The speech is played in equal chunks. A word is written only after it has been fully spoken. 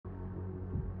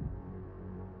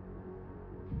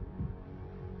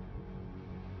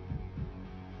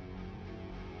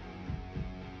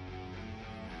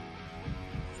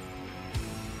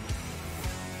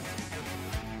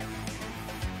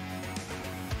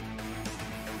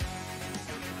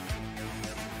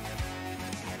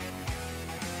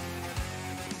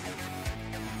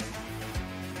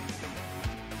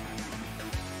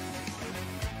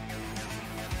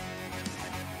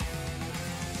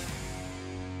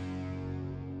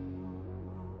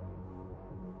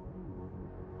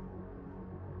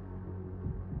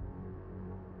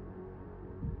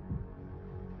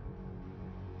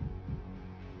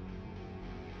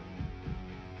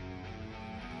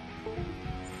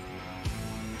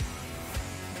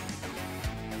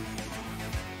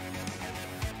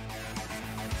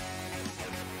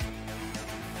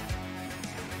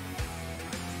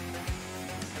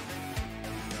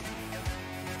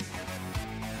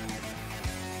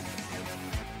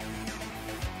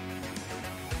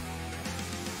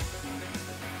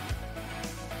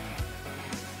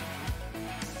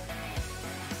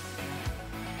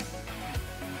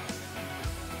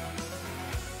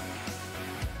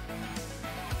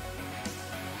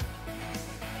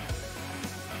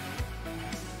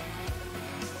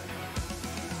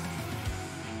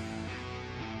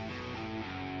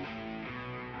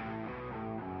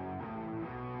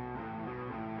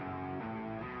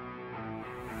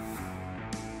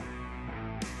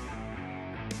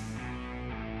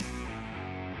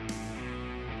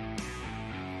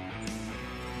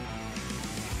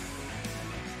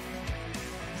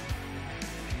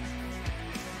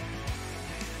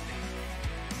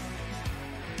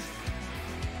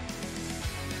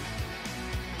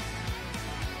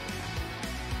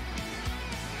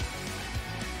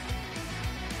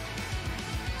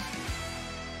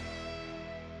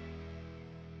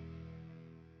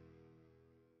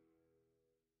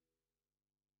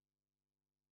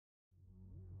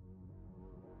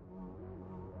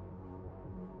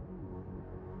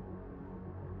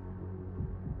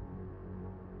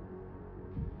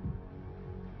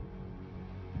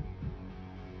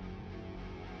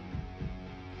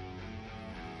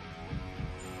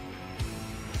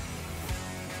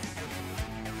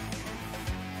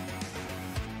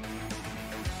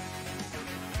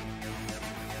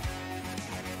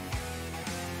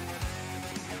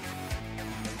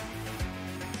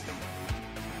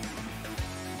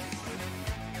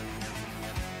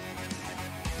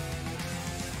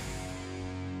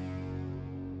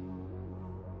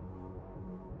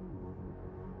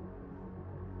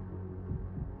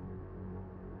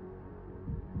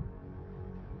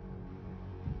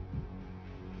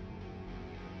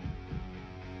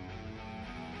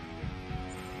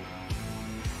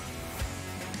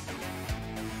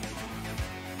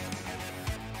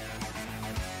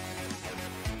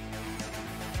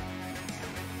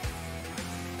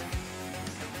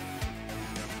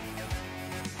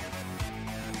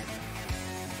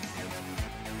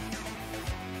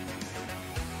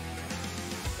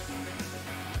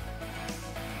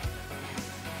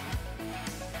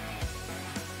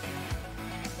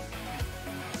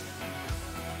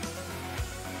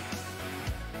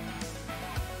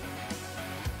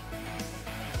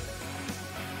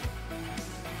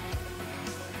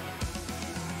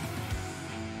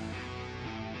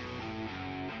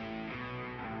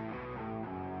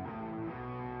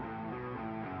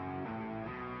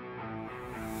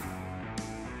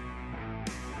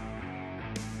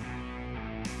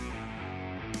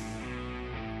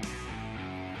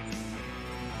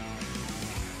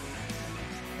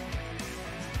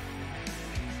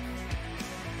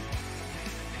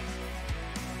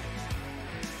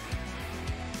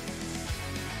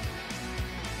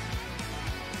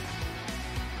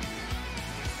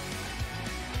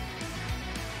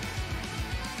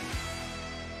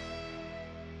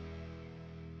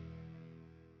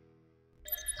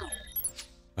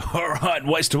Alright,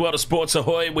 Waste of World of Sports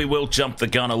ahoy. We will jump the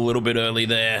gun a little bit early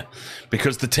there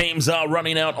because the teams are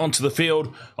running out onto the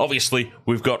field. Obviously,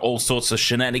 we've got all sorts of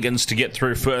shenanigans to get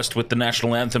through first with the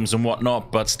national anthems and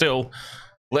whatnot, but still,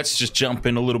 let's just jump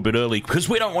in a little bit early because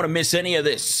we don't want to miss any of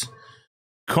this.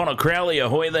 Connor Crowley,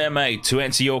 ahoy there, mate. To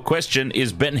answer your question,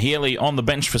 is Ben Healy on the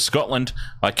bench for Scotland?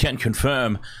 I can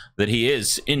confirm that he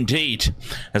is, indeed,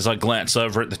 as I glance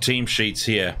over at the team sheets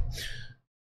here.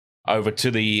 Over to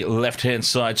the left-hand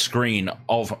side screen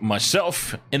of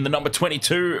myself in the number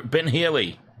 22, Ben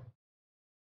Healy.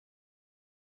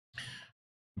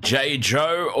 J.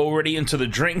 Joe already into the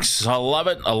drinks. I love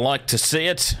it. I like to see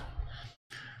it.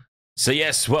 So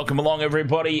yes, welcome along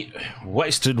everybody.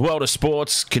 Wasted World of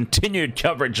Sports, continued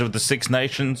coverage of the Six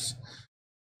Nations.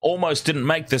 Almost didn't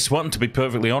make this one, to be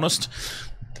perfectly honest.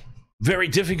 Very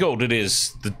difficult it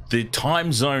is. The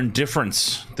time zone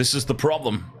difference. This is the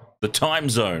problem. The time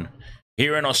zone.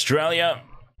 Here in Australia,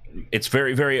 it's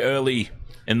very, very early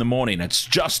in the morning. It's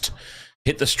just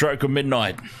hit the stroke of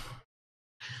midnight.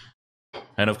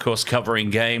 And of course, covering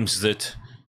games that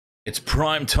it's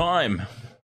prime time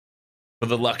for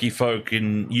the lucky folk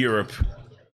in Europe.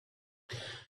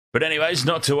 But anyways,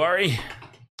 not to worry.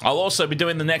 I'll also be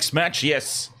doing the next match,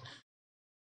 yes.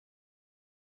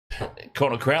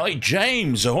 Connor Crowley.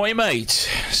 James, ahoy mate.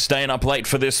 Staying up late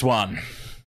for this one.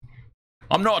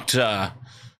 I'm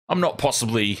not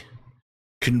possibly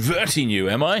converting you,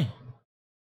 am I?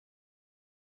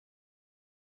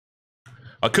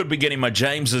 I could be getting my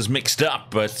Jameses mixed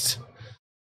up, but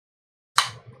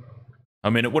I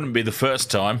mean, it wouldn't be the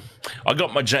first time. I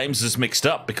got my Jameses mixed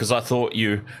up because I thought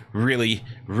you really,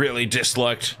 really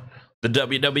disliked the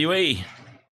WWE.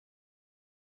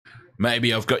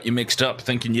 Maybe I've got you mixed up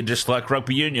thinking you dislike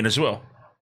rugby union as well.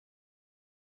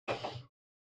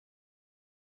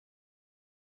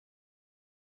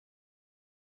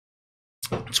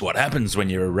 It's what happens when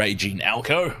you're a raging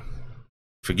alco.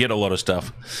 Forget a lot of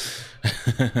stuff.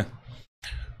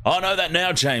 I know that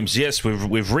now, James. Yes,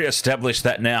 we've re-established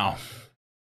that now.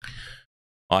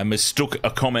 I mistook a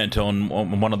comment on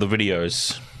one of the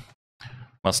videos.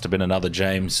 Must have been another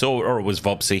James, or it was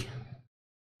Vopsy.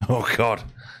 Oh, God.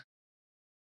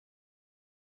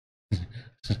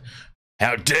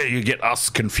 How dare you get us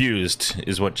confused,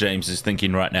 is what James is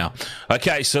thinking right now.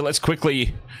 Okay, so let's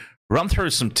quickly run through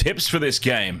some tips for this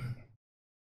game.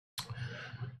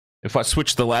 If I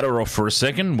switch the ladder off for a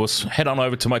second, we'll head on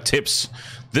over to my tips.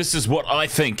 This is what I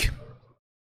think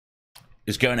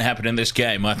is going to happen in this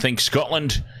game. I think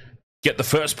Scotland get the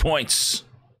first points.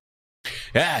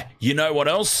 Yeah, you know what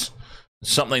else?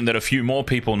 Something that a few more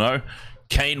people know.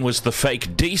 Kane was the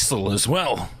fake Diesel as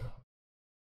well.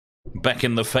 Back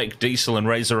in the fake Diesel and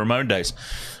Razor Ramon days.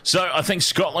 So I think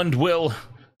Scotland will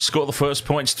score the first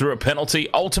points through a penalty.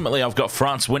 Ultimately, I've got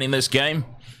France winning this game.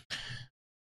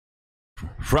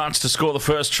 France to score the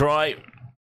first try.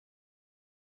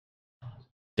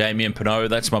 Damian Penaud,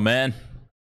 that's my man.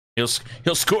 He'll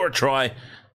score a try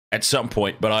at some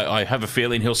point, but I have a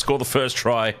feeling he'll score the first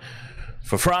try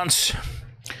for France.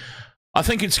 I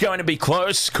think it's going to be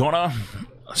close, Connor.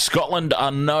 Scotland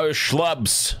are no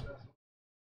schlubs.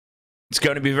 It's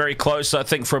going to be very close, I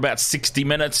think, for about 60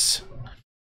 minutes.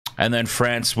 And then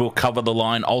France will cover the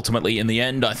line ultimately in the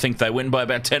end. I think they win by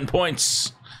about 10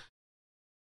 points.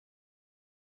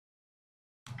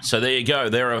 So there you go.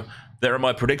 There are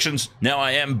my predictions. Now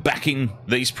I am backing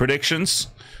these predictions.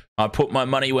 I put my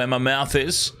money where my mouth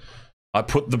is. I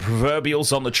put the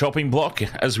proverbials on the chopping block,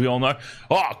 as we all know.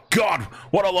 Oh, God,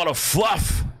 what a lot of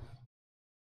fluff.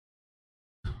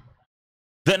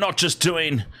 They're not just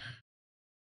doing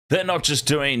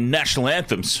national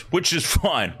anthems, which is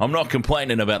fine. I'm not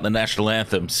complaining about the national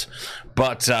anthems.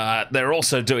 But they're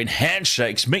also doing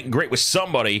handshakes, meet and greet with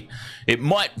somebody. It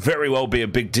might very well be a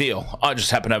big deal. I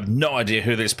just happen to have no idea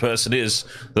who this person is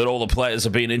that all the players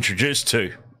are being introduced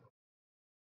to.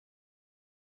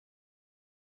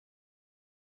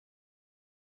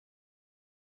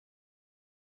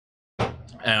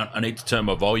 And I need to turn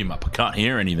my volume up. I can't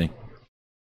hear anything.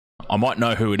 I might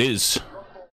know who it is.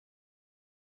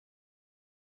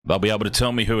 They'll be able to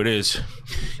tell me who it is.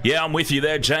 Yeah, I'm with you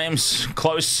there, James.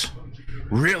 Close.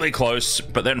 Really close.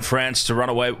 But then France to run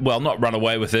away. Well, not run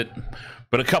away with it.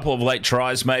 But a couple of late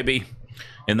tries, maybe.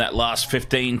 In that last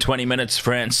 15, 20 minutes,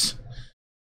 France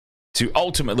to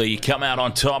ultimately come out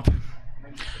on top.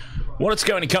 What it's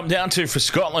going to come down to for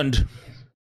Scotland...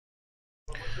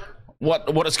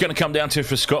 What it's going to come down to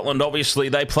for Scotland, obviously,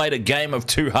 they played a game of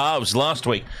two halves last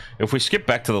week. If we skip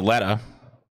back to the ladder,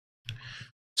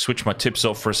 switch my tips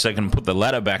off for a second and put the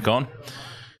ladder back on,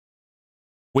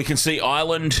 we can see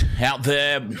Ireland out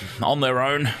there on their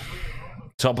own,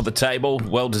 Top of the table,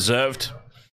 well deserved.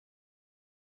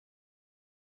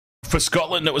 For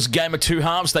Scotland, it was a game of two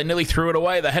halves. They nearly threw it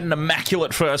away. They had an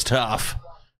immaculate first half.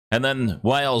 And then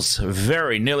Wales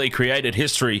very nearly created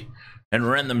history and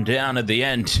ran them down at the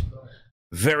end.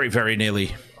 Very, very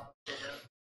nearly.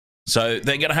 So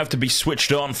they're going to have to be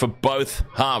switched on for both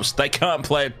halves. They can't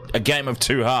play a game of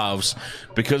two halves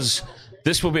because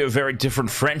this will be a very different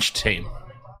French team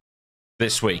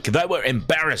this week. They were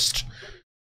embarrassed.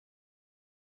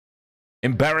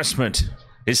 Embarrassment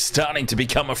is starting to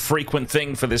become a frequent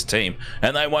thing for this team,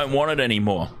 and they won't want it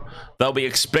anymore. They'll be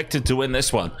expected to win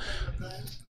this one.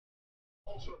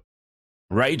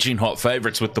 Raging hot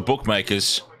favourites with the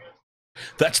bookmakers.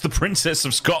 That's the Princess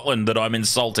of Scotland that I'm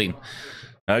insulting.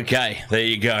 Okay, there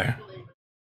you go.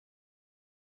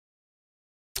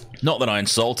 Not that I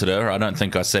insulted her. I don't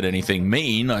think I said anything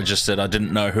mean. I just said I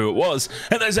didn't know who it was.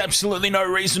 And there's absolutely no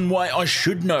reason why I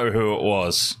should know who it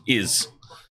was.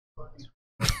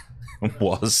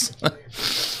 Was.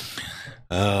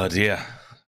 Oh, dear.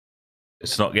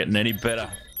 It's not getting any better.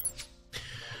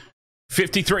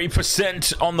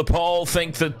 53% on the poll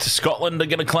think that Scotland are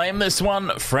going to claim this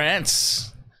one.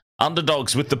 France,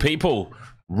 underdogs with the people.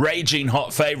 Raging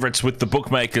hot favourites with the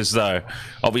bookmakers, though.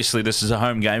 Obviously, this is a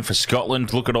home game for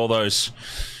Scotland. Look at all those,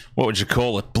 what would you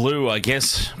call it? Blue, I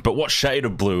guess. But what shade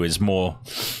of blue is more?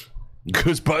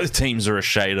 Because both teams are a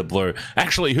shade of blue.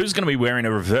 Actually, who's going to be wearing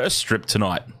a reverse strip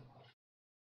tonight?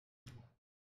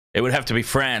 It would have to be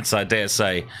France, I dare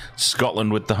say.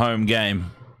 Scotland with the home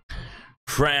game.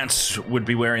 France would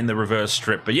be wearing the reverse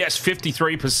strip. But yes,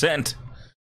 53%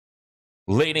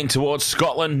 leaning towards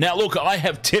Scotland. Now, look, I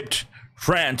have tipped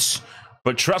France,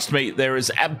 but trust me, there is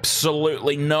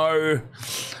absolutely no...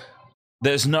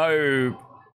 There's no...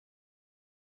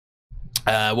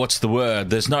 what's the word?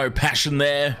 There's no passion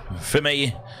there for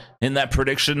me in that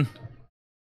prediction.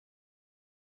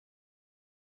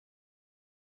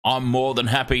 I'm more than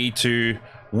happy to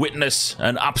witness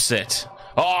an upset.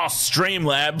 Oh,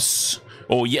 Streamlabs,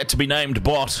 or yet to be named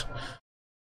bot.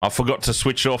 I forgot to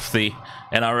switch off the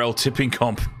NRL tipping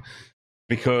comp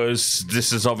because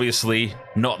this is obviously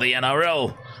not the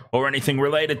NRL or anything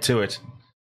related to it.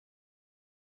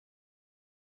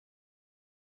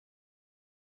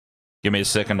 Give me a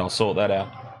second, I'll sort that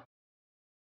out.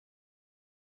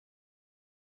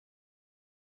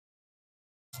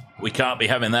 We can't be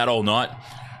having that all night.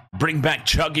 Bring back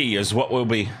Chuggy is what we'll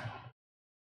be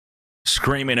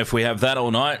screaming if we have that all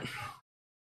night.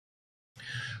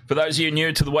 For those of you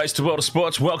new to the Wasted World of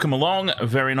Sports, welcome along.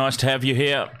 Very nice to have you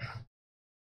here.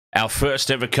 Our first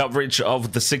ever coverage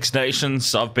of the Six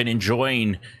Nations. I've been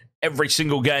enjoying every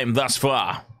single game thus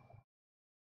far.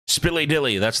 Spilly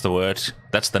Dilly, that's the word.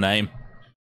 That's the name.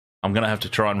 I'm going to have to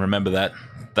try and remember that.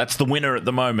 That's the winner at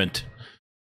the moment.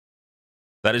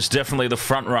 That is definitely the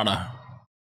front runner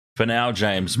for now,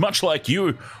 James. Much like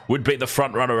you would be the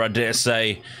front runner, I dare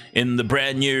say, in the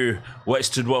brand new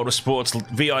Wasted World of Sports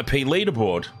VIP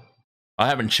leaderboard. I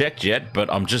haven't checked yet,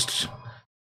 but I'm just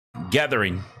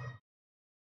gathering.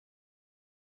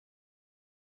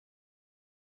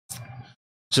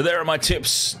 So there are my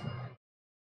tips.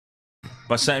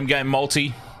 My same game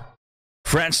multi.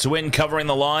 France to win, covering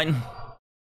the line.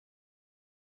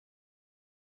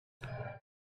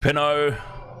 Penaud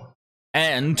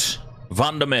and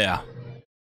Vandermeer.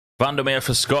 Vandermeer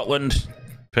for Scotland.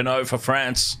 Penaud for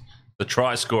France. The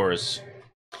try scorers.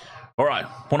 All right,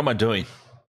 what am I doing?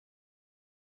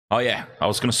 Oh yeah, I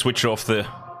was going to switch off the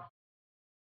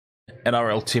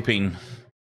NRL tipping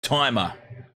timer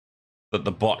that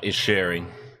the bot is sharing.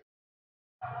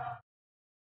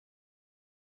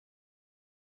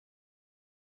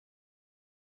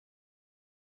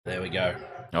 There we go.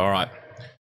 All right.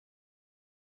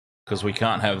 Because we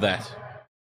can't have that.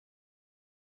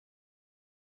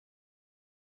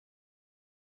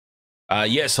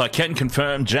 Yes, I can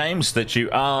confirm, James, that you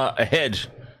are ahead.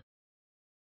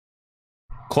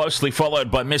 Closely followed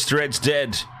by Mr. Ed's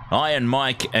Dead, Iron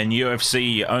Mike, and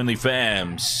UFC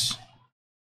OnlyFams.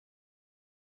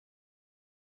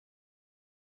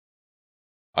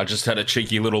 I just had a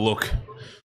cheeky little look.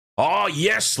 Oh,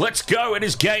 yes, let's go. It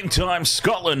is game time.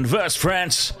 Scotland versus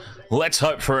France. Let's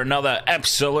hope for another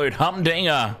absolute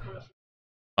humdinger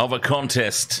of a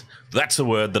contest. That's a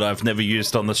word that I've never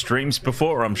used on the streams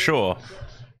before, I'm sure.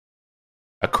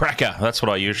 A cracker, that's what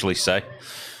I usually say.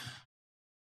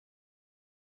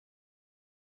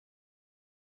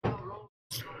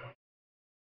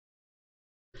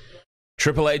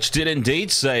 Triple H did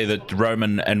indeed say that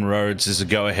Roman and Rhodes is a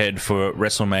go-ahead for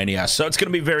WrestleMania. So it's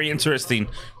going to be very interesting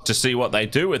to see what they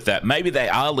do with that. Maybe they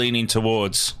are leaning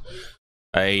towards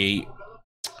a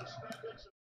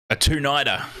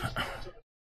two-nighter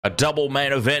A double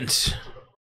main event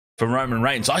for Roman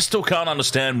Reigns. I still can't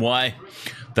understand why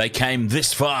they came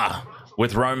this far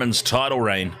with Roman's title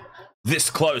reign. This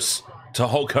close to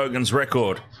Hulk Hogan's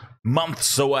record.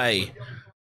 Months away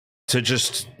to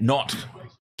just not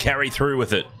carry through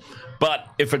with it. But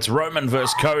if it's Roman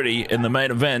versus Cody in the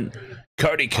main event,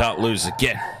 Cody can't lose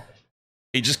again.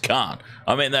 He just can't.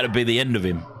 I mean, that'd be the end of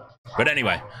him. But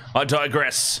anyway, I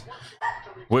digress.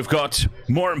 We've got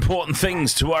more important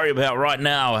things to worry about right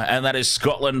now, and that is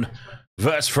Scotland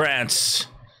versus France.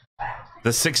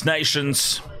 The Six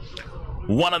Nations.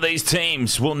 One of these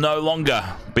teams will no longer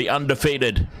be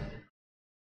undefeated.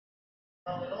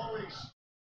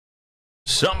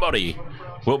 Somebody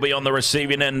will be on the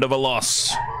receiving end of a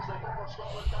loss.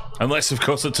 Unless, of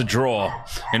course, it's a draw,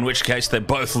 in which case they're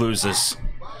both losers.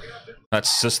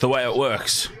 That's just the way it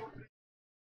works.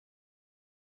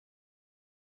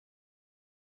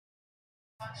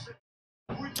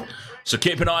 So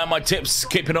keep an eye on my tips.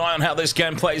 Keep an eye on how this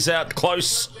game plays out.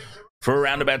 Close for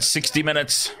around about 60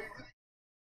 minutes.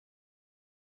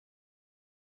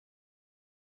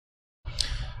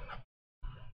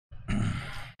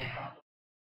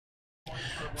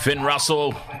 Finn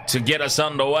Russell to get us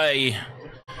underway.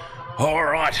 All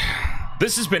right.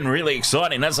 This has been really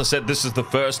exciting. As I said, this is the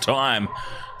first time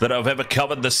that I've ever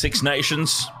covered the Six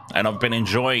Nations, and I've been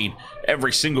enjoying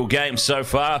every single game so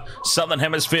far. Southern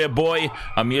Hemisphere boy,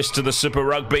 I'm used to the Super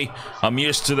Rugby. I'm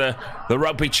used to the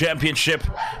Rugby Championship,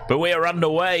 but we are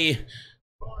underway.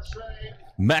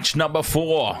 Match number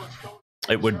 4,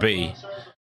 it would be,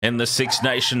 in the Six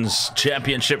Nations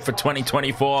Championship for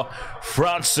 2024.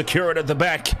 France secure it at the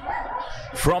back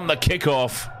from the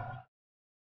kickoff.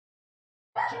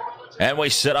 And we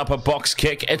set up a box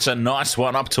kick. It's a nice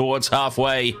one up towards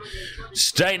halfway.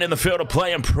 Staying in the field of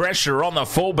play and pressure on the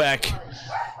fullback.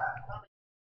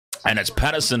 And it's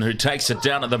Patterson who takes it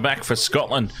down at the back for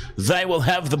Scotland. They will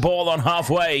have the ball on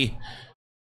halfway.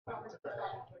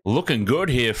 Looking good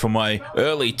here for my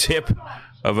early tip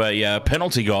of a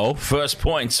penalty goal. First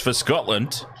points for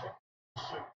Scotland.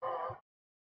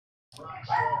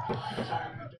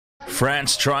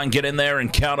 France try and get in there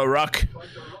and counter ruck.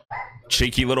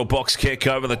 Cheeky little box kick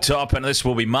over the top, and this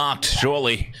will be marked,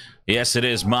 surely. Yes, it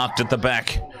is marked at the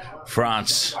back.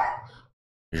 France.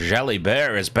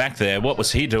 Jalibert is back there. What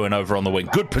was he doing over on the wing?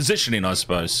 Good positioning, I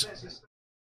suppose.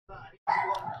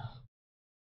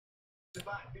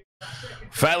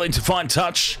 Failing to find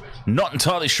touch. Not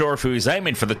entirely sure if he was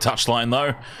aiming for the touchline,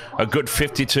 though. A good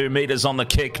 52 meters on the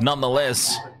kick,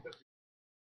 nonetheless.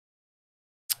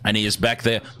 And he is back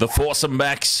there. The foursome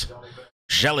backs.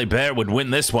 Jalibert would win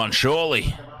this one,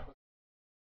 surely.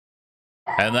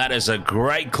 And that is a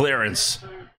great clearance.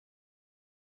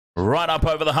 Right up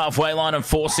over the halfway line and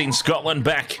forcing Scotland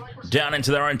back down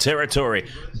into their own territory.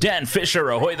 Dan Fisher,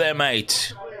 ahoy there,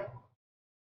 mate.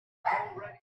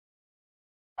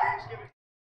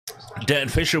 Dan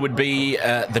Fisher would be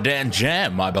the Dan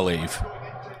Jam, I believe.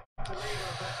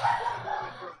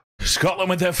 Scotland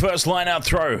with their first line-out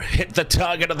throw. Hit the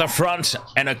target at the front,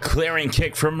 and a clearing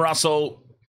kick from Russell.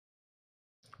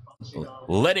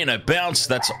 Letting it bounce,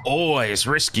 that's always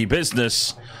risky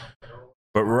business.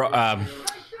 But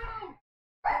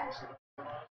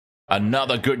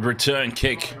another good return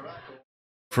kick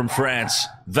from France.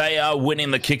 They are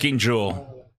winning the kicking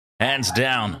duel. Hands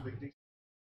down.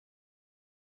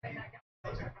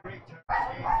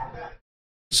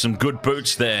 Some good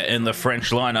boots there in the French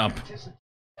lineup.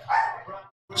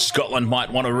 Scotland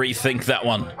might want to rethink that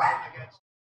one.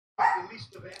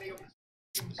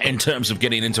 In terms of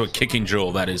getting into a kicking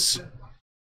duel, that is.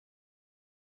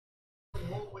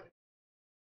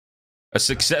 A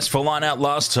successful line out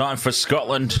last time for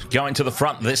Scotland. Going to the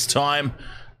front this time.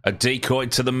 A decoy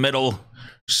to the middle.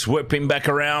 Swooping back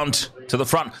around to the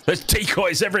front. There's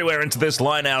decoys everywhere into this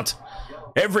line out.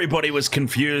 Everybody was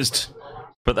confused.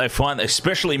 But they find,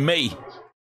 especially me.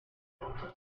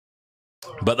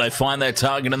 But they find their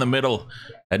target in the middle.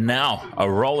 And now a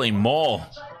rolling maul.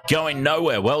 Going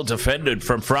nowhere. Well defended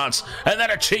from France. And then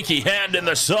a cheeky hand in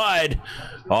the side.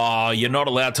 Oh, you're not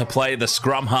allowed to play the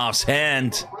scrum half's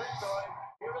hand.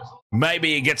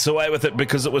 Maybe he gets away with it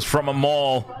because it was from a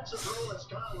maul.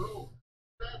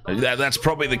 That's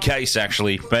probably the case,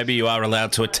 actually. Maybe you are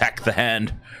allowed to attack the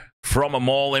hand from a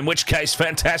maul, in which case,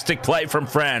 fantastic play from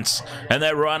France. And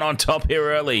they're right on top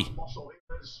here early.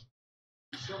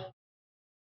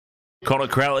 Connor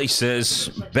Crowley says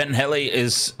Ben Helly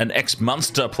is an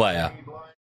ex-Munster player.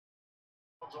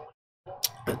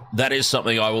 That is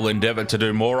something I will endeavour to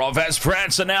do more of, as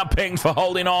France are now pinged for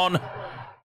holding on.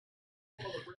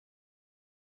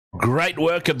 Great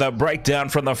work at the breakdown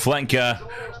from the flanker,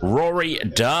 Rory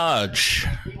Darge.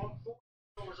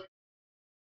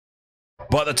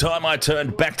 By the time I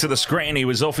turned back to the screen, he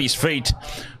was off his feet,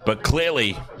 but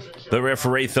clearly the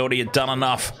referee thought he had done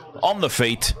enough on the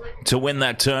feet to win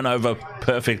that turnover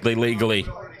perfectly legally.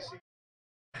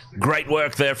 Great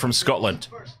work there from Scotland.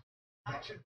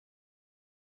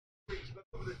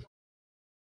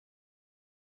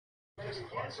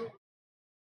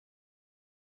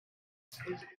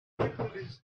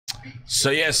 So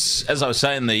yes, as I was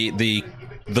saying, the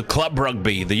club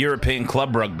rugby, the European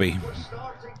club rugby,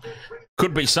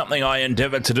 could be something I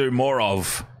endeavour to do more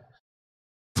of.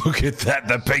 Look at that,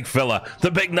 the big fella,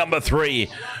 the big number 3,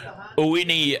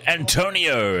 Uini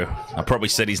Antonio. I probably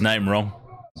said his name wrong.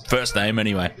 First name,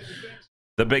 anyway.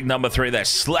 The big number 3 there,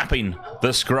 slapping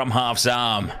the scrum half's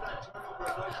arm.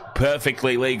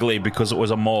 Perfectly legally because it was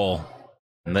a maul.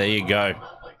 And there you go.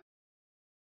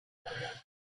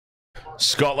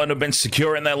 Scotland have been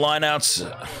secure in their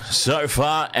lineouts so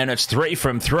far, and it's 3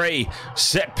 from 3.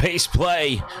 Set piece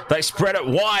play. They spread it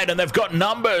wide, and they've got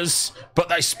numbers, but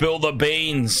they spill the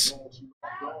beans.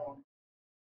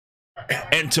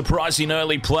 Enterprising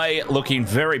early play, looking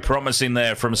very promising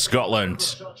there from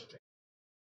Scotland.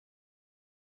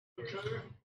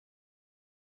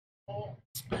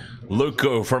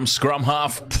 Luko from scrum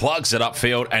half plugs it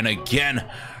upfield, and again,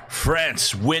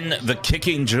 France win the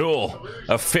kicking duel.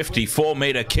 A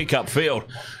 54-metre kick upfield.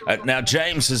 Now,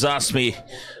 James has asked me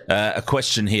a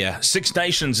question here. Six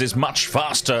Nations is much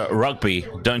faster rugby,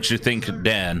 don't you think,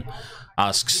 Dan?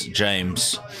 Asks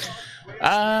James.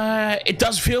 It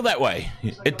does feel that way.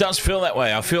 It does feel that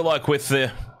way. I feel like with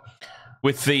the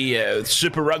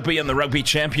Super Rugby and the Rugby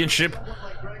Championship,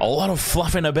 a lot of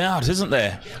fluffing about, isn't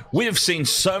there? We have seen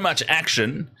so much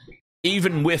action,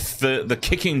 even with the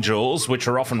kicking duels, which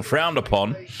are often frowned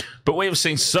upon, but we have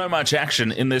seen so much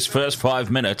action in this first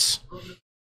 5 minutes.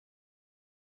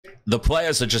 The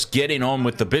players are just getting on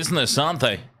with the business, aren't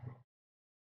they?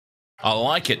 I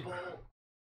like it.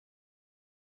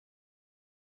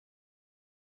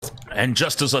 And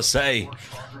just as I say,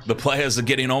 the players are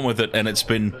getting on with it, and it's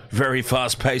been very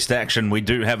fast-paced action. We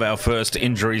do have our first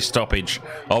injury stoppage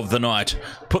of the night.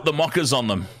 Put the mockers on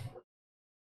them.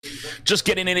 Just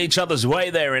getting in each other's way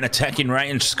there in attacking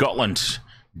range, Scotland.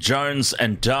 Jones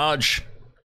and Darge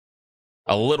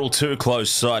a little too close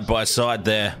side by side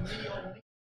there.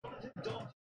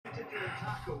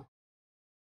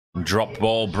 Drop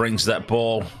ball brings that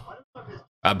play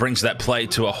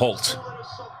to a halt.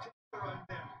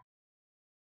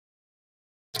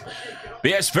 But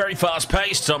yes, very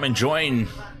fast-paced. I'm enjoying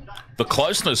the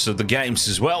closeness of the games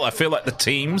as well. I feel like the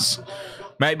teams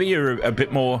maybe are a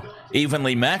bit more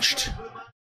evenly matched.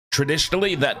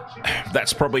 Traditionally,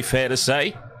 that's probably fair to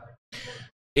say.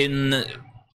 In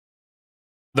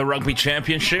the Rugby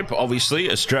Championship,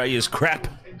 obviously, Australia's crap.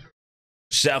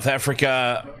 South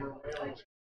Africa,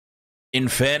 in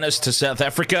fairness to South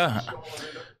Africa,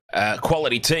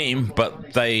 quality team,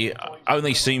 but they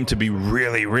only seem to be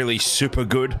really, really super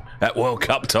good at World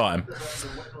Cup time.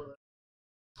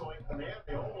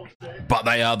 But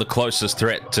they are the closest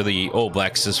threat to the All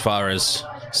Blacks as far as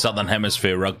Southern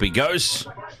Hemisphere rugby goes.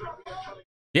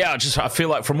 Yeah, I feel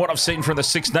like from what I've seen from the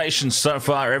Six Nations so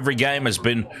far, every game has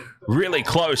been really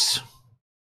close.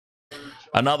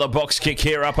 Another box kick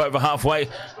here up over halfway,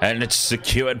 and it's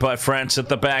secured by France at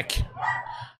the back.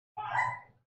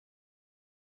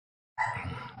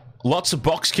 Lots of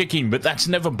box kicking, but that's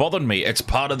never bothered me. It's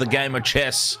part of the game of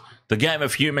chess, the game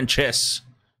of human chess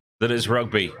that is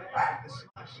rugby.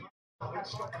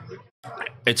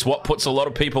 It's what puts a lot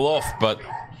of people off, but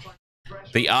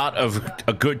the art of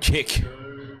a good kick,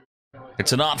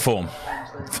 it's an art form.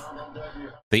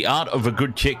 The art of a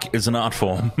good kick is an art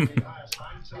form.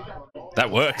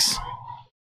 That works.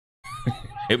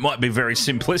 It might be very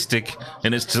simplistic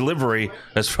in its delivery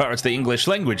as far as the English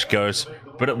language goes,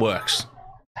 but it works.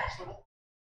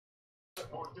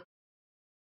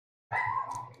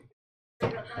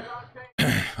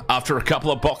 After a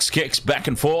couple of box kicks back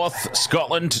and forth,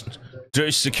 Scotland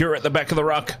do secure at the back of the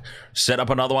ruck. Set up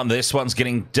another one. This one's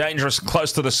getting dangerous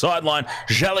close to the sideline.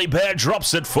 Jalibert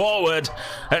drops it forward,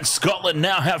 and Scotland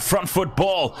now have front foot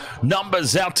ball.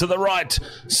 Numbers out to the right.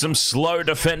 Some slow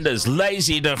defenders,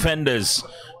 lazy defenders,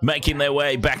 making their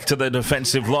way back to the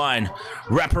defensive line.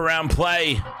 Wraparound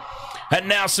play. And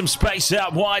now some space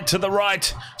out wide to the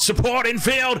right. Support in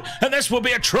field. And this will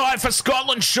be a try for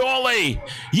Scotland, surely.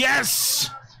 Yes!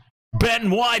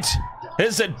 Ben White.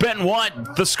 Is it Ben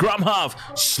White, the scrum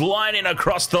half, sliding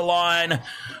across the line?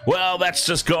 Well, that's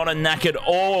just gone and knackered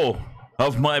all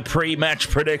of my pre-match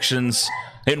predictions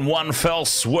in one fell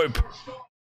swoop.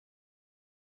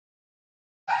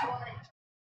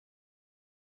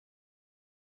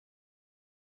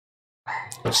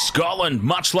 Scotland,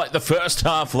 much like the first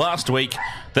half last week,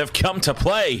 they've come to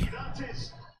play.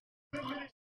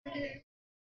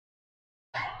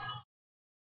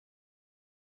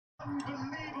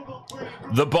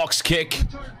 The box kick,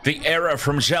 the error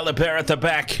from Jalibert at the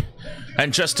back,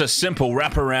 and just a simple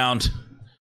wraparound.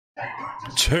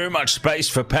 Too much space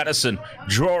for Patterson.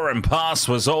 Draw and pass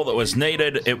was all that was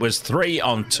needed. It was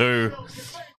 3-on-2.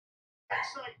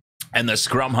 And the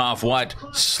scrum half white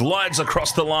slides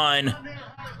across the line.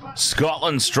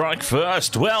 Scotland strike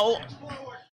first. Well,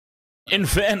 in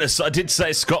fairness, I did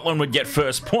say Scotland would get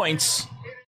first points.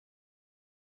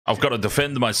 I've got to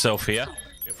defend myself here.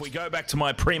 If we go back to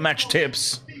my pre-match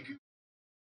tips,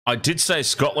 I did say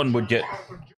Scotland would get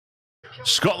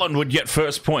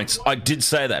first points. I did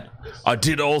say that. I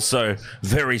did also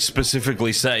very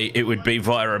specifically say it would be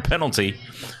via a penalty,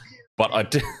 but I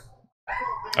did.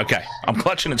 Okay, I'm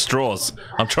clutching at straws.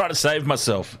 I'm trying to save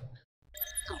myself.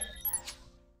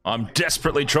 I'm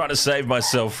desperately trying to save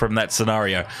myself from that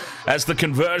scenario. As the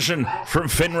conversion from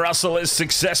Finn Russell is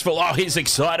successful. Oh, he's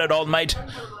excited, old mate.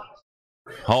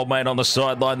 Old mate on the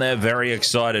sideline there, very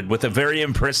excited, with a very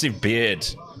impressive beard,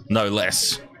 no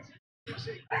less.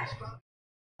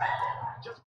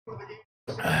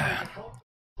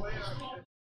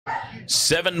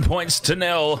 7 points to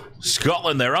 0.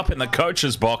 Scotland, they're up in the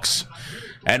coach's box.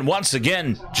 And once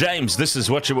again, James, this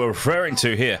is what you were referring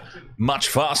to here. Much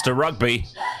faster rugby.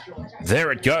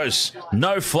 There it goes.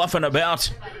 No fluffing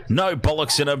about. No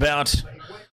bollocksing about.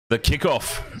 The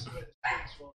kickoff.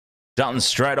 Done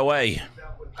straight away.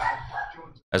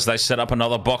 As they set up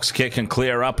another box kick and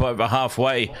clear up over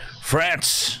halfway.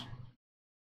 France.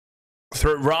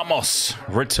 Through Ramos,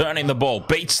 returning the ball,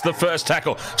 beats the first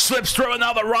tackle, slips through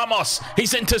another Ramos.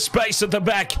 He's into space at the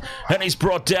back, and he's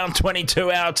brought down 22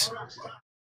 out.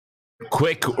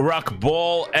 Quick ruck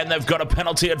ball, and they've got a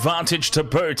penalty advantage to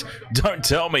boot. Don't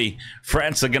tell me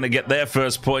France are going to get their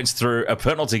first points through a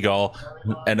penalty goal,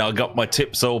 and I got my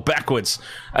tips all backwards.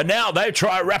 And now they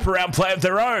try a wraparound play of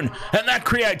their own, and that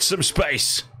creates some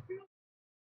space.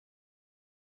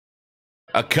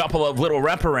 A couple of little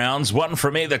wraparounds, one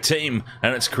from either team,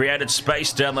 and it's created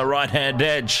space down the right-hand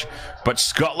edge. But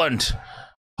Scotland,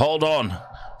 hold on,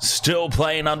 still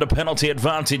playing under penalty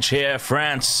advantage here.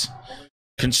 France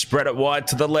can spread it wide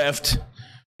to the left.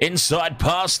 Inside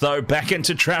pass, though, back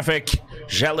into traffic.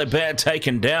 Jalibert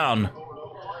taken down.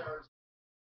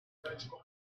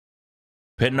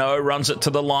 Penaud runs it to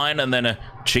the line, and then a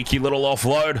cheeky little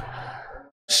offload.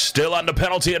 Still under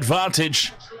penalty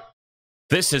advantage.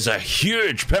 This is a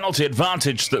huge penalty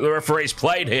advantage that the referee's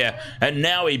played here, and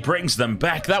now he brings them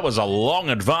back. That was a long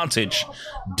advantage.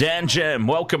 Dan Jam,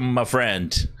 welcome, my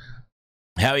friend.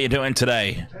 How are you doing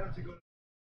today?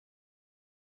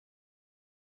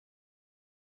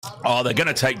 Oh, they're going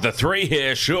to take the 3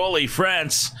 here, surely,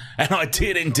 France. And I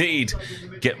did indeed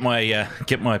get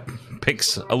my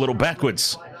picks a little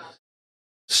backwards.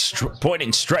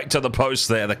 Pointing straight to the post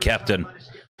there, the captain.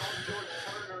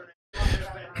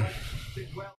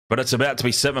 But it's about to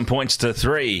be 7 points to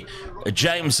 3.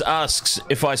 James asks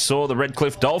if I saw the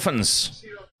Redcliffe Dolphins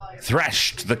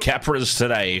thrashed the Capras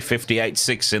today,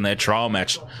 58-6 in their trial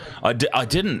match. I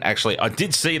didn't, actually. I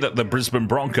did see that the Brisbane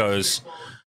Broncos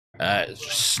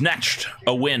snatched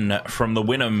a win from the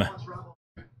Wynnum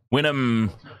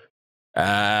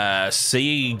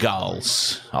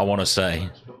Seagulls, I want to say.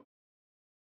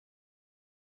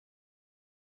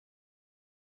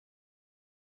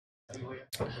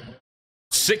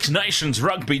 Six Nations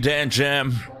Rugby, Dan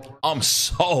Jam. I'm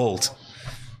sold.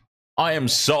 I am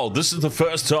sold. This is the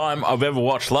first time I've ever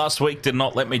watched. Last week did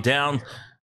not let me down.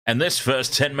 And this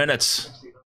first 10 minutes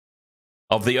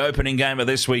of the opening game of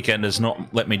this weekend has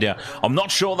not let me down. I'm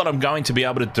not sure that I'm going to be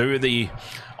able to do the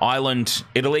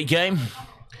Ireland-Italy game.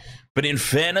 But in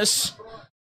fairness,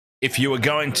 if you were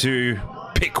going to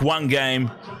pick one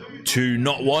game to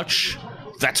not watch,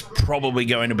 that's probably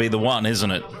going to be the one,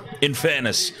 isn't it? In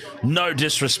fairness, no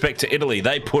disrespect to Italy.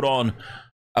 They put on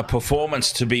a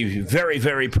performance to be very,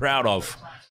 very proud of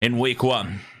in week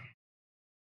 1.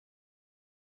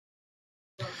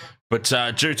 But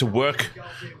due to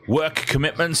work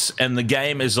commitments, and the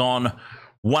game is on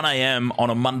 1 a.m. on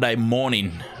a Monday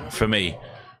morning for me.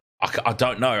 I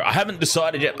don't know. I haven't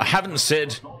decided yet. I haven't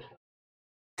said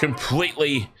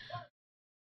completely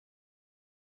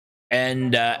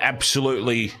and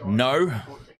absolutely no.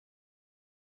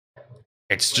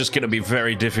 It's just going to be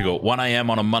very difficult. 1 a.m.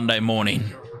 on a Monday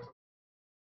morning.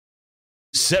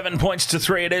 7 points to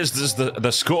 3 it is.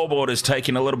 The scoreboard is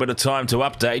taking a little bit of time to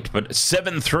update, but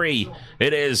 7-3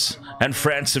 it is. And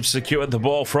France have secured the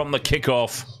ball from the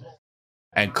kickoff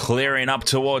and clearing up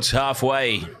towards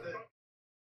halfway.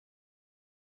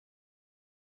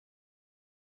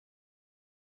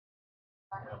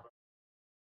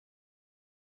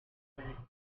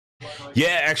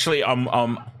 Yeah, actually, I'm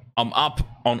up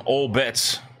on all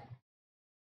bets.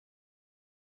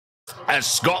 As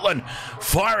Scotland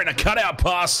firing a cutout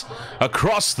pass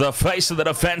across the face of the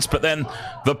defence, but then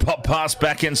the pop pass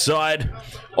back inside,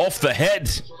 off the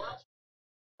head.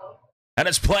 And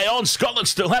it's play on. Scotland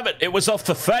still have it. It was off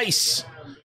the face.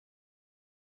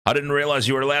 I didn't realise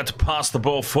you were allowed to pass the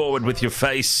ball forward with your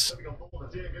face.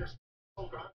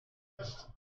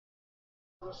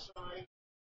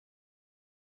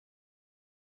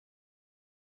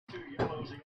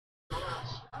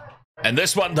 And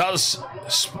this one does...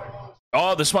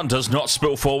 Oh, this one does not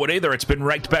spill forward either. It's been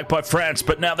raked back by France,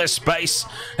 but now there's space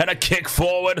and a kick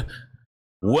forward.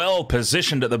 Well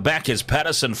positioned at the back is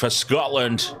Patterson for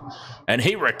Scotland. And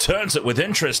he returns it with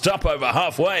interest up over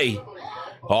halfway.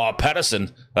 Oh,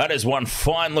 Patterson, that is one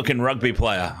fine-looking rugby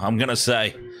player, I'm going to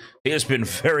say. He has been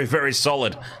very, very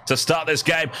solid to start this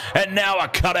game. And now a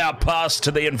cutout pass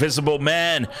to the invisible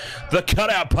man. The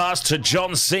cutout pass to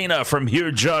John Cena from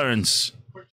Hugh Jones.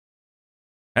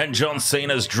 And John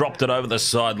Cena's dropped it over the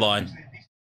sideline.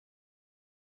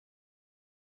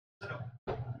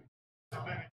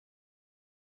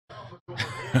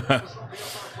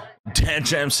 Dan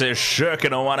Jam says,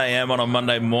 shirking at 1 a.m. on a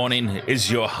Monday morning. Is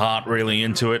your heart really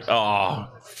into it? Oh,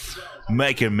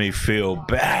 making me feel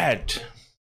bad.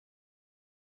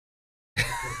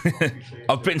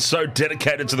 I've been so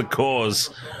dedicated to the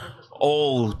cause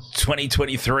all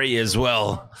 2023 as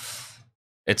well.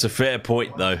 It's a fair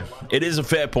point, though. It is a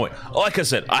fair point. Like I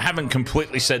said, I haven't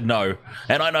completely said no,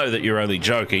 and I know that you're only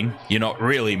joking. You're not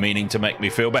really meaning to make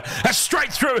me feel bad.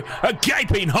 Straight through a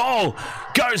gaping hole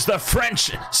goes the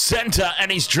French centre,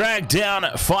 and he's dragged down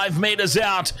 5 metres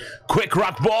out. Quick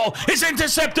ruck ball is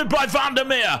intercepted by Van der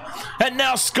Meer, and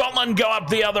now Scotland go up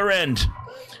the other end.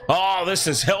 Oh, this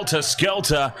is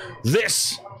helter-skelter.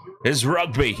 This is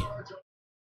rugby.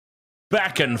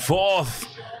 Back and forth.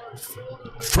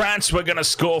 France were going to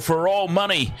score for all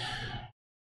money.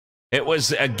 It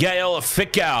was a Gael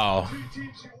Fickow.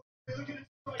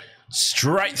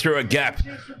 Straight through a gap.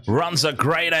 Runs a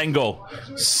great angle.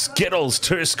 Skittles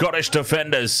 2 Scottish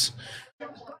defenders.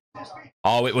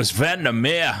 Oh, it was Van der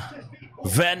Meer.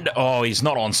 Oh, he's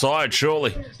not onside,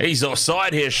 surely. He's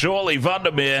offside here, surely, Van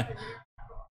der Meer.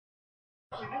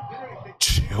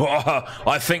 Oh,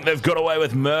 I think they've got away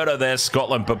with murder there,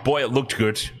 Scotland, but boy, it looked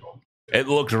good. It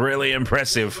looked really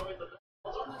impressive.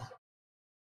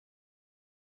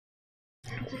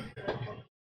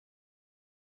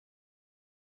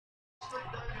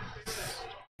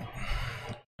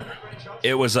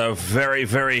 It was a very,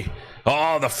 very...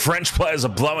 Oh, the French players are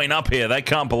blowing up here. They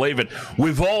can't believe it.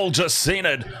 We've all just seen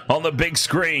it on the big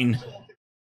screen.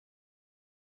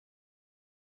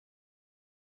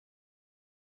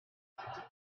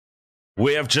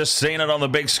 We have just seen it on the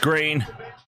big screen.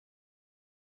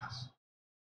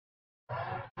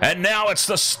 And now it's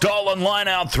the stolen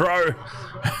line-out throw.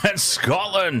 And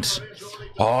Scotland.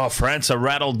 Oh, France are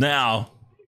rattled now.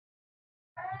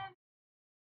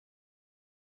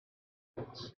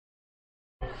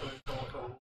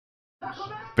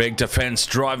 Big defence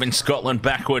driving Scotland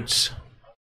backwards.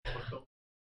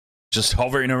 Just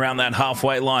hovering around that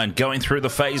halfway line. Going through the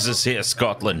phases here,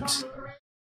 Scotland.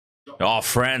 Oh,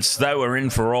 France, they were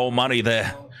in for all money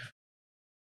there.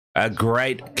 A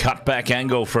great cutback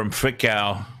angle from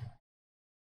Fickow.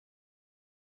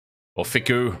 Or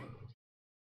Fickou.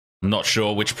 I'm not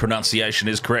sure which pronunciation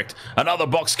is correct. Another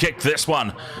box kick. This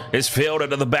one is fielded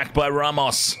to the back by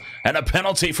Ramos. And a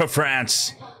penalty for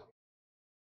France.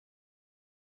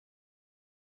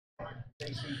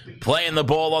 Playing the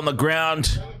ball on the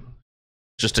ground.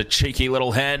 Just a cheeky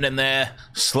little hand in there.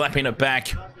 Slapping it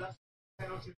back.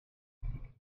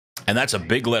 And that's a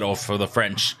big let-off for the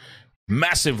French.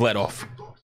 Massive let-off.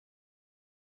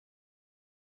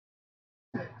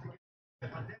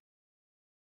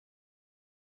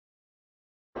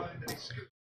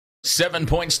 Seven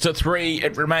points to 3.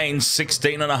 It remains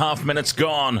 16.5 minutes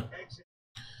gone.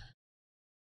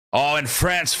 Oh, and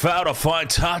France failed a fine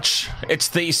touch. It's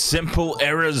these simple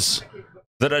errors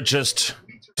that are just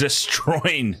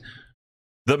destroying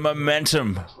the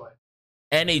momentum.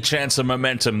 Any chance of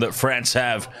momentum that France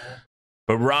have.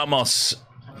 But Ramos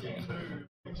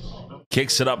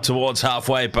kicks it up towards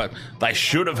halfway, but they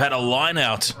should have had a line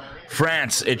out.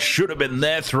 France, it should have been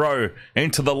their throw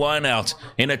into the line out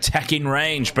in attacking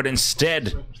range, but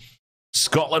instead,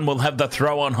 Scotland will have the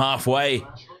throw on halfway.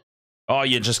 Oh,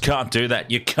 you just can't do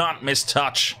that. You can't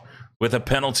mistouch with a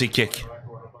penalty kick.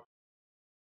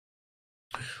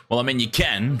 Well, I mean, you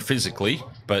can physically,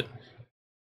 but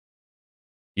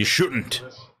you shouldn't.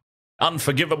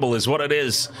 Unforgivable is what it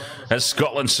is, as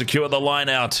Scotland secure the line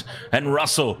out, and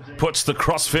Russell puts the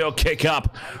crossfield kick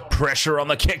up. Pressure on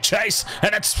the kick chase,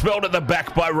 and it's spilled at the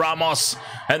back by Ramos,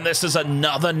 and this is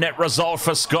another net result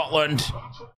for Scotland.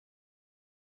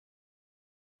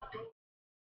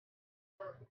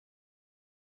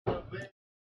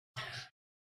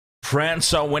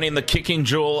 France are winning the kicking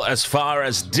duel as far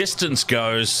as distance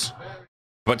goes,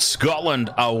 but Scotland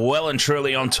are well and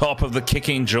truly on top of the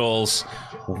kicking duels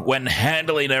when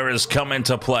handling errors come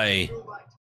into play.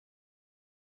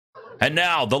 And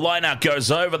now the line-out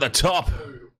goes over the top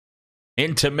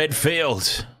into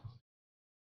midfield.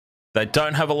 They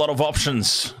don't have a lot of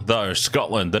options, though,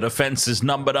 Scotland. The defence is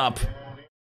numbered up.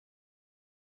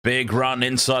 Big run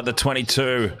inside the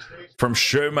 22 from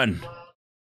Schumann.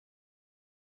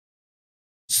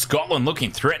 Scotland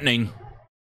looking threatening.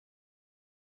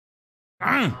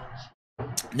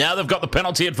 Now they've got the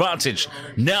penalty advantage.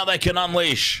 Now they can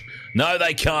unleash. No,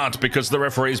 they can't, because the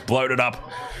referee's bloated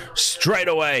up straight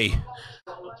away.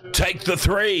 Take the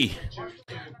three.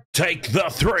 Take the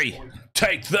three.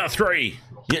 Take the three.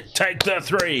 Yeah, take the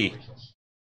three.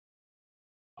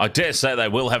 I dare say they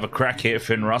will have a crack here,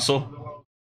 Finn Russell.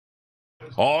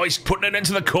 Oh, he's putting it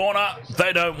into the corner.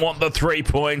 They don't want the 3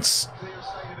 points.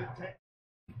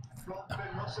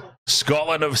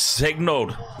 Scotland have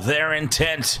signalled their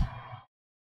intent.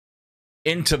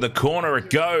 Into the corner it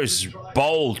goes.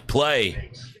 Bold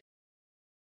play.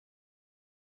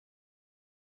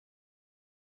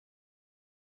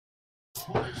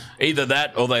 Either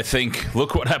that or they think,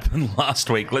 look what happened last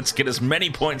week. Let's get as many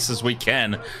points as we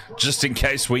can just in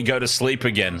case we go to sleep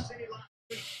again.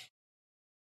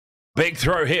 Big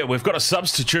throw here. We've got a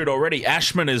substitute already.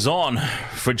 Ashman is on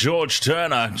for George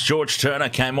Turner. George Turner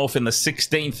came off in the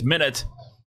 16th minute.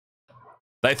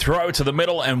 They throw to the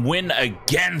middle and win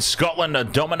again. Scotland are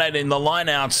dominating the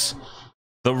lineouts.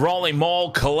 The rolling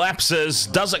maul collapses.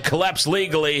 Does it collapse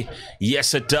legally?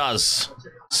 Yes, it does,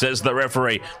 says the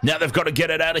referee. Now they've got to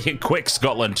get it out of here quick,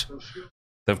 Scotland.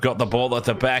 They've got the ball at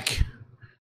the back.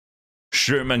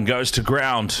 Schumann goes to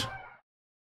ground.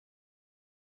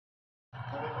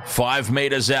 5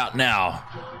 meters out now.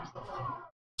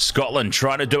 Scotland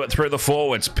trying to do it through the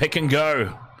forwards. Pick and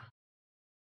go.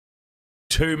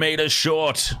 2 meters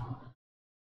short.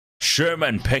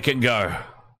 Schumann, pick and go.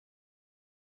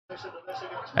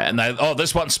 And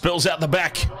this one spills out the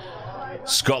back.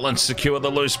 Scotland secure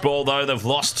the loose ball, though. They've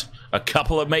lost a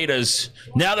couple of meters.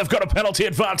 Now they've got a penalty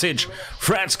advantage.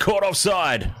 France caught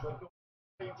offside.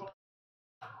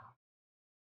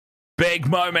 Big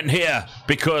moment here,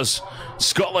 because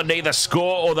Scotland either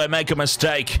score or they make a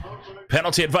mistake.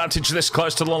 Penalty advantage this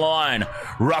close to the line.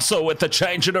 Russell with the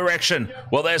change of direction.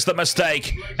 Well, there's the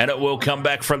mistake, and it will come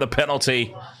back for the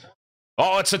penalty.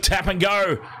 Oh, it's a tap and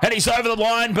go, and he's over the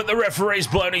line, but the referee's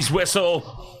blown his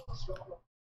whistle.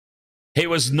 He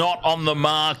was not on the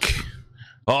mark.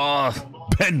 Oh,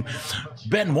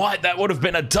 Ben White, that would have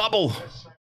been a double.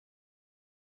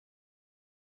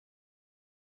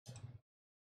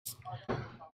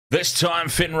 This time,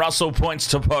 Finn Russell points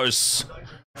to posts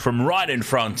from right in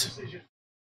front.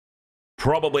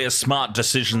 Probably a smart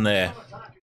decision there.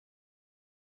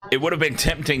 It would have been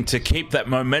tempting to keep that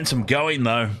momentum going,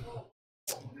 though.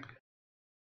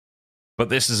 But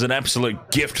this is an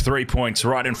absolute gift 3 points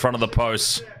right in front of the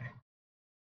posts.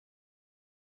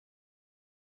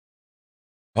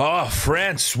 Oh,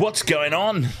 France, what's going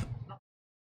on?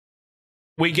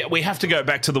 We have to go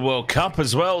back to the World Cup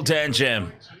as well, Dan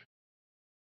Jam.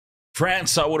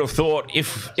 France, I would have thought,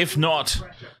 if not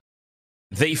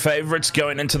the favourites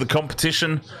going into the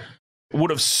competition, would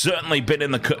have certainly been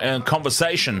in the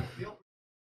conversation.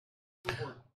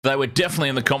 They were definitely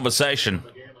in the conversation.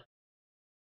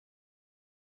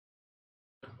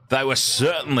 They were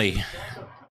certainly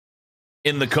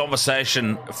in the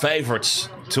conversation, favourites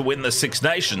to win the Six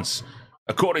Nations,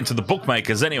 according to the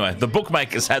bookmakers anyway. The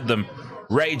bookmakers had them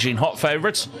raging hot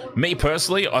favourites. Me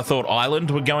personally, I thought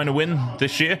Ireland were going to win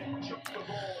this year.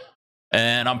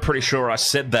 And I'm pretty sure I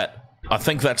said that. I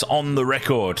think that's on the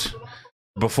record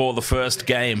before the first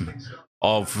game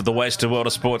of the Wasted World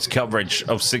of Sports coverage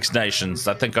of Six Nations.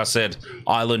 I think I said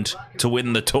Ireland to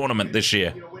win the tournament this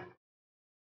year.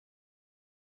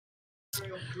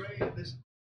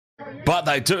 But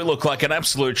they do look like an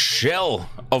absolute shell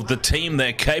of the team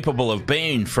they're capable of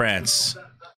being, France.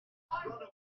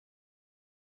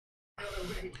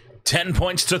 10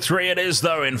 points to 3 it is,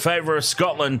 though, in favour of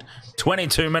Scotland.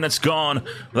 22 minutes gone.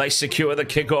 They secure the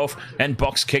kickoff and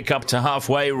box kick up to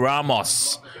halfway.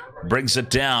 Ramos brings it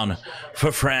down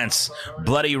for France.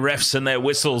 Bloody refs and their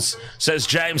whistles, says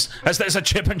James, as there's a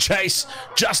chip and chase.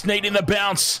 Just needing the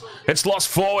bounce. It's lost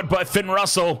forward by Finn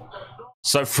Russell.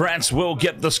 So France will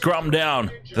get the scrum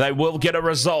down. They will get a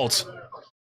result.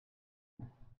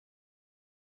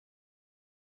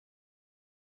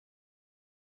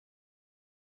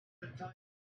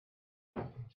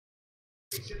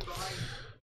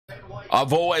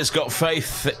 I've always got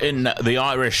faith in the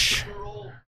Irish,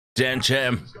 Dan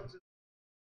Cham.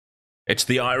 It's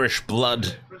the Irish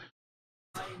blood.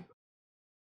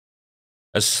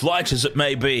 As slight as it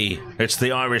may be, it's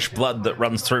the Irish blood that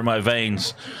runs through my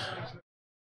veins.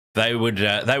 They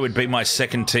would be my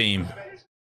second team.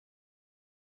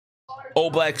 All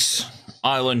Blacks,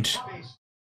 Ireland,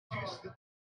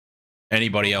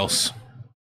 anybody else.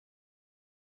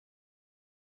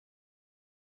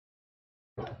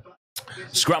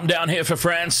 Scrum down here for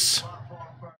France.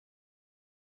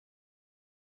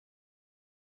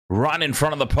 Right in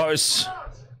front of the posts.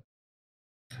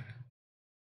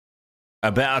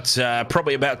 About,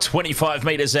 probably about 25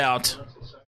 meters out.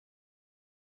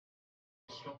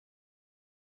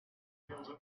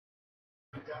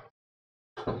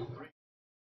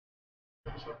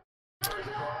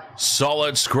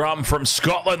 Solid scrum from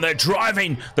Scotland. They're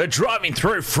driving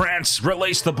through France.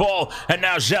 Release the ball, and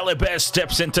now Jalibert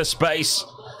steps into space.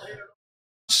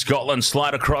 Scotland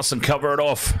slide across and cover it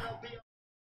off.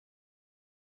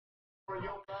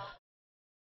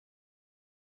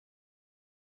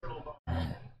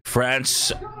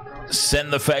 France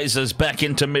send the phasers back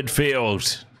into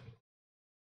midfield.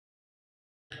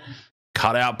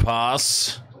 Cut out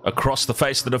pass across the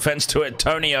face of the defense to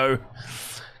Antonio.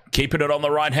 Keeping it on the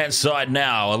right-hand side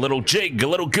now. A little jig, a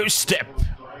little goose step.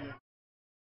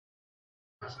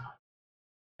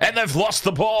 And they've lost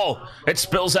the ball. It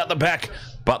spills out the back,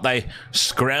 but they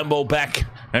scramble back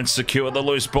and secure the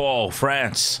loose ball.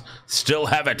 France still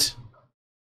have it.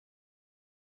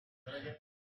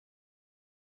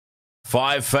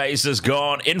 5 phases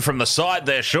gone. In from the side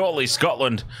there, surely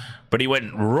Scotland. But he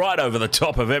went right over the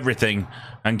top of everything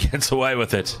and gets away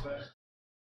with it.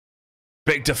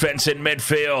 Big defense in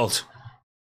midfield.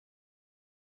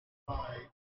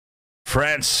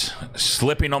 France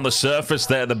slipping on the surface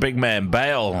there, the big man,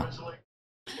 Bale.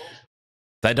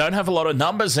 They don't have a lot of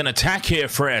numbers in attack here,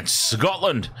 France.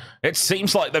 Scotland, it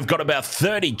seems like they've got about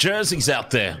 30 jerseys out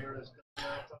there.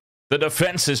 The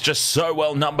defense is just so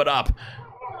well numbered up.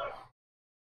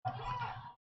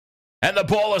 And the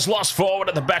ball is lost forward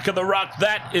at the back of the ruck.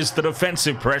 That is the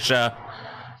defensive pressure.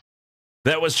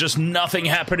 There was just nothing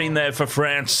happening there for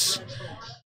France.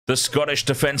 The Scottish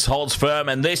defence holds firm,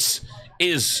 and this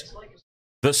is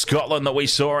the Scotland that we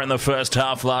saw in the first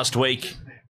half last week.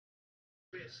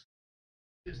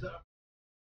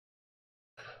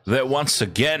 They're once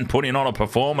again putting on a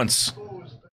performance.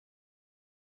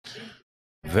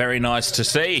 Very nice to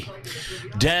see.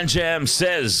 Dan Jam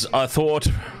says, I thought...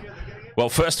 Well,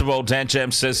 first of all, Dan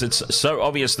Jam says it's so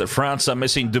obvious that France are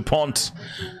missing Dupont.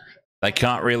 They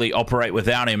can't really operate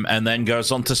without him, and then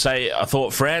goes on to say, I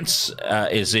thought France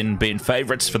is in being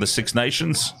favourites for the Six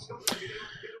Nations,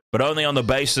 but only on the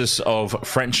basis of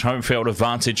French home field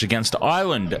advantage against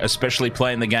Ireland, especially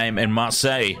playing the game in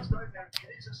Marseille.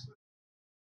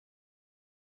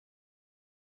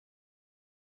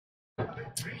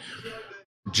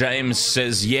 James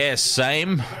says, yeah,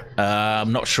 same.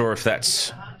 I'm not sure if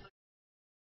that's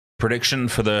prediction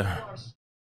for the...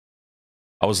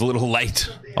 I was a little late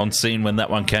on seeing when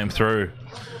that one came through.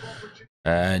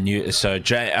 New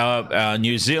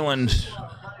Zealand.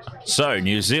 So,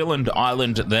 New Zealand,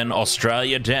 Ireland, then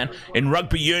Australia. Dan, in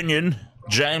rugby union,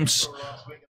 James,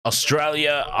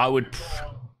 Australia, I would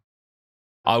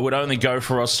only go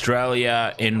for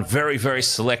Australia in very, very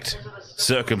select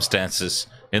circumstances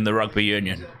in the rugby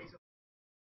union.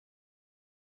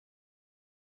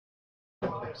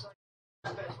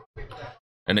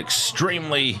 An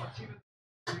extremely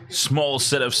small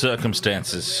set of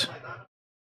circumstances.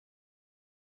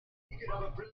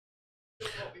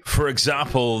 For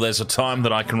example, there's a time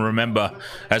that I can remember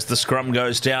as the scrum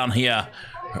goes down here,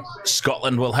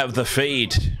 Scotland will have the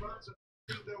feed.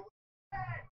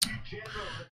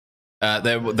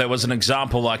 There was an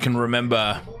example I can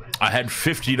remember. I had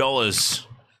 $50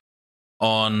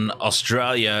 on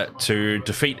Australia to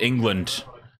defeat England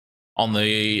on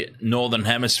the Northern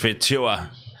Hemisphere tour.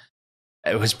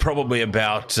 It was probably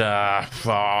about,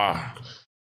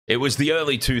 it was the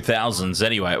early 2000s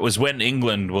anyway. It was when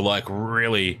England were like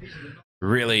really,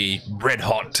 really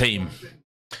red-hot team.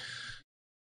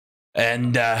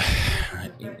 And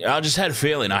I just had a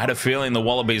feeling. I had a feeling the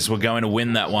Wallabies were going to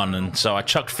win that one. And so I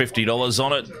chucked $50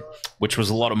 on it, which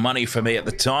was a lot of money for me at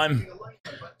the time.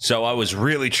 So I was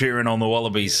really cheering on the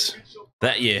Wallabies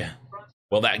that year.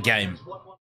 Well, that game.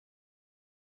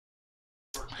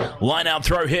 Line out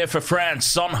throw here for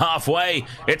France on halfway.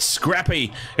 It's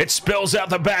scrappy. It spills out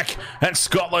the back, and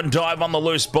Scotland dive on the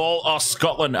loose ball. Oh,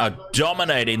 Scotland are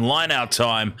dominating line out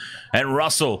time, and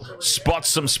Russell spots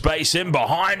some space in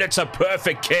behind. It's a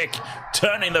perfect kick,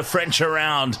 turning the French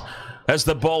around as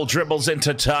the ball dribbles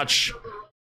into touch.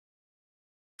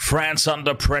 France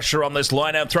under pressure on this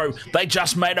line-out throw. They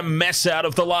just made a mess out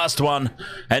of the last one,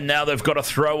 and now they've got to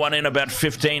throw one in about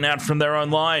 15 out from their own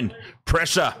line.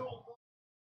 Pressure.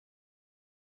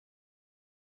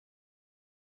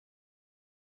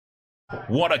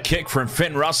 What a kick from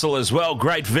Finn Russell as well.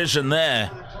 Great vision there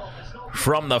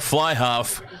from the fly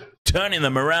half, turning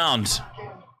them around.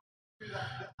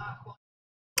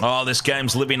 Oh, this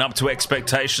game's living up to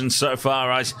expectations so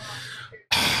far.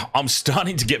 I'm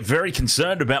starting to get very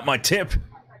concerned about my tip.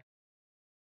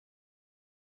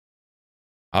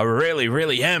 I really,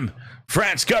 really am.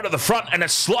 France go to the front, and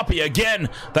it's sloppy again.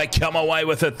 They come away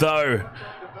with it, though.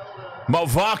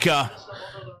 Movaka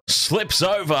slips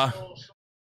over.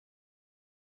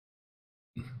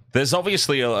 There's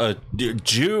obviously a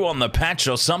dew on the patch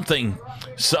or something.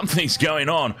 Something's going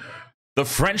on. The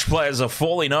French players are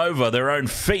falling over their own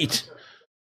feet.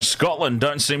 Scotland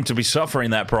don't seem to be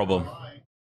suffering that problem.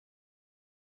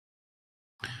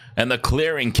 And the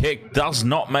clearing kick does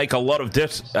not make a lot of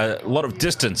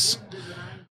distance.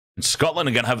 And Scotland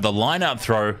are going to have the line-out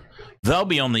throw. They'll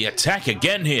be on the attack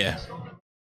again here.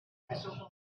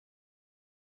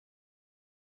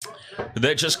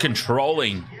 They're just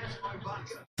controlling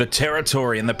the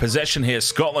territory and the possession here.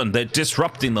 Scotland, they're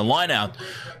disrupting the line-out.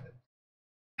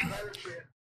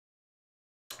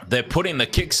 They're putting the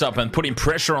kicks up and putting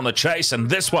pressure on the chase. And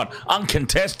this one,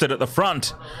 uncontested at the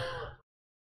front.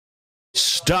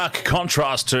 Stark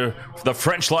contrast to the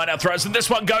French line-out throws, and this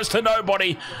one goes to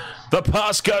nobody. The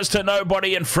pass goes to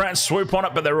nobody, and France swoop on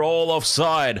it, but they're all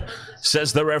offside,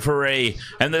 says the referee.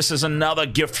 And this is another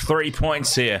gift 3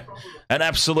 points here. An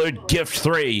absolute gift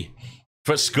 3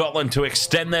 for Scotland to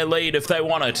extend their lead if they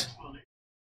want it.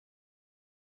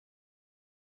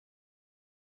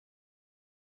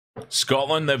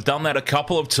 Scotland, they've done that a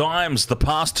couple of times. The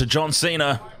pass to John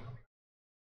Cena.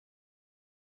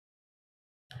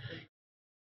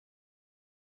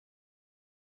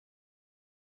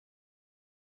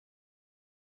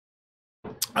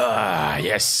 Ah,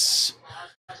 yes.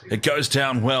 It goes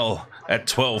down well at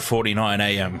 12:49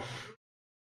 a.m.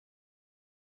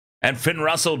 And Finn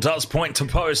Russell does point to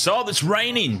post. Oh, it's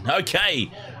raining.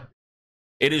 Okay.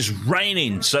 It is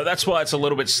raining, so that's why it's a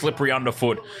little bit slippery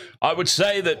underfoot. I would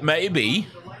say that maybe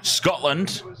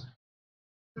Scotland,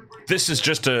 this is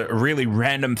just a really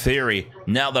random theory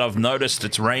now that I've noticed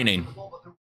it's raining.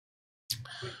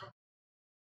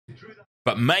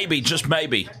 But maybe, just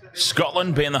maybe,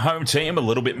 Scotland, being the home team, a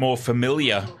little bit more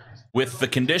familiar with the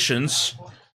conditions,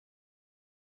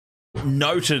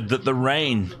 noted that the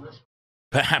rain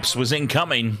perhaps was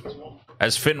incoming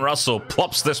as Finn Russell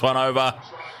plops this one over.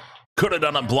 Could have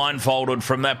done it blindfolded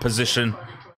from that position.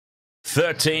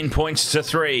 13 points to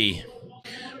 3.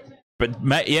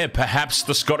 But yeah, perhaps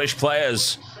the Scottish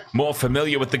players more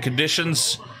familiar with the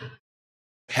conditions,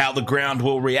 how the ground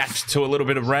will react to a little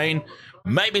bit of rain.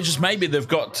 Maybe, just maybe, they've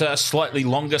got slightly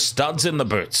longer studs in the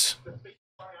boots.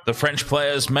 The French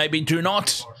players maybe do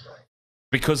not,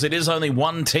 because it is only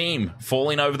one team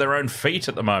falling over their own feet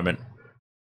at the moment.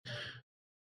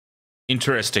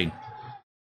 Interesting.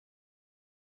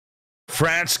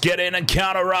 France get in and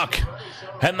counter-ruck,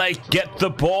 and they get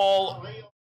the ball.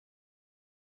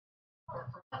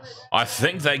 I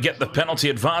think they get the penalty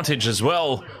advantage as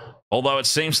well, although it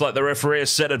seems like the referee has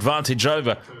set advantage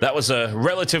over. That was a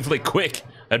relatively quick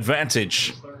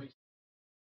advantage.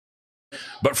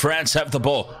 But France have the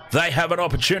ball. They have an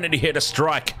opportunity here to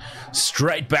strike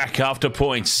straight back after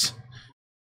points.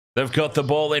 They've got the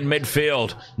ball in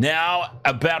midfield. Now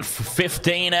about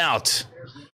 15 out.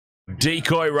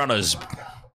 Decoy runners.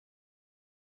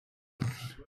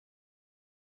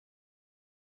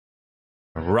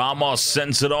 Ramos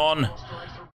sends it on.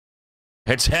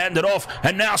 It's handed off,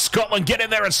 and now Scotland get in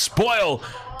there and spoil.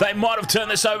 They might have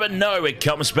turned this over. No, it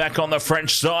comes back on the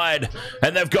French side,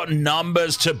 and they've got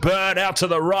numbers to burn out to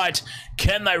the right.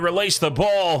 Can they release the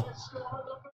ball?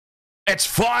 It's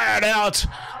fired out.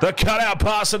 The cutout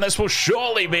pass, and this will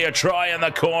surely be a try in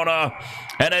the corner,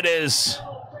 and it is.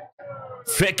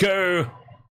 Fickou.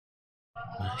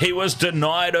 He was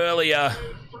denied earlier,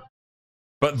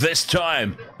 but this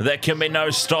time there can be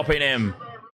no stopping him.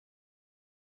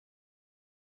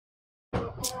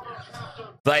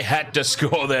 They had to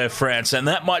score there, France, and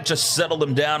that might just settle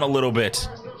them down a little bit.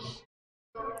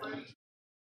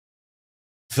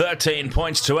 13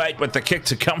 points to 8 with the kick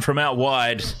to come from out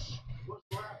wide.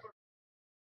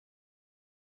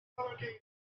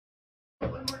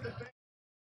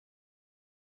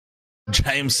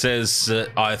 James says,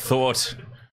 I thought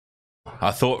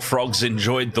frogs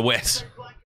enjoyed the wet.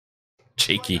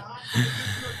 Cheeky.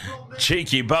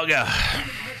 Cheeky bugger.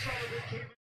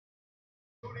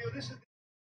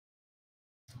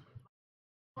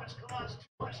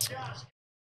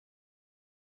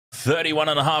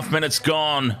 "31.5 minutes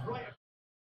gone.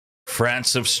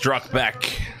 France have struck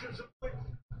back.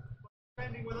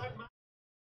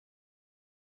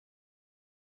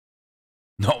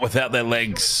 Not without their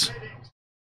legs.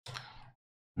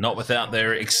 Not without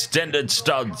their extended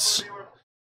studs.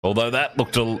 Although that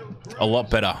looked a lot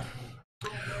better.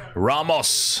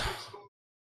 Ramos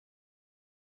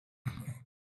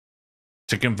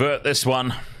to convert this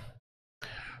one.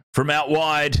 From out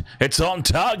wide, it's on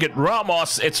target.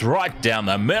 Ramos, it's right down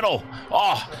the middle.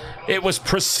 Oh, it was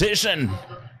precision.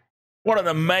 What an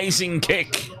amazing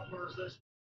kick.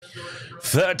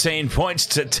 13 points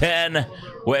to 10.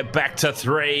 We're back to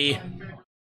 3.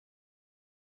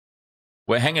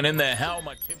 We're hanging in there. How are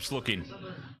my tips looking?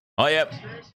 Oh, yep.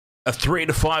 A 3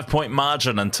 to 5 point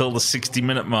margin until the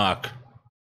 60-minute mark.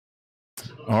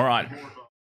 All right.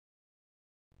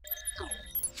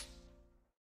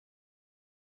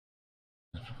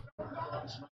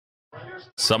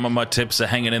 Some of my tips are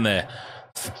hanging in there.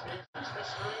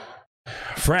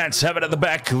 France have it at the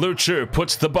back. Luchu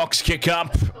puts the box kick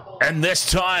up. And this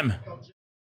time,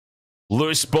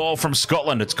 loose ball from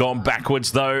Scotland. It's gone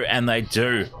backwards, though, and they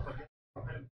do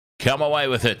come away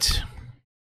with it.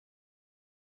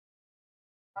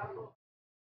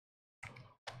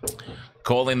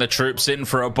 Calling the troops in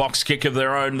for a box kick of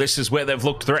their own. This is where they've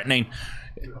looked threatening.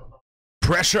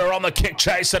 Pressure on the kick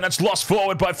chase, and it's lost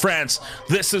forward by France.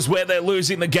 This is where they're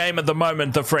losing the game at the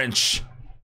moment, the French.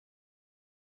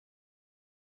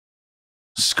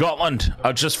 Scotland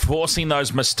are just forcing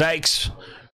those mistakes.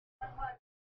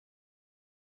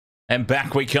 And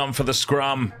back we come for the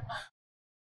scrum.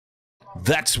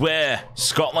 That's where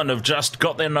Scotland have just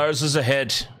got their noses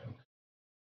ahead.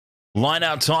 Line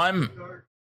out time.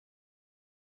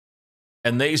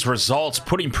 And these results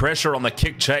putting pressure on the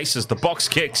kick chases, the box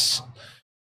kicks.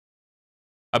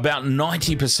 About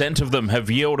 90% of them have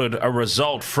yielded a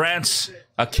result. France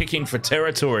are kicking for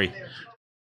territory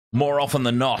more often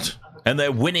than not. And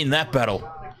they're winning that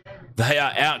battle. They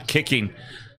are out kicking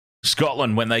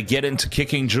Scotland when they get into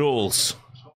kicking duels.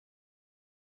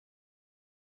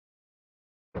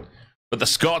 But the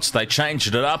Scots, they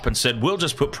changed it up and said, we'll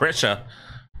just put pressure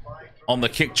on the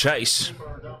kick chase.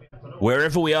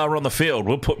 Wherever we are on the field,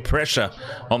 we'll put pressure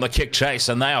on the kick chase,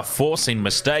 and they are forcing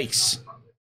mistakes.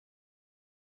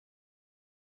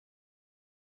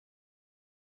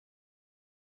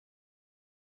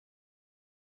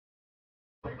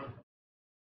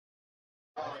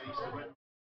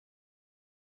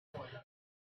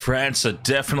 France are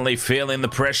definitely feeling the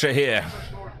pressure here.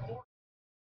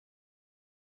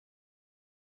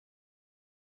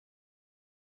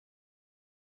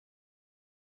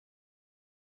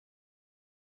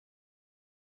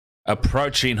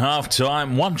 Approaching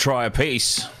half-time, 1 try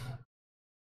apiece.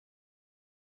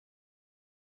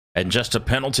 And just a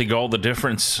penalty goal, the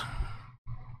difference.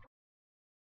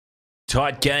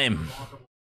 Tight game.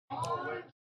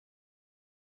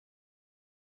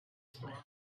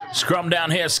 Scrum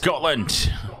down here,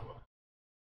 Scotland.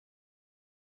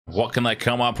 What can they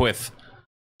come up with?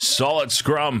 Solid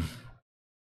scrum.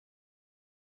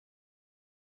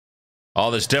 Oh,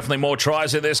 there's definitely more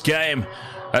tries in this game.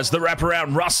 As the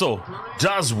wraparound, Russell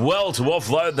does well to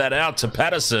offload that out to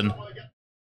Patterson.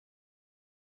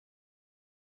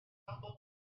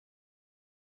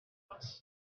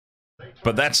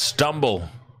 But that stumble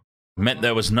meant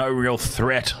there was no real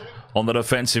threat on the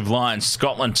defensive line.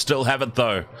 Scotland still have it,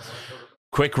 though.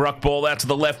 Quick ruck ball out to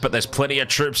the left, but there's plenty of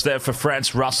troops there for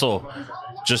France. Russell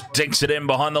just dinks it in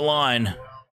behind the line.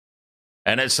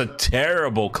 And it's a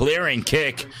terrible clearing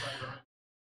kick.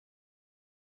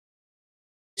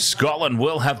 Scotland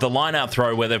will have the line-out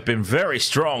throw where they've been very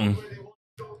strong.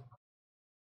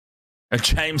 And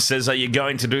James says, are you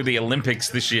going to do the Olympics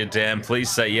this year, Dan? Please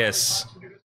say yes.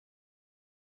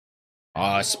 Oh,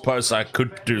 I suppose I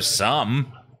could do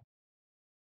some.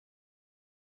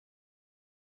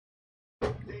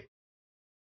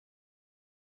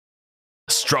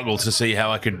 Struggle to see how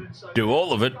I could do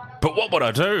all of it. But what would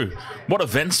I do? What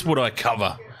events would I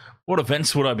cover? What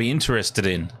events would I be interested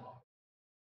in?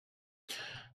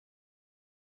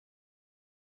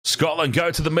 Scotland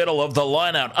go to the middle of the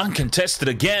line-out. Uncontested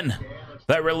again.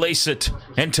 They release it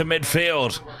into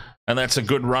midfield. And that's a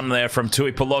good run there from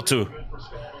Tui Pelotu.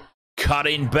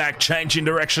 Cutting back, changing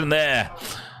direction there.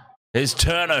 Is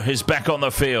Turner, who's back on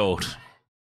the field.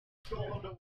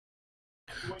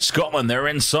 Scotland, they're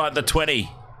inside the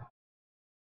 20.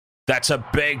 That's a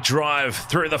big drive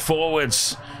through the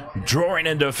forwards, drawing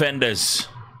in defenders.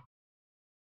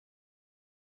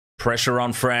 Pressure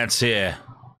on France here.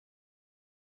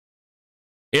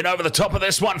 In over the top of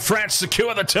this one, France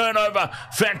secure the turnover.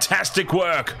 Fantastic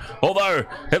work. Although,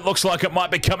 it looks like it might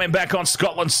be coming back on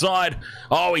Scotland's side.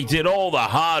 Oh, he did all the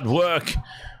hard work.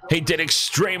 He did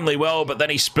extremely well, but then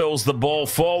he spills the ball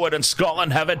forward and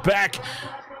Scotland have it back.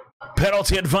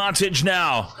 Penalty advantage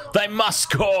now. They must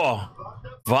score.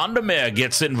 Vandermeer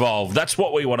gets involved. That's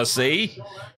what we want to see.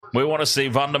 We want to see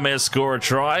Vandermeer score a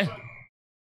try.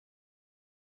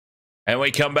 And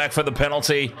we come back for the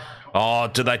penalty. Oh,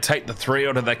 do they take the 3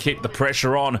 or do they keep the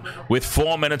pressure on with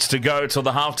 4 minutes to go till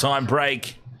the halftime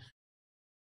break?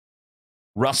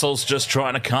 Russell's just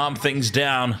trying to calm things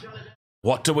down.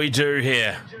 What do we do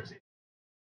here?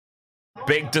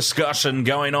 Big discussion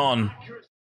going on.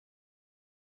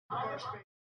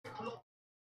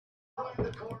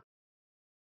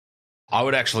 I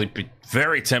would actually be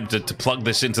very tempted to plug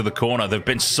this into the corner. They've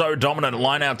been so dominant at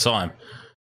line-out time.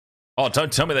 Oh,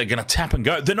 don't tell me they're going to tap and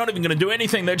go. They're not even going to do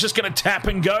anything. They're just going to tap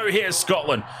and go here,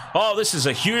 Scotland. Oh, this is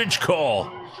a huge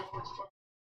call.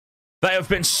 They have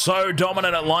been so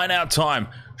dominant at line-out time.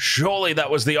 Surely that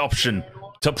was the option,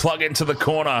 to plug into the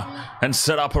corner and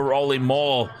set up a rolling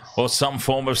maul or some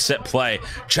form of set play.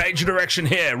 Change of direction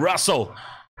here. Russell,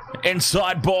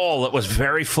 inside ball. It was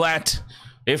very flat,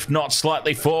 if not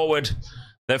slightly forward.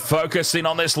 They're focusing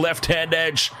on this left-hand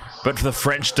edge, but the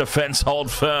French defense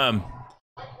hold firm.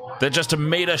 They're just a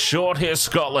metre short here,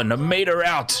 Scotland. A metre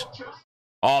out.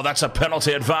 Oh, that's a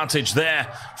penalty advantage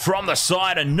there from the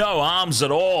side and no arms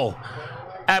at all.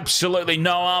 Absolutely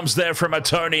no arms there from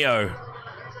Antonio.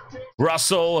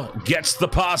 Russell gets the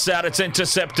pass out. It's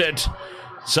intercepted.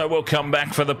 So we'll come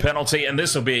back for the penalty, and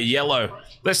this will be a yellow.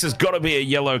 This has got to be a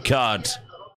yellow card.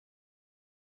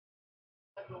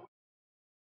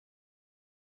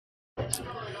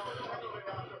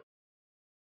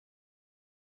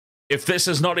 If this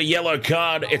is not a yellow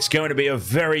card, it's going to be a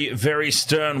very, very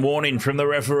stern warning from the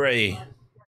referee.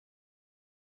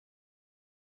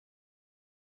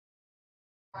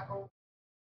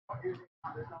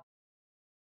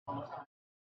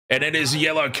 And it is a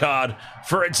yellow card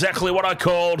for exactly what I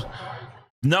called.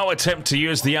 No attempt to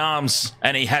use the arms,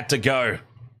 and he had to go.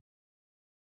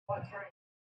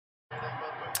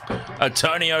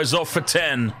 Antonio's off for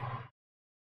 10.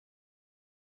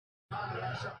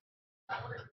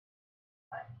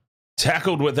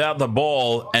 Tackled without the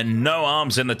ball and no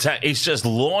arms in the tackle. He's just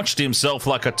launched himself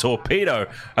like a torpedo.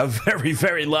 A very,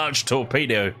 very large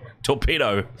torpedo.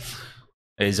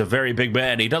 He's a very big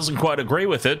man. He doesn't quite agree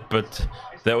with it, but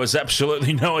there was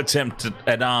absolutely no attempt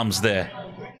at arms there.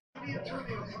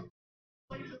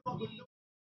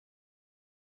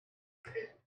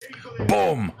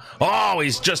 Boom! Oh,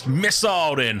 he's just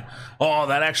missiled in. Oh,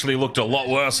 that actually looked a lot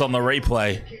worse on the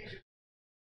replay.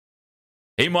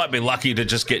 He might be lucky to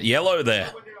just get yellow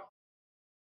there.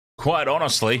 Quite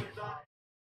honestly.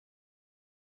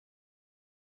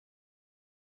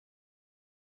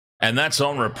 And that's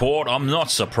on report. I'm not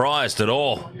surprised at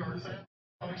all.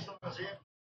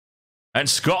 And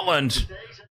Scotland,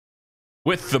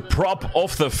 with the prop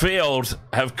off the field,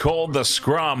 have called the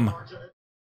scrum.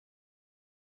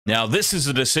 Now, this is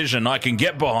a decision I can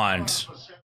get behind.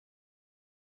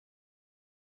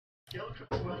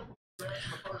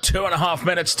 2.5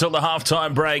 minutes till the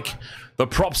halftime break. The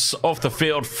props off the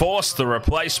field force the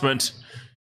replacement.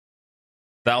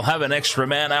 They'll have an extra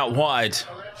man out wide.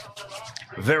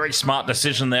 Very smart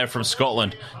decision there from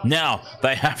Scotland. Now,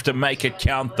 they have to make it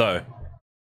count, though.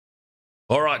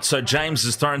 All right, so James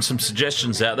has thrown some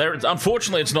suggestions out there.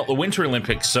 Unfortunately, it's not the Winter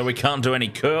Olympics, so we can't do any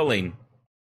curling.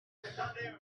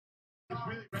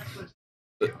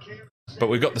 But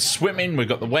we've got the swimming, we've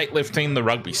got the weightlifting, the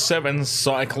rugby sevens,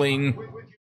 cycling.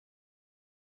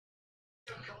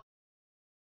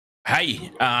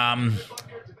 Hey,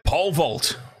 pole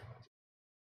vault,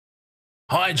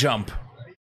 high jump,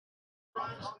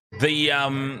 the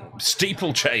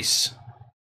steeplechase.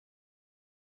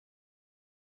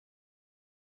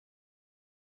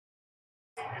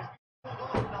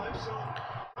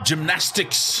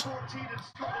 Gymnastics.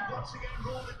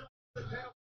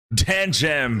 Dan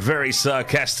Jam very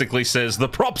sarcastically says, the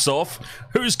prop's off.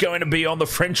 Who's going to be on the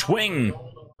French wing?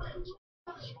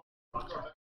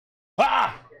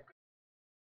 Ah!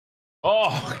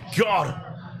 Oh, God.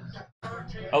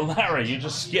 Alara, you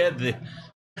just scared the...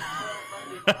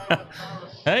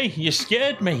 Hey, you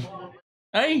scared me.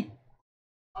 Hey?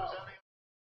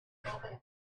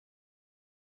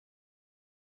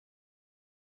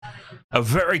 A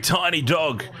very tiny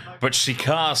dog, but she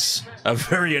casts a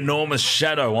very enormous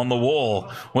shadow on the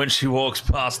wall when she walks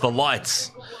past the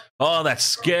lights. Oh, that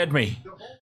scared me.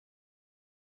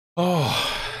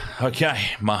 Oh,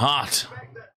 okay, my heart.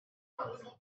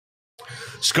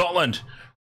 Scotland,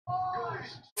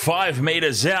 5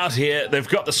 meters out here. They've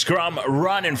got the scrum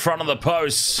right in front of the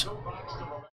posts.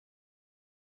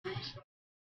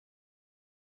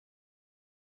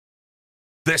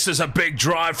 This is a big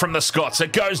drive from the Scots.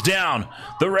 It goes down.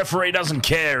 The referee doesn't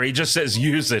care. He just says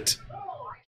use it.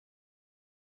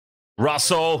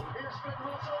 Russell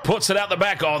puts it out the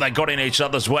back. Oh, they got in each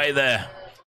other's way there.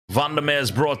 Vandermeer's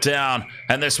brought down,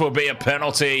 and this will be a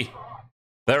penalty.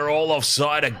 They're all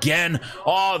offside again.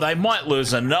 Oh, they might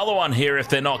lose another one here if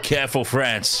they're not careful,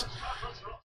 France.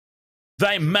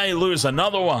 They may lose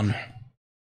another one.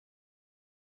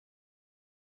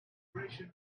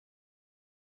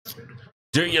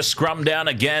 Do your scrum down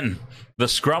again. The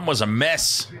scrum was a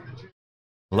mess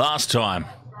last time.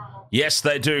 Yes,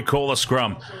 they do call a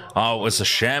scrum. Oh, it was a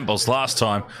shambles last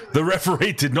time. The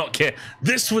referee did not care.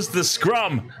 This was the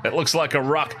scrum. It looks like a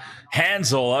ruck.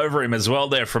 Hands all over him as well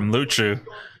there from Luchu.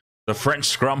 The French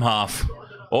scrum half.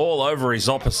 All over his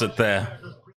opposite there.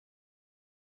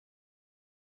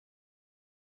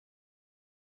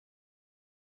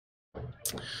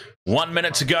 One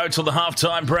minute to go till the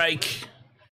halftime break.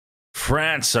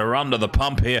 France are under the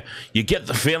pump here. You get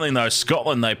the feeling, though,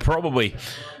 Scotland, they probably...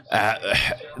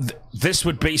 this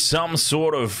would be some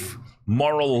sort of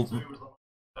moral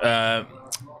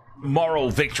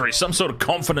victory, some sort of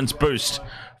confidence boost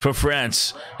for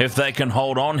France if they can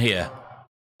hold on here.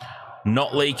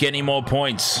 Not leak any more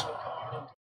points.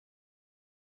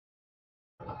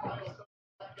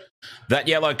 That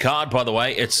yellow card, by the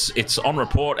way, it's on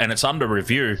report and it's under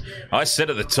review. I said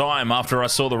at the time, after I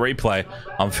saw the replay,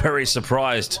 I'm very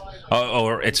surprised,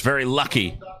 or it's very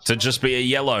lucky to just be a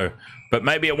yellow. But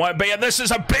maybe it won't be, and this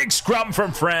is a big scrum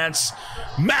from France.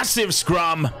 Massive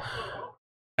scrum.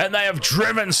 And they have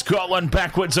driven Scotland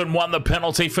backwards and won the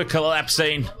penalty for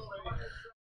collapsing.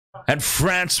 And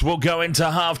France will go into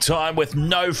halftime with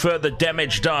no further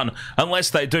damage done, unless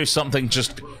they do something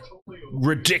just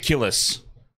ridiculous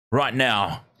right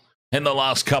now, in the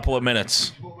last couple of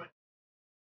minutes.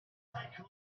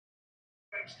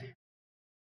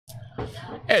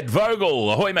 Ed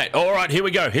Vogel, ahoy mate. All right, here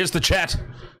we go. Here's the chat.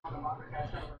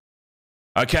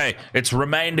 Okay, it's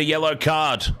remained a yellow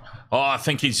card. Oh, I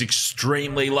think he's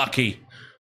extremely lucky.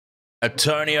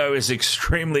 Antonio is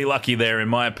extremely lucky there, in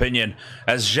my opinion,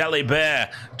 as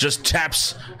Jalibert just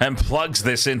taps and plugs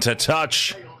this into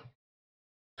touch.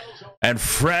 And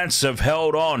France have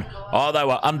held on. Oh, they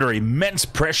were under immense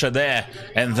pressure there.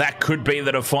 And that could be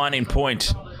the defining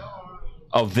point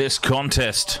of this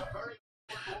contest.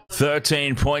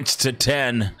 13 points to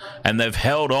 10. And they've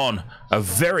held on a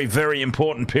very, very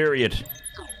important period.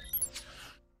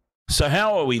 So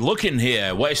how are we looking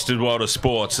here, Wasted World of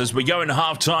Sports? As we go into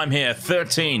halftime here,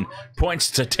 13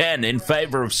 points to 10 in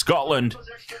favour of Scotland.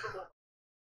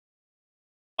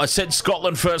 I said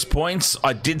Scotland first points.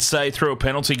 I did say through a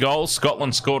penalty goal.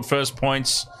 Scotland scored first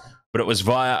points, but it was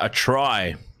via a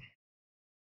try.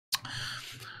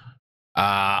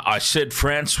 I said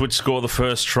France would score the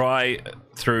first try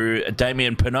through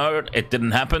Damian Penaud. It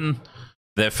didn't happen.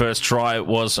 Their first try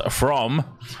was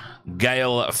from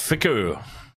Gail Ficou.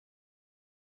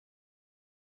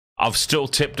 I've still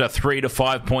tipped a 3 to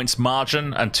 5 points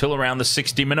margin until around the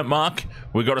 60-minute mark.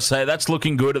 We've got to say that's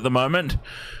looking good at the moment.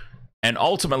 And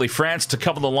ultimately, France to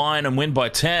cover the line and win by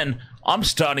 10. I'm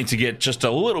starting to get just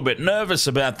a little bit nervous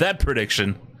about that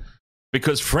prediction.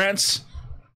 Because France,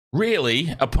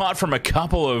 really, apart from a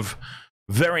couple of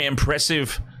very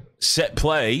impressive set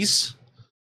plays,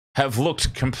 have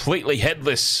looked completely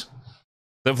headless.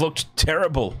 They've looked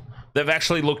terrible. They've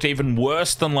actually looked even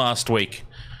worse than last week.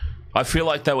 I feel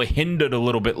like they were hindered a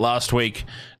little bit last week.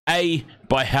 A,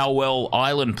 by how well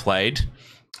Ireland played.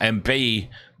 And B,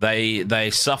 they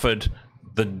suffered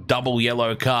the double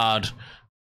yellow card,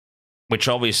 which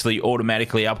obviously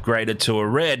automatically upgraded to a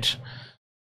red.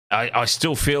 I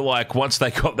still feel like once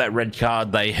they got that red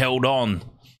card, they held on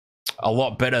a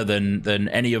lot better than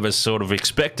any of us sort of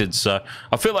expected. So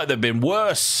I feel like they've been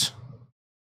worse.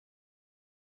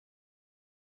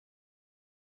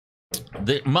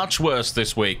 Much worse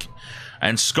this week.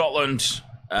 And Scotland,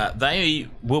 they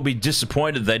will be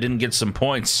disappointed they didn't get some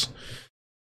points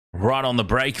right on the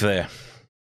break there.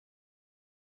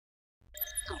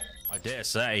 I dare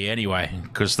say, anyway,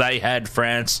 because they had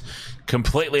France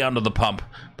completely under the pump.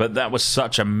 But that was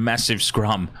such a massive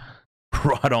scrum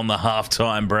right on the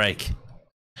halftime break.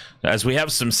 As we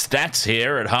have some stats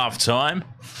here at halftime.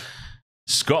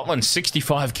 Scotland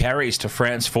 65 carries to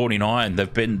France 49.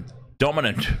 They've been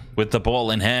dominant with the ball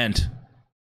in hand.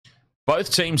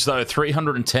 Both teams, though,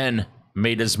 310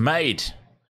 metres made.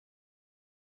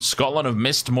 Scotland have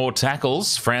missed more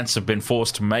tackles. France have been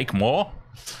forced to make more.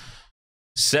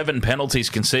 7 penalties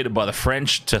conceded by the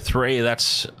French to 3.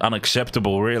 That's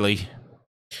unacceptable, really.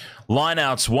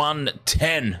 Lineouts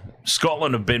 1-10.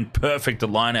 Scotland have been perfect at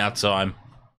lineout time.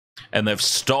 And they've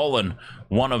stolen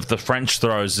one of the French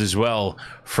throws as well.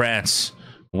 France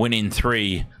winning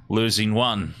 3, losing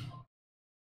 1.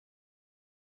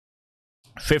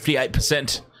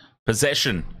 58%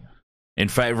 possession in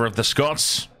favour of the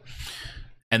Scots.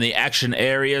 And the action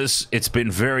areas, it's been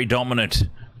very dominant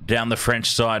down the French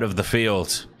side of the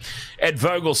field. Ed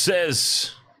Vogel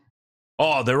says,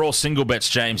 oh, they're all single bets,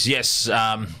 James. Yes,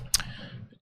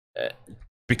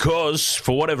 because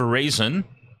for whatever reason,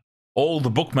 all the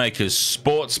bookmakers,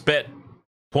 sports bet,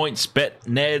 points bet,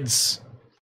 Neds,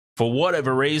 for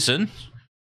whatever reason,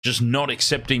 just not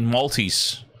accepting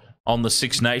multis on the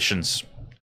Six Nations.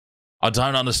 I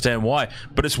don't understand why,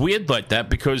 but it's weird like that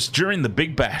because during the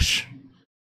Big Bash,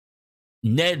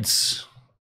 Neds,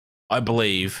 I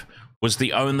believe, was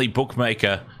the only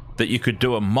bookmaker that you could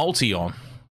do a multi on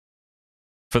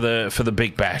for the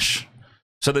Big Bash.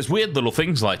 So there's weird little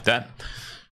things like that.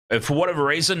 For whatever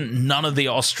reason, none of the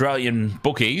Australian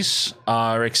bookies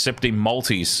are accepting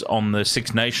multis on the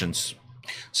Six Nations.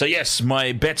 So yes,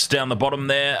 my bets down the bottom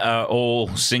there are all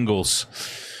singles.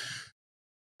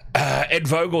 Ed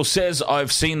Vogel says,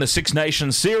 I've seen the Six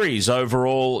Nations series.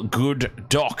 Overall, good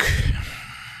doc.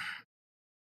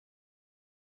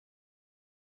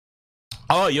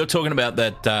 Oh, you're talking about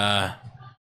that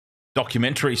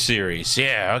documentary series.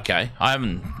 Yeah, okay. I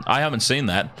haven't seen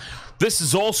that. This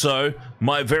is also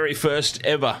my very first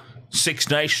ever Six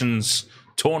Nations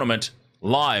tournament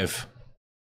live.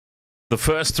 The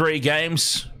first 3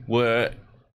 games were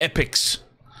epics.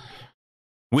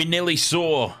 We nearly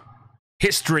saw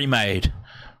history made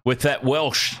with that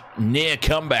Welsh near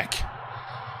comeback.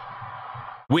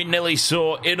 We nearly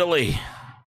saw Italy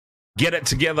get it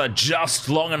together just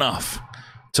long enough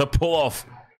to pull off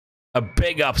a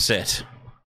big upset.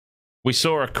 We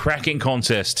saw a cracking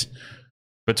contest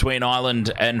between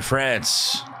Ireland and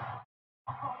France.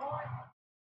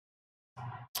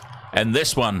 And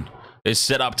this one is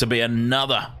set up to be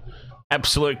another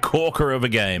absolute corker of a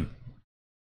game.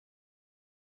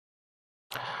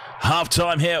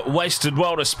 Halftime here, Wasted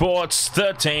World of Sports,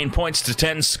 13 points to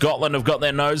 10. Scotland have got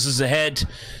their noses ahead.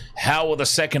 How will the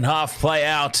second half play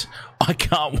out? I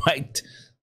can't wait.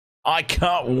 I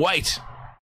can't wait.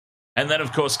 And then,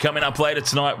 of course, coming up later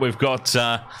tonight, we've got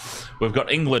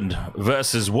England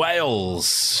versus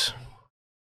Wales.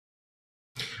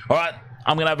 All right,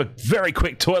 I'm going to have a very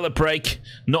quick toilet break.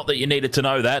 Not that you needed to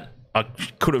know that. I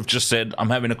could have just said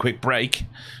I'm having a quick break.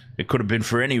 It could have been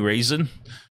for any reason.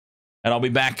 And I'll be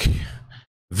back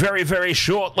very, very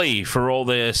shortly for all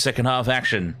the second half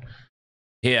action.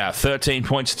 Here, 13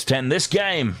 points to 10. This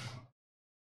game,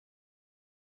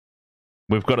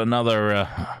 we've got another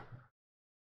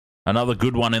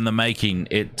good one in the making.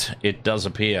 It does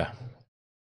appear.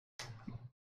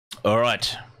 All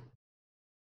right.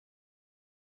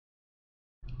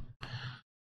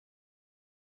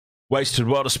 Wasted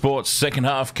World of Sports, second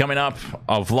half coming up.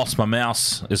 I've lost my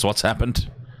mouse, is what's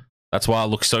happened. That's why I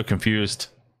look so confused.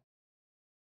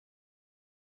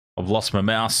 I've lost my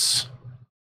mouse.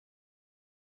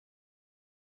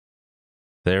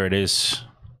 There it is.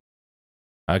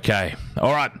 Okay.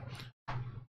 All right.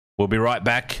 We'll be right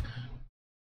back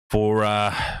for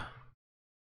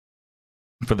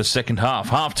the second half.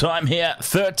 Half-time here,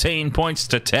 13 points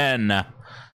to 10.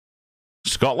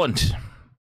 Scotland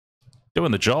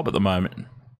doing the job at the moment.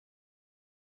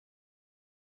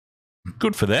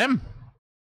 Good for them.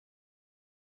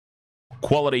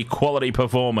 Quality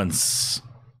performance.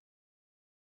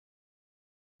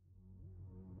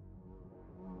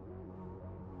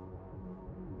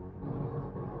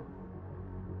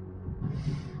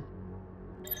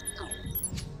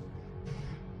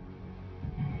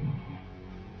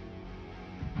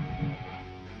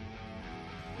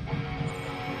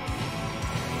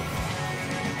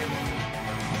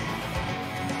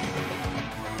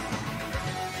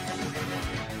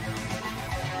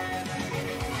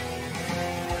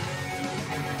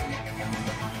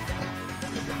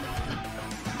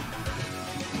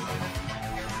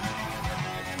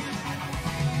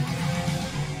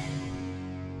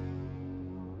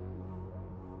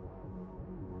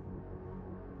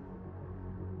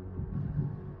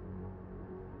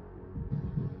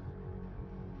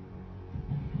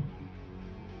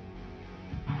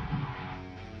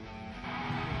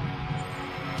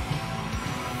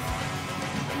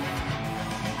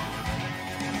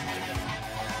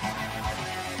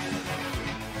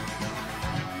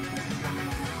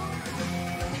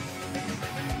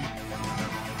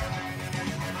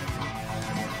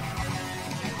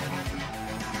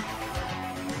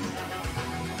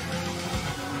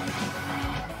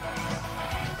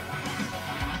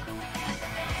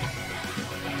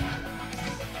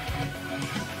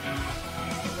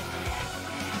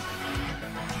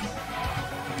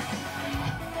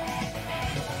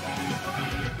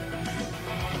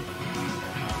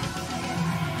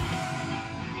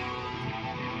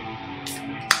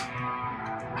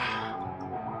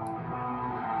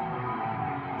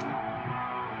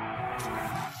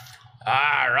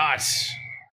 right.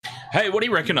 Hey, what do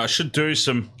you reckon? I should do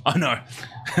some... I know.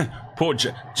 Poor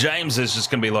James is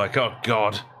just going to be like, oh,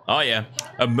 God. Oh, yeah.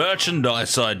 A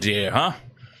merchandise idea, huh?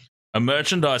 A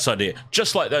merchandise idea.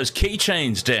 Just like those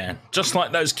keychains, Dan. Just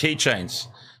like those keychains.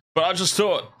 But I just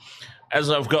thought, as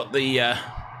I've got the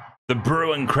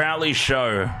Brew and Crowley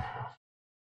show,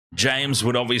 James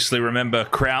would obviously remember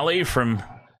Crowley from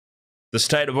the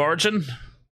State of Origin.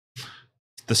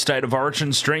 The State of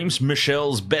Origin streams.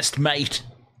 Michelle's best mate,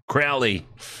 Crowley.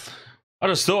 I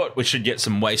just thought we should get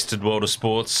some Wasted World of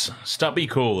Sports stubby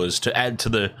coolers to add to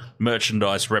the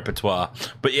merchandise repertoire.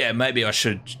 But yeah, maybe I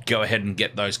should go ahead and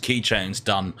get those keychains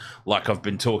done like I've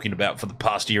been talking about for the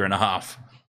past year and a half.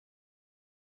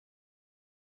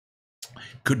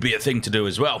 Could be a thing to do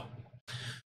as well.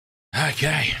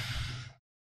 Okay.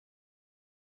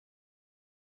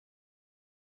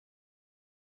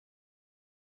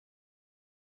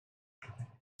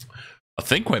 I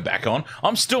think we're back on.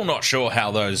 I'm still not sure how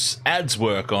those ads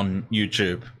work on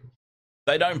YouTube.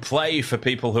 They don't play for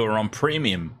people who are on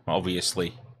premium,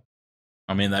 obviously.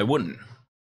 I mean, they wouldn't.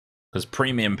 Because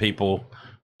premium people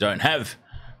don't have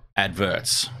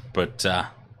adverts. But,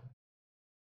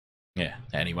 yeah,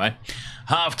 anyway.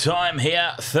 Half-time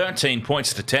here, 13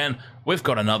 points to 10. We've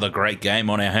got another great game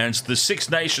on our hands. The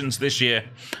Six Nations this year.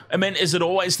 I mean, is it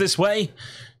always this way?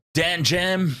 Dan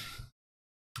Jam,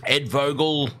 Ed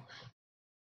Vogel...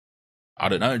 I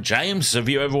don't know, James, have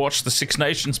you ever watched the Six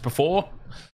Nations before?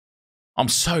 I'm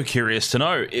so curious to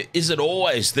know. Is it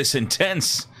always this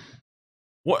intense?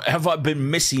 What have I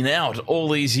been missing out all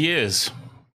these years?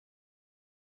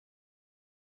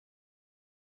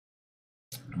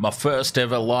 My first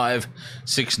ever live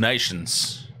Six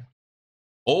Nations.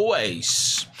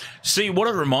 Always. See, what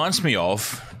it reminds me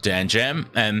of, Dan Jam,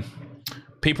 and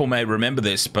people may remember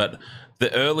this, but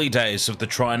the early days of the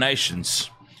Tri-Nations...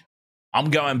 I'm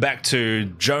going back to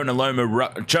Jonah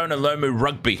Lomu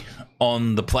Rugby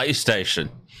on the PlayStation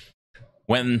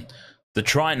when the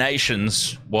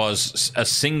Tri-Nations was a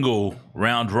single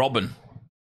round robin.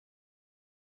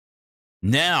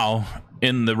 Now,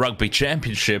 in the Rugby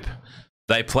Championship,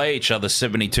 they play each other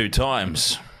 72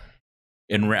 times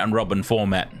in round robin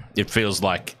format, it feels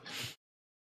like.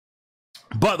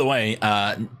 By the way,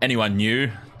 anyone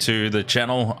new to the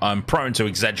channel, I'm prone to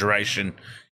exaggeration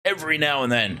every now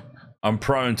and then. I'm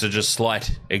prone to just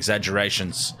slight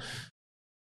exaggerations.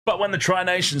 But when the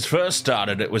Tri-Nations first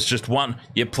started, it was just one.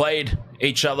 You played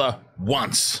each other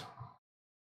once.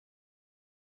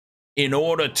 In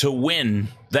order to win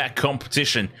that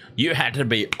competition, you had to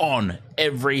be on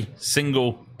every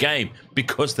single game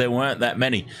because there weren't that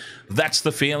many. That's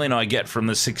the feeling I get from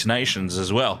the Six Nations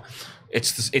as well.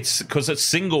 It's because it's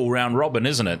single round robin,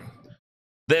 isn't it?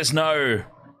 There's no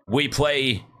we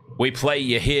play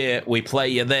you here, we play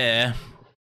you there.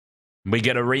 We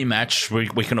get a rematch.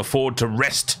 We can afford to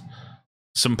rest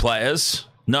some players.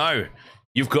 No,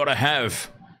 you've got to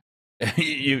have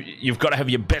you've got to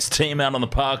have your best team out on the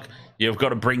park. You've got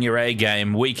to bring your A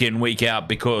game week in, week out,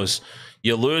 because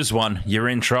you lose one, you're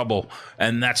in trouble,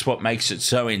 and that's what makes it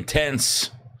so intense.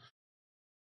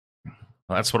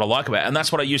 That's what I like about it, and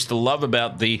that's what I used to love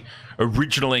about the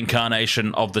original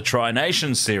incarnation of the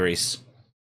Tri-Nations series.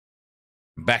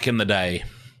 Back in the day,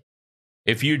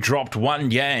 if you dropped one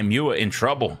game, you were in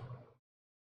trouble.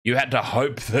 You had to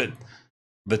hope that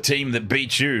the team that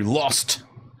beat you lost.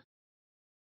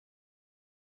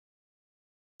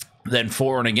 Then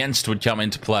for and against would come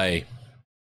into play.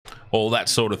 All that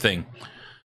sort of thing.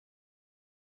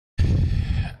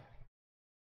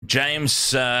 James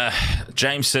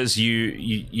says you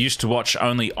used to watch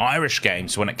only Irish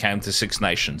games when it came to Six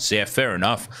Nations. Yeah, fair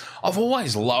enough. I've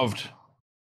always loved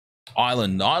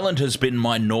Ireland. Ireland has been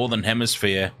my Northern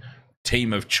Hemisphere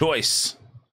team of choice.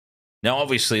 Now,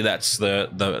 obviously, that's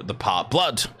the part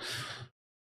blood.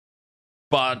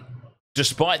 But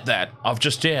despite that,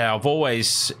 I've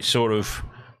always sort of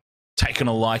taken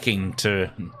a liking to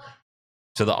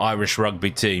the Irish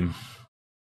rugby team.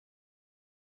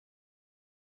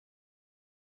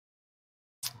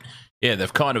 Yeah,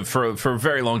 they've kind of, for a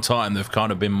very long time, they've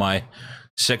kind of been my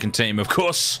second team. Of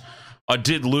course, I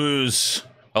did lose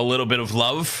a little bit of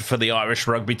love for the Irish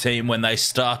rugby team when they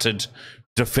started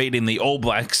defeating the All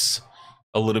Blacks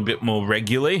a little bit more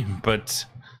regularly, but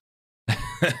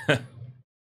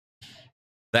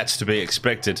that's to be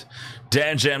expected.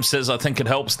 Dan Jam says, I think it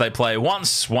helps they play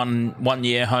once, one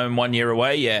year home, 1 year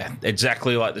away. Yeah,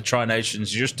 exactly like the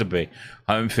Tri-Nations used to be.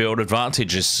 Home field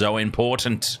advantage is so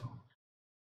important.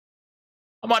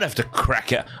 I might have to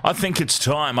crack it. I think it's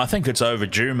time. I think it's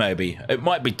overdue, maybe. It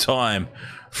might be time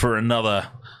for another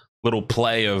little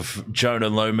play of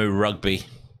Jonah Lomu Rugby.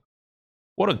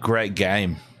 What a great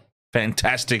game.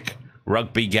 fantastic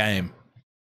rugby game.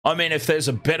 I mean, if there's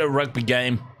a better rugby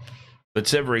game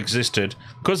that's ever existed,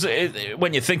 because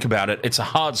when you think about it, it's a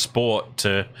hard sport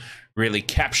to really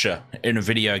capture in a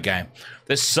video game.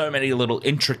 There's so many little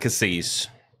intricacies.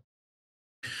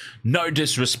 No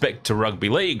disrespect to rugby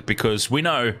league, because we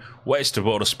know Waste of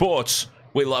Water Sports,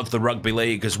 we love the rugby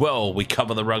league as well. We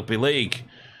cover the rugby league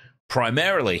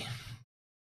primarily.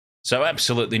 So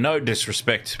absolutely no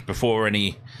disrespect before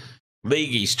any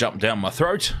leagueies jump down my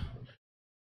throat.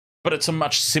 But it's a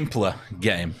much simpler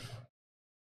game.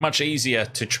 Much easier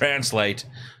to translate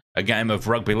a game of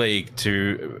rugby league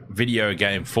to video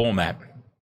game format.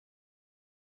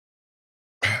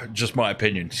 Just my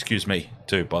opinion, excuse me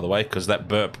too, by the way, because that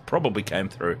burp probably came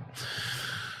through.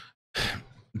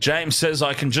 James says,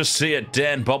 I can just see it,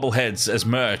 Dan bobbleheads as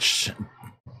merch.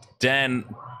 Dan's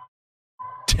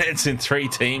in 3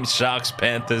 teams, Sharks,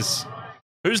 Panthers.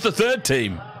 Who's the 3rd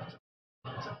team?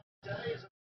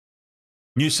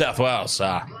 New South Wales.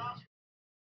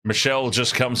 Michelle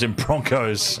just comes in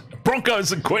Broncos.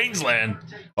 Broncos in Queensland.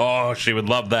 Oh, she would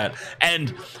love that.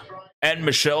 And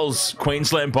Michelle's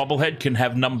Queensland bobblehead can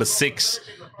have number 6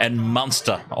 and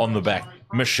Munster on the back.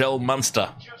 Michelle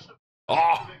Munster.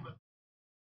 Oh.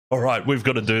 All right, we've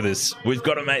got to do this. We've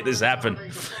got to make this happen.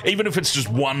 Even if it's just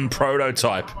one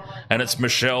prototype and it's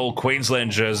Michelle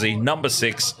Queensland jersey, number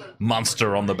 6,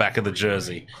 Munster on the back of the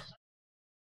jersey.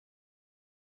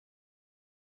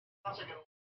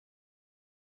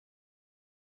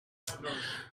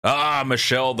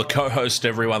 Michelle, the co-host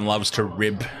everyone loves to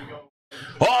rib.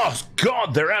 Oh,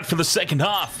 God, they're out for the second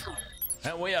half.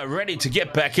 And we are ready to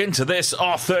get back into this.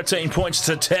 13 points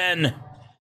to 10.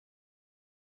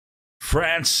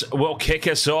 France will kick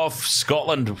us off.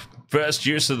 Scotland, first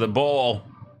use of the ball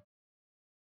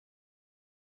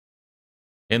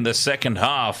in the second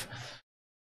half.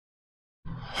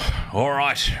 All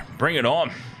right, bring it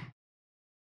on.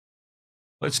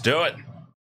 Let's do it.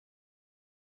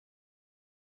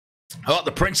 Oh,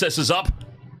 the princess is up.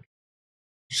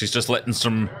 She's just letting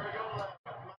some...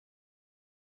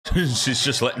 she's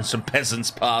just letting some peasants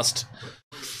past.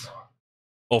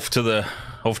 Off to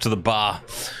the bar.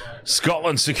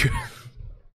 Scotland secure...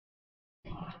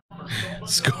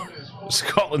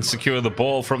 Scotland secure the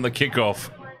ball from the kickoff.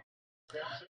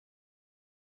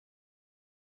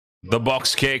 The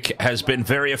box kick has been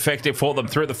very effective for them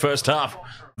through the first half.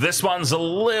 This one's a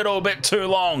little bit too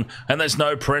long, and there's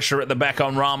no pressure at the back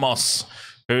on Ramos,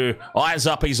 who eyes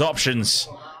up his options,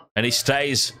 and he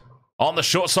stays on the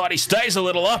short side. He stays a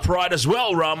little upright as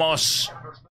well, Ramos.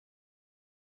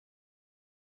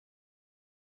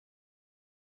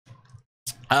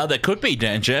 There could be,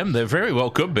 Dan Jam. There very well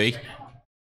could be.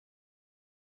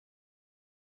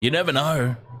 You never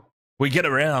know. We get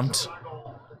around.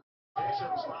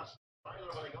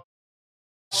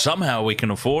 Somehow we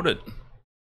can afford it.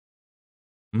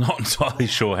 I'm not entirely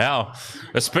sure how.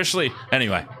 Especially,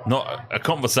 anyway, not a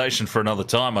conversation for another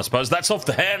time, I suppose. That's off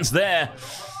the hands there.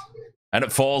 And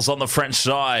it falls on the French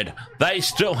side. They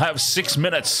still have 6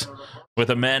 minutes with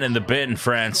a man in the bin,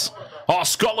 France. Oh,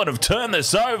 Scotland have turned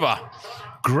this over.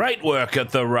 Great work at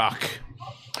the ruck.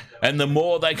 And the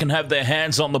more they can have their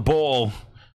hands on the ball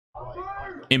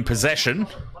in possession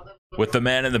with the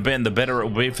man in the bin, the better it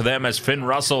will be for them. As Finn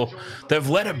Russell, they've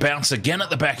let it bounce again at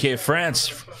the back here,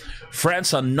 France.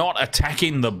 France are not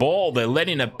attacking the ball. They're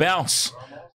letting it bounce.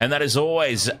 And that is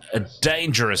always a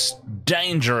dangerous,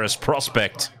 dangerous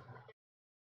prospect.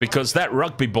 Because that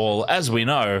rugby ball, as we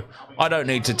know, I don't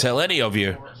need to tell any of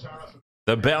you,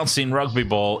 the bouncing rugby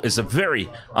ball is a very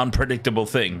unpredictable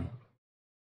thing.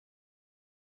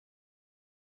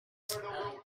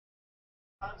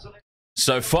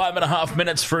 So 5.5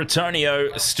 minutes for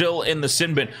Antonio, still in the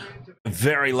sin bin.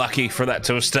 Very lucky for that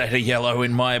to have stayed a yellow,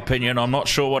 in my opinion. I'm not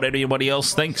sure what anybody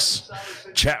else thinks.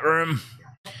 Chat room,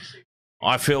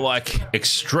 I feel like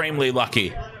extremely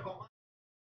lucky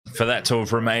for that to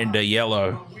have remained a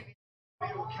yellow.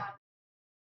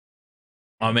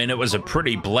 I mean, it was a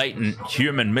pretty blatant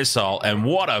human missile, and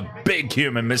what a big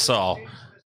human missile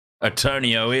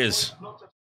Antonio is.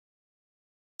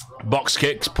 Box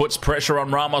kicks, puts pressure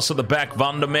on Ramos at the back.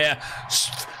 Vandermeer.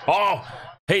 Oh,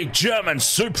 he German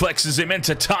suplexes him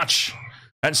into touch.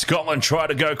 And Scotland try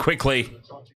to go quickly.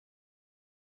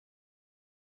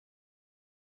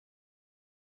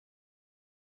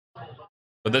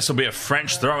 But this will be a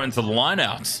French throw into the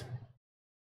lineouts.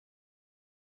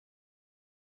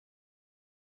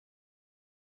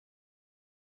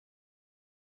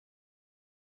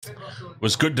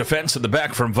 Was good defense at the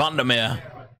back from Vandermeer.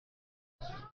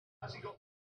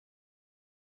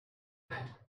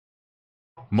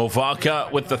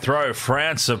 Morvarka with the throw.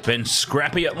 France have been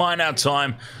scrappy at line-out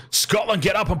time. Scotland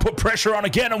get up and put pressure on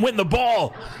again and win the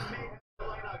ball.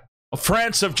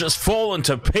 France have just fallen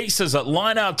to pieces at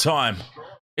line-out time.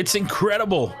 It's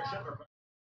incredible.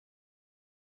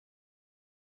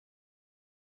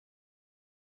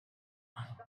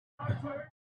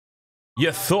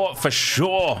 You thought for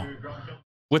sure,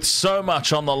 with so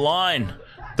much on the line,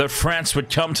 that France would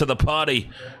come to the party,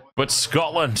 but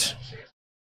Scotland...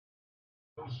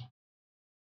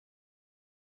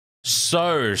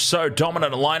 So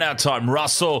dominant at line-out time.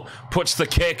 Russell puts the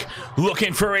kick,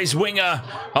 looking for his winger.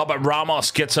 Oh, but Ramos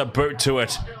gets a boot to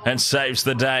it and saves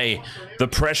the day. The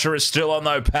pressure is still on,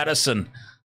 though. Patterson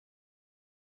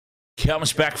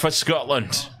comes back for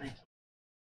Scotland.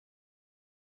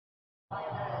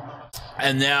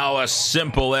 And now a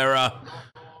simple error.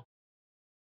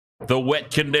 The wet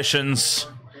conditions.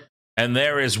 And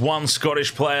there is one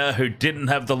Scottish player who didn't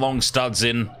have the long studs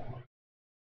in.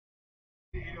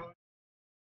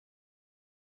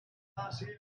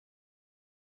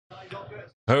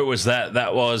 Who was that?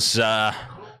 That was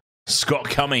Scott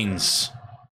Cummings.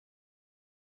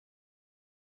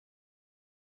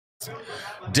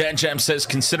 Dan Jam says,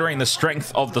 considering the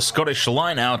strength of the Scottish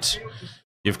line-out,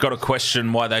 you've got to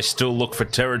question why they still look for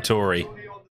territory.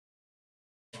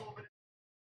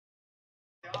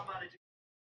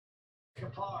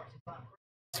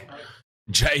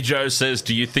 J. Joe says,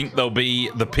 do you think there'll be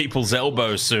the people's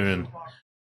elbow soon?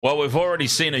 Well, we've already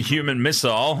seen a human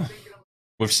missile.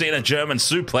 We've seen a German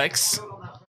suplex.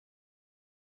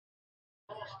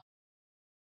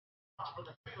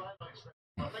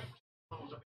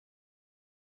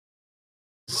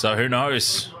 So who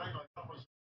knows?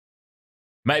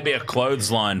 Maybe a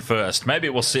clothesline first. Maybe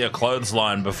we'll see a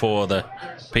clothesline before the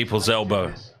people's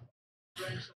elbow.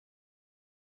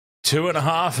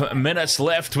 2.5 minutes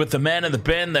left with the man in the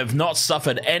bin. They've not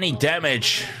suffered any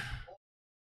damage.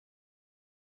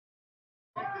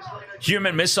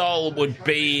 Human missile would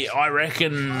be, I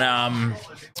reckon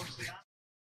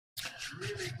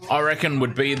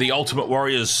would be the Ultimate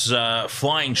Warrior's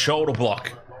flying shoulder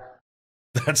block.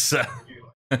 That's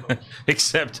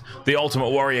except the Ultimate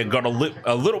Warrior got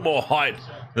a little more height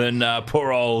than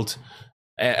poor old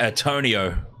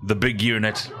Antonio, the big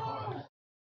unit.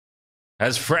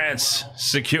 As France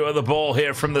secure the ball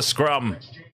here from the scrum.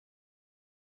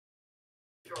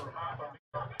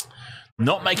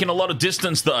 Not making a lot of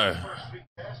distance, though.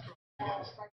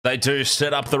 They do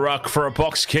set up the ruck for a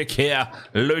box kick here.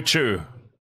 Luchu.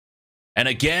 And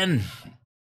again,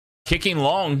 kicking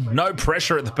long. No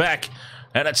pressure at the back.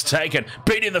 And it's taken.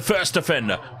 Beating the first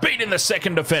defender. Beating the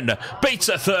second defender. Beats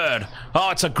a third.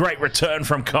 Oh, it's a great return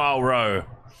from Kyle Rowe.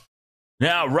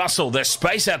 Now, Russell, there's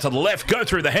space out to the left. Go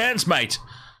through the hands, mate.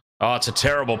 Oh, it's a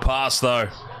terrible pass, though.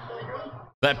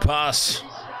 That pass...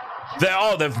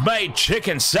 they've made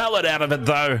chicken salad out of it,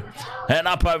 though. And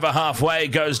up over halfway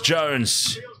goes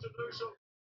Jones.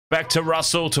 Back to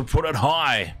Russell to put it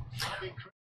high.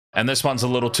 And this one's a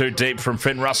little too deep from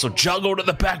Finn Russell. Juggled at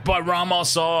the back by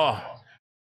Ramos. Oh,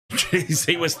 jeez,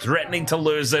 he was threatening to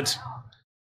lose it.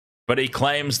 But he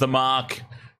claims the mark.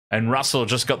 And Russell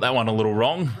just got that one a little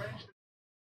wrong.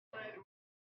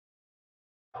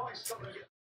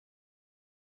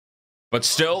 But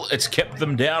still, it's kept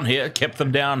them down here, kept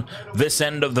them down this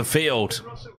end of the field.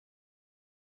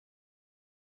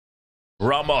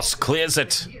 Ramos clears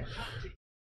it.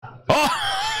 Oh!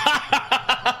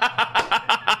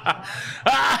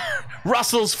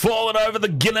 Russell's fallen over the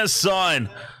Guinness sign.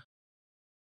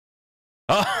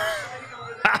 Oh,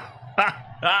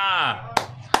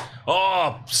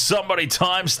 oh, somebody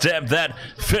timestamped that.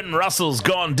 Finn Russell's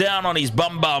gone down on his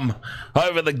bum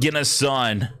over the Guinness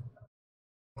sign.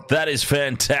 That is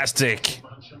fantastic.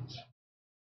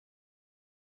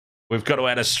 We've got to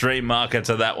add a stream marker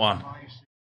to that one.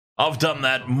 I've done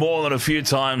that more than a few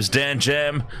times. Dan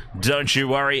Jam, don't you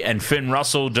worry. And Finn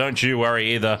Russell, don't you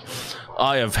worry either.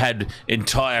 I have had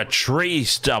entire tree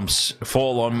stumps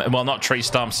fall on me. Well, not tree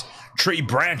stumps. Tree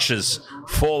branches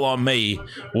fall on me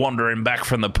wandering back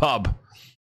from the pub.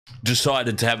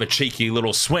 Decided to have a cheeky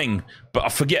little swing, but I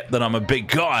forget that I'm a big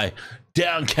guy.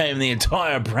 Down came the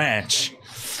entire branch.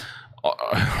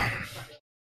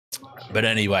 But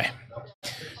anyway.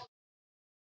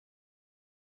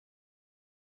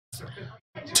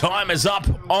 Time is up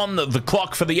on the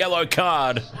clock for the yellow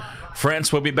card.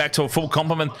 France will be back to a full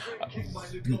complement.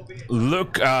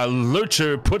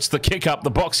 Luchu puts the kick up,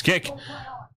 the box kick.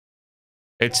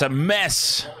 It's a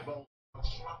mess.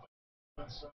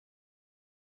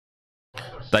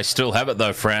 They still have it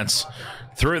though, France.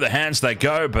 Through the hands they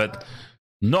go, but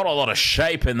not a lot of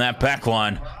shape in that back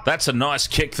line. That's a nice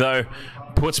kick though.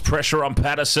 puts pressure on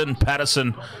Patterson.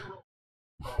 Patterson.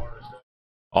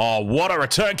 Oh, what a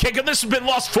return kick, and this has been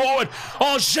lost forward.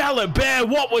 Oh, Jalibert,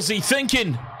 what was he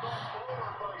thinking?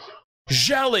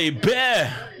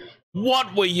 Jalibert,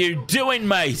 what were you doing,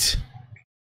 mate?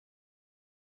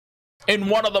 In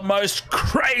one of the most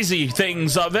crazy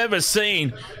things I've ever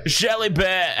seen,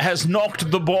 Jalibert has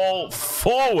knocked the ball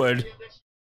forward.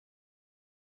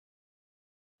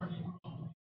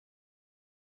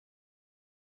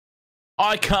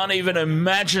 I can't even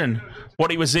imagine what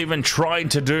he was even trying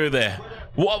to do there.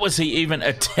 What was he even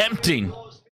attempting?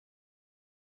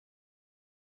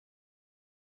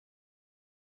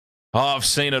 Oh, I've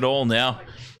seen it all now.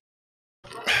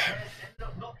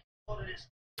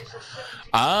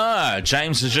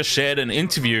 James has just shared an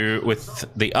interview with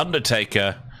The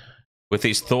Undertaker with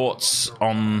his thoughts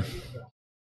on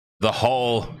the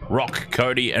whole Rock,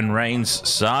 Cody, and Reigns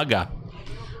saga.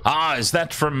 Is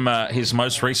that from his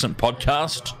most recent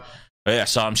podcast? Yeah,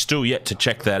 so I'm still yet to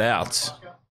check that out.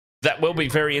 That will be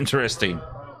very interesting.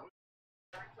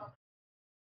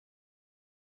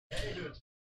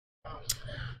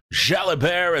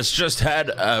 Jalibert has just had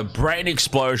a brain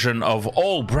explosion of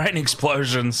all brain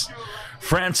explosions.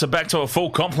 France are back to a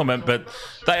full complement, but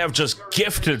they have just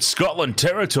gifted Scotland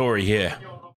territory here.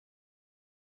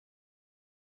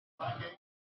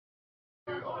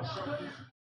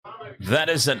 That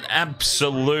is an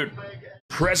absolute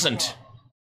present.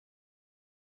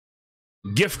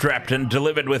 Gift wrapped and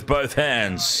delivered with both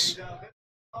hands.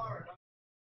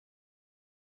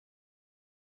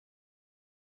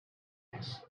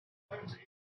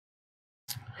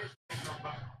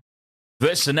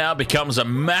 This now becomes a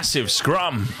massive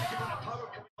scrum.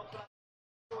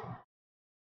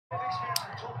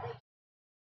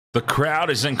 The crowd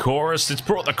is in chorus. It's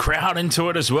brought the crowd into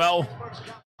it as well.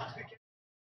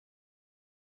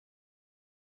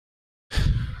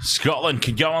 Scotland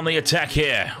can go on the attack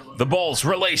here. The ball's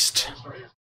released.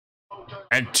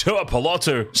 And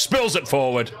Tuipulotu spills it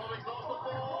forward.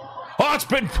 Oh, it's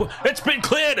been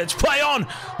cleared. It's play on.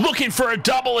 Looking for a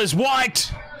double is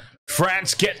White.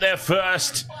 France get there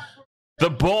first. The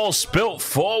ball spilt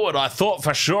forward. I thought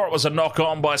for sure it was a knock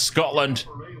on by Scotland.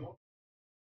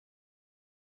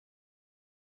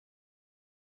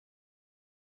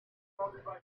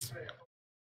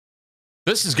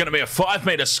 This is going to be a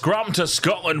 5-meter scrum to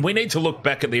Scotland. We need to look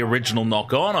back at the original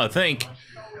knock on, I think.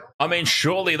 I mean,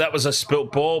 surely that was a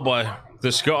spilt ball by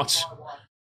the Scots.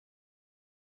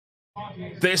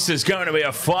 This is going to be a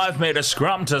 5-meter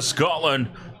scrum to Scotland.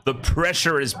 The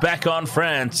pressure is back on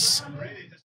France.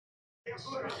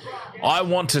 I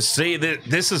want to see this.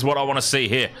 This is what I want to see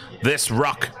here. This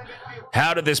ruck.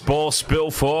 How did this ball spill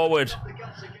forward?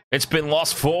 It's been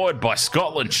lost forward by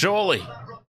Scotland, surely.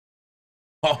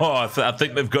 Oh, I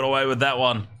think they've got away with that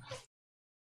one.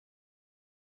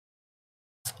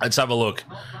 Let's have a look.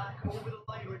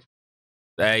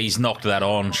 He's knocked that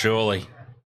on, surely.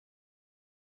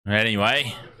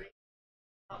 Anyway.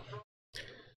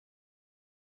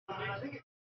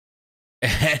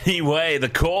 Anyway, the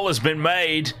call has been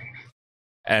made.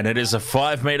 And it is a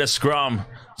 5-meter scrum.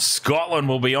 Scotland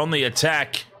will be on the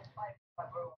attack.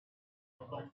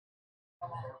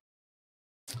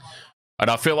 And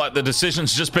I feel like the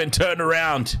decision's just been turned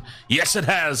around. Yes, it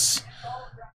has.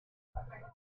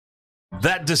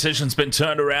 That decision's been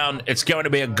turned around. It's going to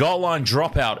be a goal line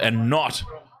dropout and not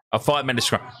a 5-meter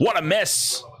scrum. What a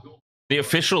mess. The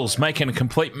officials making a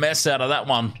complete mess out of that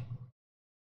one.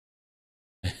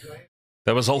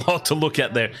 There was a lot to look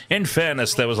at there. In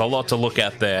fairness, there was a lot to look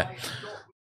at there.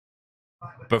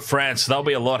 But France, they'll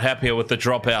be a lot happier with the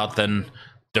dropout than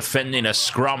defending a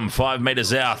scrum 5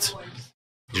 meters out.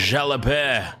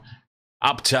 Jalibert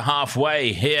up to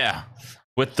halfway here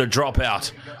with the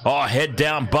dropout. Oh, head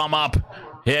down, bum up.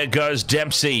 Here goes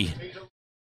Dempsey.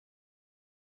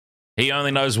 He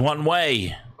only knows one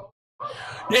way.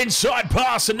 Inside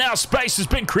pass, and now space has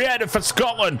been created for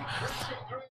Scotland.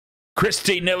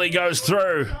 Christie nearly goes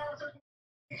through.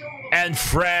 And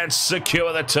France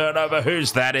secure the turnover.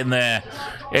 Who's that in there?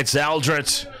 It's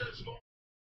Aldrit.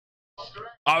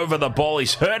 Over the ball.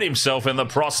 He's hurt himself in the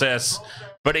process,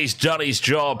 but he's done his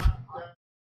job.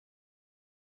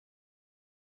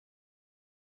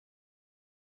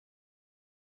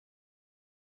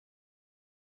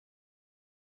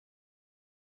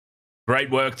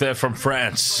 Great work there from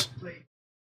France.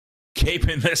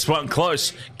 Keeping this one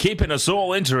close. Keeping us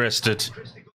all interested.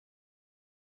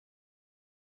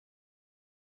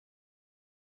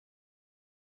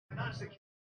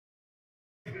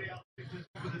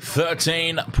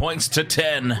 £13 to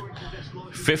 10.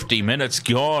 50 minutes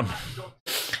gone.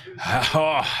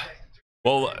 Oh,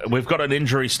 Well, we've got an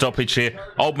injury stoppage here.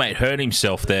 Old mate hurt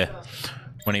himself there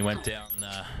when he went down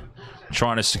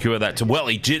trying to secure that. Well,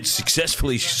 he did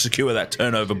successfully secure that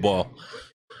turnover ball.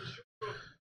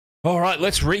 All right,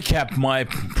 let's recap my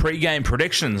pre-game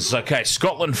predictions. Okay,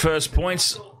 Scotland first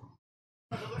points.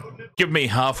 Give me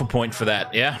half a point for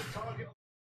that, yeah?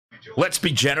 Let's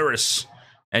be generous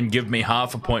and give me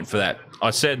half a point for that.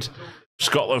 I said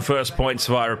Scotland first points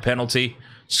via a penalty.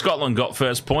 Scotland got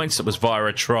first points. It was via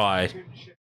a try.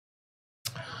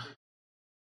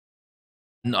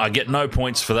 I get no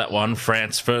points for that one.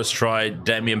 France first try,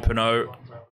 Damian Penaud.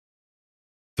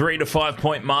 3 to 5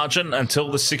 point margin until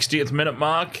the 60th minute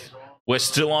mark. We're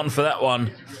still on for that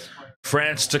one.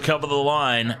 France to cover the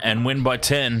line and win by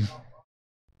 10.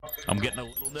 I'm getting a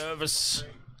little nervous.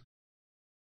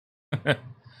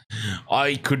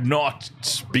 I could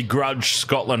not begrudge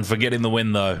Scotland for getting the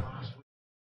win, though.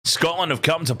 Scotland have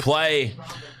come to play,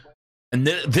 and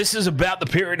this is about the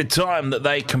period of time that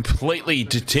they completely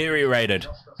deteriorated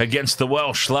against the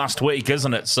Welsh last week,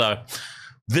 isn't it? So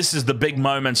this is the big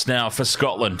moments now for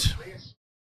Scotland.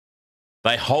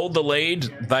 They hold the lead.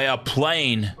 They are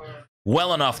playing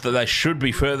well enough that they should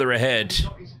be further ahead.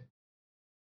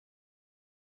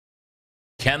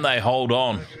 Can they hold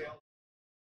on?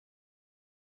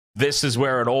 This is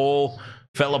where it all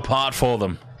fell apart for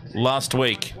them last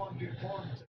week.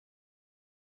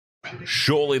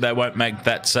 Surely they won't make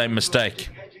that same mistake.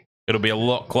 It'll be a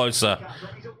lot closer.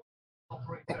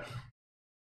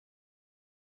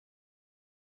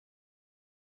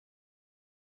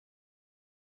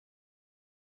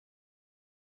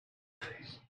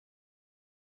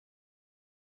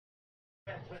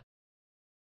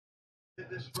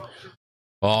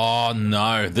 Oh,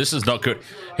 no. This is not good.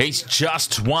 He's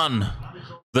just won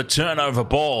the turnover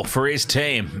ball for his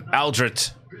team, Aldred.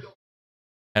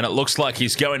 And it looks like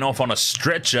he's going off on a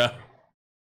stretcher.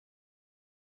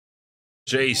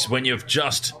 Jeez, when you've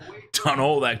just done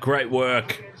all that great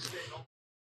work.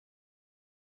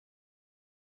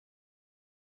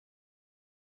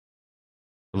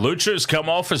 Lucha's come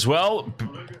off as well.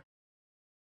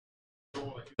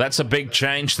 That's a big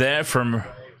change there from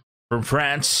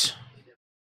France.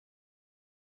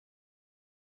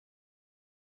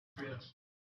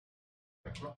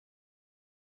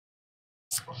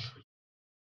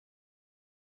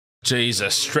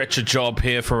 Jesus, stretcher job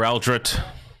here for Aldred.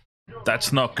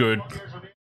 That's not good.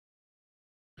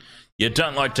 You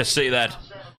don't like to see that.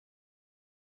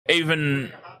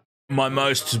 Even my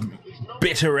most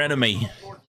bitter enemy,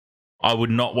 I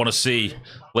would not want to see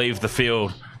leave the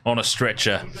field on a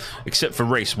stretcher. Except for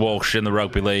Reece Walsh in the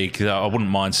rugby league. I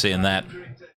wouldn't mind seeing that.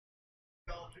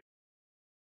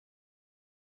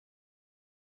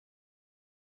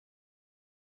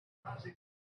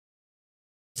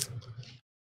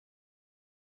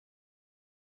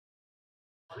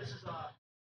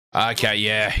 Okay,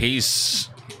 yeah, he's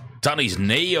done his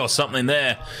knee or something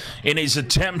there in his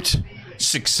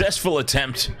successful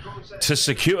attempt to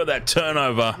secure that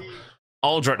turnover.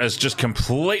 Aldred has just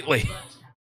completely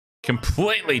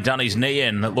done his knee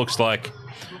in. It looks like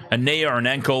a knee or an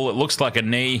ankle. It looks like a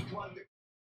knee.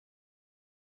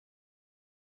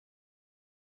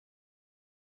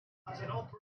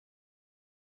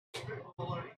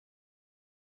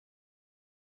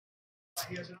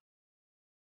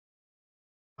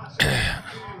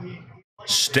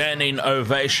 Standing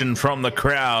ovation from the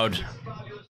crowd.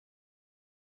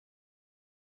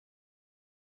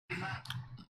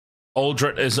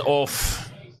 Aldred is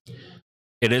off.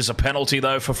 It is a penalty,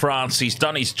 though, for France. He's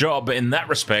done his job in that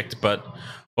respect, but...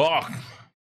 oh.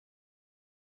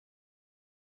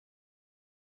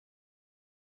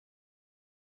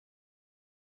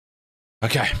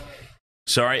 Okay.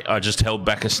 Sorry, I just held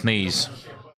back a sneeze.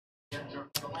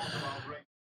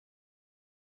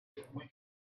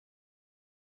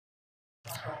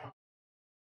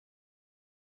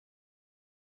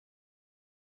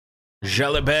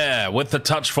 Jalibert with the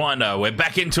touch finder. We're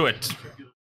back into it.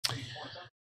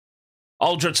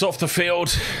 Aldred's off the field.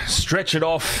 Stretch it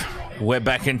off. We're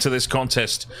back into this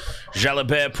contest.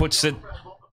 Jalibert puts it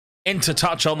into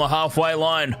touch on the halfway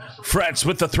line. France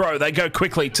with the throw. They go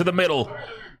quickly to the middle.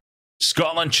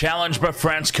 Scotland challenge, but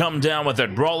France come down with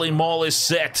it. Rolling maul is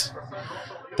set.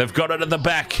 They've got it at the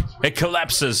back. It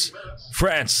collapses.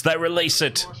 France, they release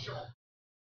it.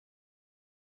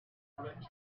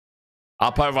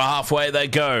 Up over halfway they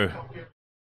go.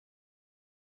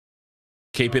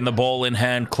 Keeping the ball in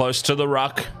hand close to the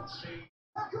ruck.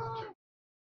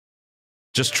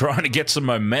 Just trying to get some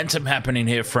momentum happening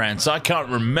here, France. I can't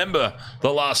remember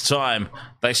the last time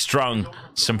they strung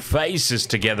some phases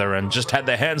together and just had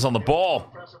their hands on the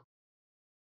ball.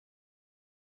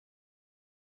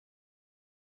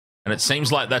 And it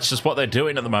seems like that's just what they're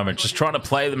doing at the moment. Just trying to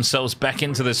play themselves back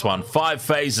into this one. 5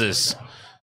 phases.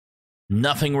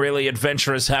 Nothing really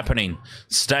adventurous happening.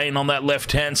 Staying on that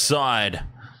left-hand side.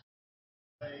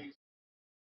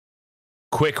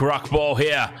 Quick ruck ball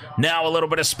here. Now a little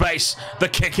bit of space. The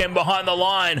kick in behind the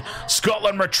line.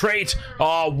 Scotland retreat.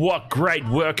 Oh, what great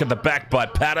work at the back by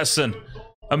Patterson.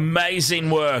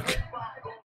 Amazing work.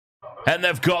 And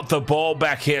they've got the ball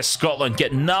back here. Scotland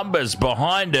get numbers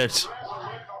behind it.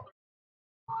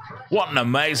 What an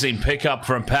amazing pickup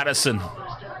from Patterson.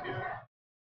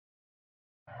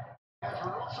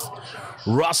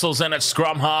 Russell's in at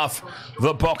scrum half.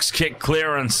 The box kick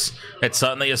clearance. It's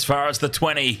only as far as the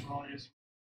 20.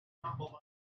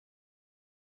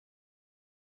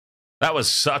 That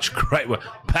was such great work.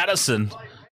 Patterson,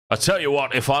 I tell you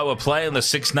what, if I were playing the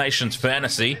Six Nations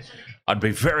fantasy, I'd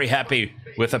be very happy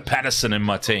with a Patterson in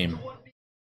my team.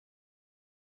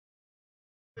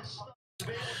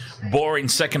 Boring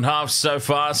second half so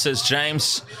far, says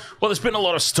James. Well, there's been a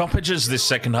lot of stoppages this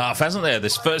second half, hasn't there?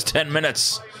 This first 10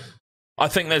 minutes. I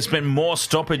think there's been more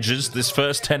stoppages this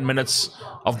first 10 minutes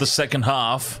of the second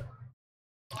half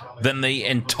than the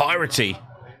entirety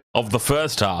of the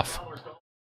first half.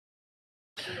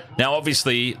 Now,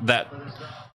 obviously, that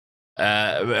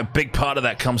a big part of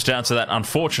that comes down to that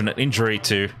unfortunate injury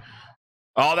to...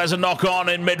 Oh, there's a knock-on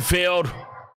in midfield.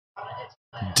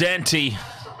 Dante.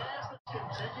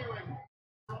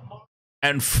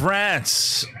 And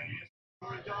France.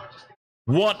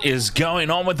 What is going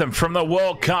on with them from the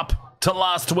World Cup to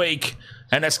last week?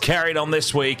 And it's carried on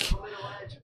this week.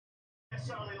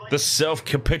 The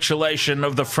self-capitulation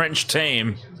of the French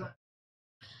team.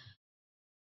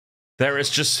 There is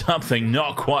just something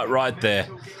not quite right there.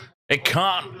 It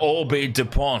can't all be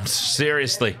Dupont,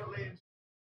 seriously.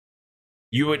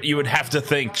 You would have to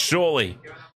think, surely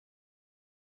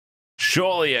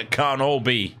it can't all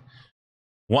be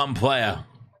one player.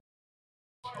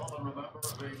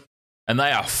 And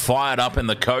they are fired up in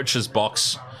the coach's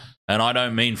box. And I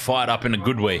don't mean fired up in a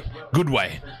good way. Good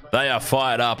way. They are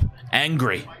fired up,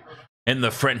 angry in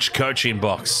the French coaching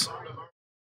box.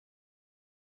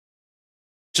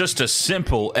 Just a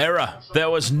simple error. There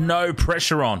was no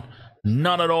pressure on.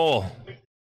 None at all.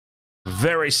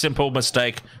 Very simple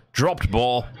mistake. Dropped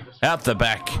ball out the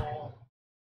back.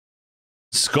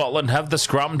 Scotland have the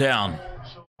scrum down.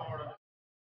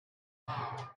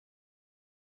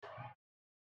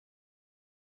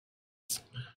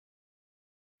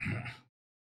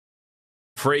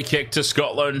 Free kick to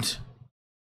Scotland.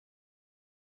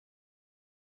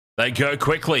 They go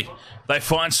quickly. They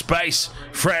find space.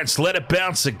 France let it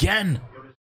bounce again.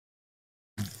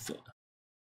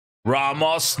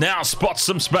 Ramos now spots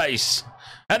some space.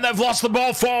 And they've lost the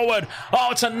ball forward. Oh,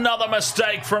 it's another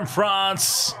mistake from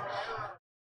France.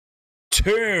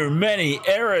 Too many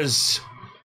errors.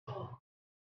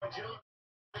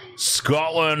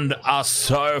 Scotland are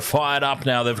so fired up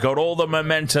now. They've got all the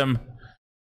momentum.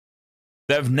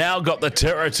 They've now got the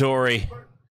territory.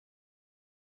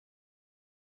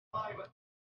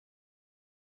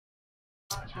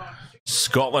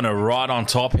 Scotland are right on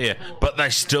top here, but they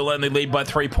still only lead by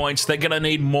 3 points. They're going to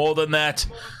need more than that.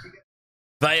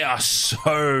 They are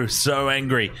so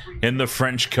angry in the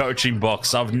French coaching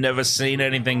box. I've never seen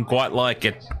anything quite like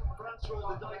it.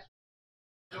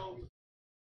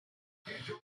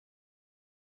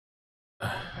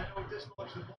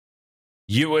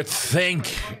 You would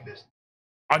think...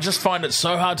 I just find it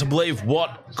so hard to believe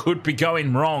what could be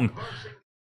going wrong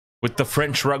with the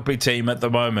French rugby team at the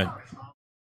moment.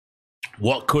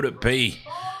 What could it be?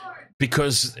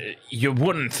 Because you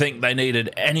wouldn't think they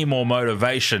needed any more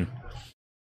motivation.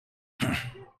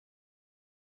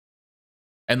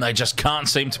 And they just can't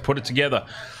seem to put it together.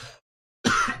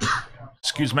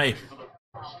 Excuse me.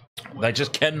 They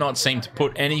just cannot seem to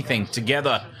put anything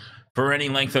together for any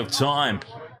length of time.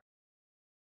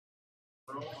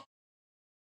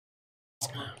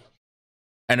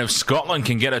 And if Scotland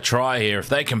can get a try here, if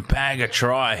they can bag a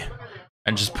try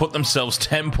and just put themselves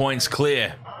 10 points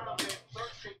clear,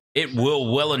 it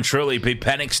will well and truly be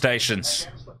panic stations.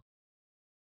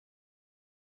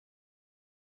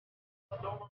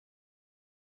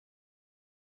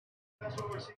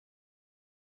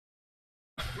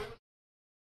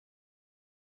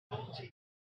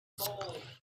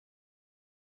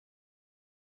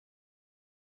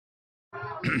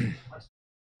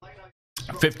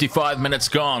 $55 minutes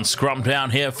gone. Scrum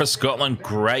down here for Scotland.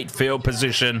 Great field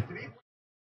position.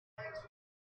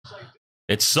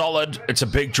 It's solid. It's a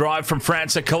big drive from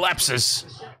France. It collapses.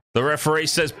 The referee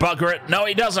says bugger it. No,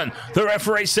 he doesn't. The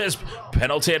referee says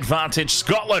penalty advantage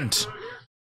Scotland.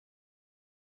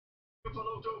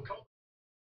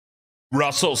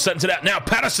 Russell sends it out. Now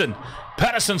Patterson.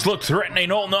 Patterson's looked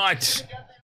threatening all night.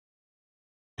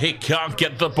 He can't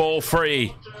get the ball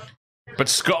free. But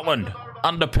Scotland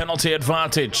under penalty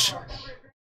advantage.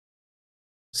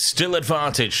 Still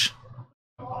advantage.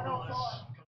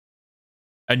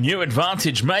 A new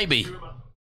advantage, maybe.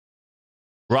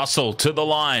 Russell to the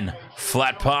line.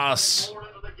 Flat pass.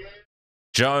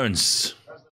 Jones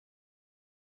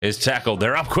is tackled.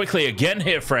 They're up quickly again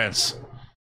here, France.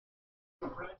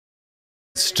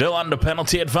 Still under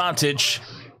penalty advantage.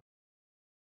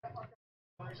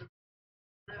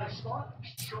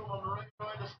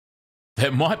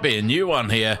 There might be a new one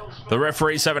here. The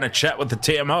referee's having a chat with the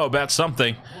TMO about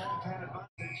something.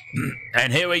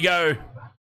 And here we go.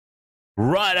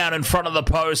 Right out in front of the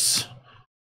post.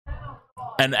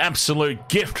 An absolute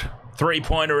gift.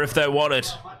 Three-pointer if they want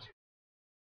it.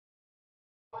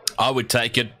 I would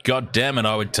take it. God damn it,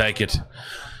 I would take it.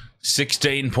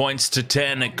 16 points to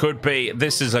 10. It could be.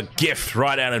 This is a gift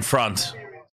right out in front.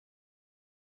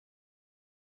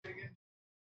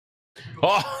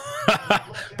 Oh,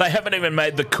 they haven't even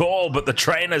made the call, but the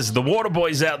trainers, the water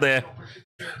boy's out there.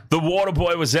 The water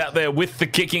boy was out there with the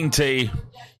kicking tee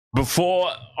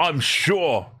before, I'm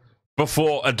sure,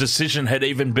 before a decision had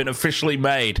even been officially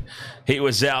made. He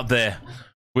was out there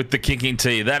with the kicking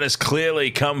tee. That has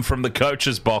clearly come from the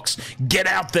coach's box. Get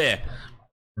out there.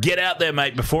 Get out there,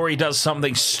 mate, before he does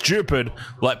something stupid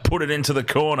like put it into the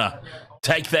corner.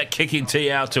 Take that kicking tee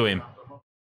out to him.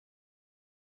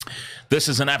 This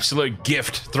is an absolute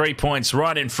gift. 3 points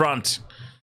right in front.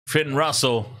 Finn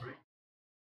Russell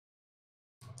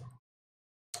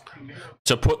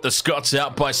to put the Scots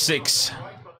out by 6.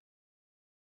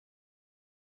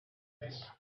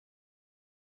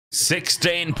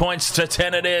 16 points to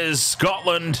 10 it is.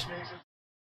 Scotland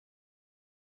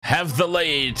have the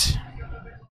lead.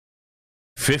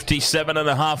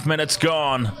 57.5 minutes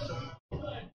gone.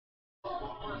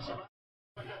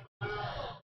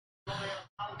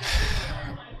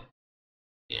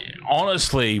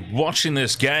 Honestly, watching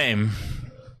this game,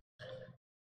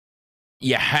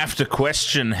 you have to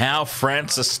question how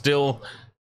France are still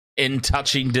in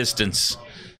touching distance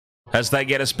as they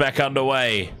get us back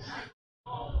underway.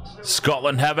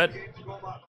 Scotland have it.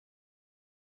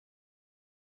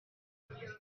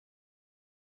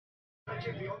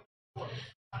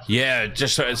 Yeah,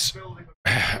 just as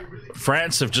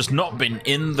France have just not been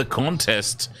in the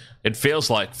contest, it feels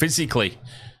like, physically.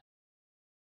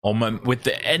 Or with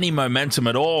any momentum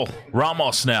at all.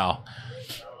 Ramos now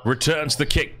returns the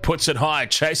kick, puts it high,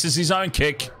 chases his own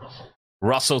kick.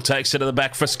 Russell takes it to the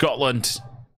back for Scotland.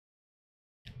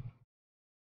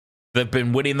 They've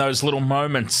been winning those little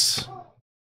moments.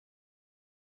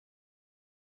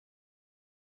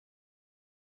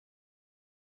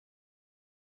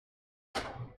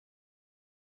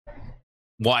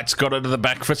 White's got it to the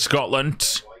back for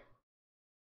Scotland.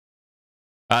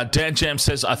 Dan Jam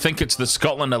says, I think it's the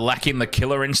Scotland are lacking the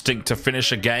killer instinct to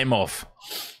finish a game off.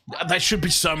 They should be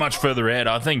so much further ahead.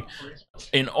 I think,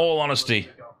 in all honesty,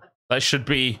 they should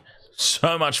be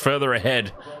so much further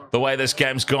ahead the way this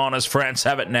game's gone as France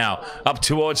have it now. Up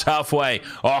towards halfway.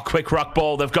 Oh, quick ruck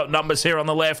ball. They've got numbers here on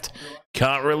the left.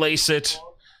 Can't release it.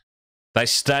 They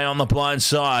stay on the blind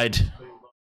side.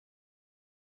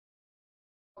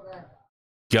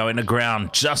 Going to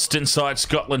ground just inside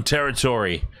Scotland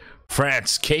territory.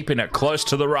 France keeping it close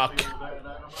to the ruck.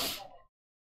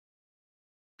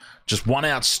 Just one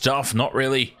out stuff, not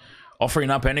really offering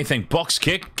up anything. Box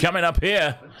kick coming up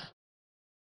here.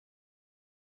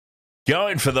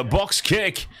 Going for the box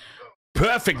kick.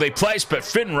 Perfectly placed, but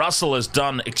Finn Russell has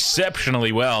done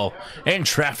exceptionally well in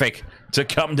traffic to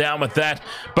come down with that.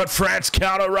 But France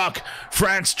counter ruck.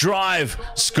 France drive.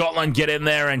 Scotland get in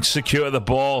there and secure the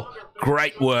ball.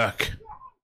 Great work.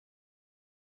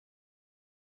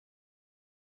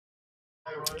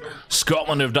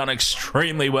 Scotland have done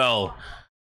extremely well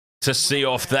to see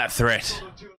off that threat.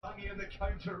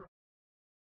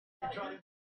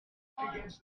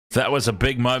 That was a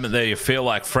big moment there. You feel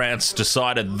like France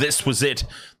decided this was it.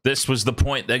 This was the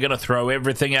point. They're going to throw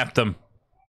everything at them.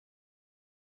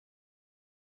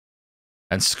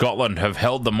 And Scotland have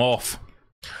held them off.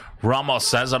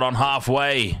 Ramos has it on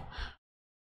halfway.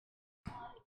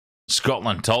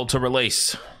 Scotland told to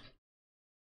release.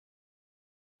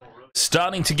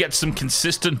 Starting to get some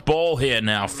consistent ball here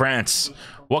now, France.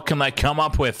 What can they come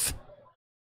up with?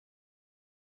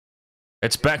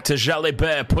 It's back to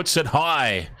Jalibert, puts it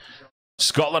high.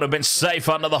 Scotland have been safe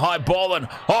under the high ball, and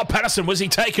oh, Patterson, was he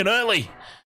taken early?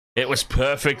 It was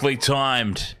perfectly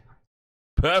timed.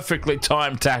 Perfectly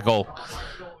timed tackle.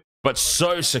 But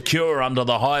so secure under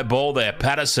the high ball there,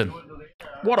 Patterson.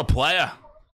 What a player.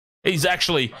 He's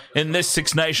actually, in this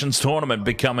Six Nations tournament,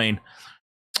 becoming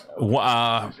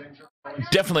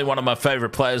definitely one of my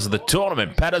favourite players of the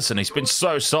tournament. Patterson, he's been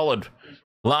so solid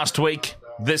last week,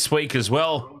 this week as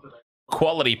well.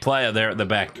 Quality player there at the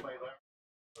back.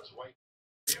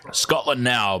 Scotland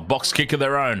now, box kick of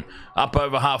their own, up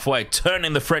over halfway,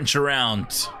 turning the French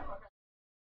around.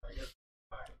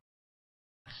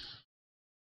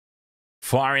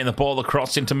 Firing the ball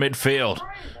across into midfield,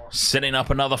 setting up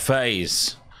another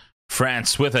phase.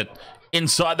 France with it,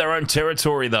 inside their own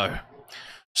territory though.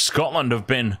 Scotland have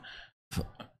been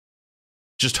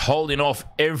just holding off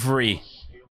every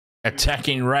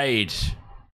attacking raid.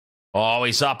 Oh,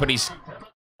 he's up and he's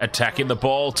attacking the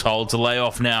ball, told to lay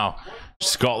off now.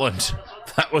 Scotland,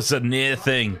 that was a near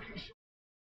thing.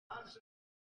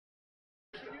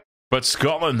 But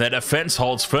Scotland, their defence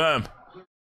holds firm.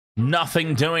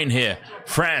 Nothing doing here.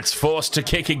 France forced to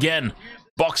kick again.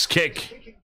 Box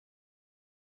kick.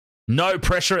 No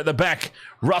pressure at the back.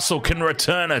 Russell can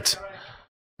return it.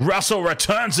 Russell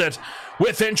returns it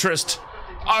with interest.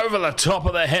 Over the top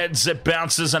of the heads, it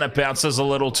bounces, and it bounces a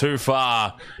little too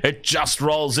far. It just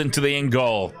rolls into the in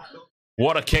goal.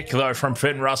 What a kick, though, from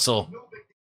Finn Russell.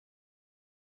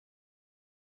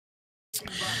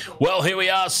 Well, here we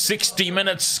are, 60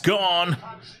 minutes gone.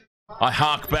 I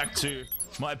hark back to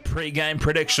my pre-game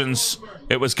predictions.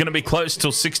 It was going to be close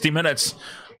till 60 minutes.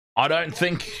 I don't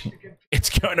think it's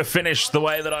going to finish the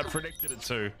way that I predicted it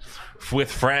to,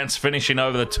 with France finishing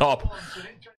over the top.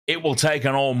 It will take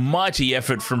an almighty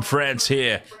effort from France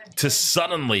here to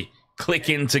suddenly click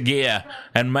into gear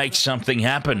and make something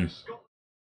happen.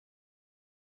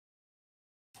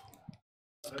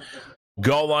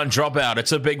 Goal line dropout.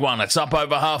 It's a big one. It's up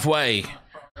over halfway.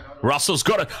 Russell's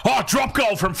got it. Oh, drop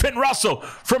goal from Finn Russell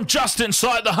from just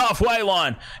inside the halfway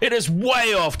line. It is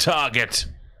way off target.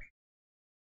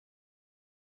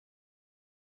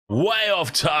 Way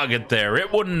off target there.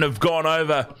 It wouldn't have gone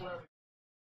over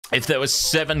if there was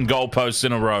 7 goalposts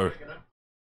in a row.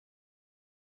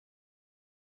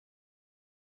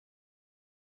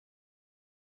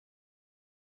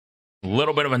 A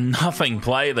little bit of a nothing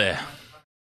play there.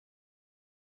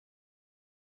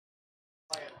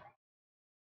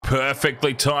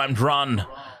 Perfectly timed run.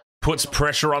 Puts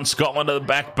pressure on Scotland at the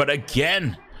back, but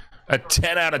again, a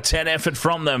 10 out of 10 effort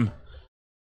from them.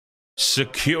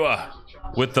 Secure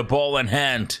with the ball in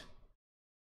hand.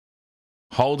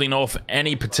 Holding off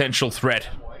any potential threat.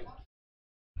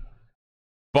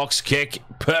 Box kick,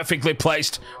 perfectly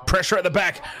placed. Pressure at the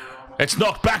back. It's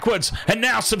knocked backwards, and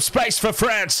now some space for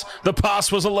France. The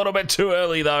pass was a little bit too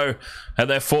early, though, and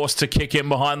they're forced to kick in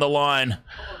behind the line.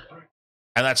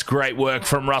 And that's great work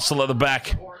from Russell at the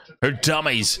back, who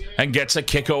dummies and gets a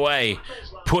kick away,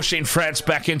 pushing France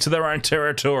back into their own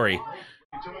territory.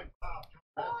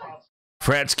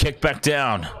 France kick back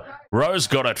down. Rose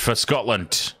got it for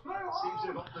Scotland.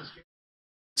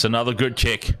 It's another good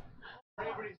kick.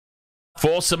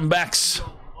 Force them backs.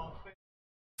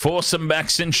 Force them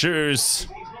backs in shoes.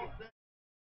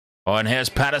 Oh, and here's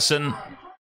Patterson.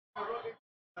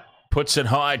 Puts it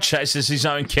high, chases his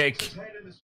own kick.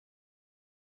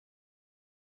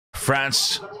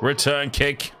 France, return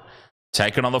kick.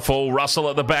 Taken on the full. Russell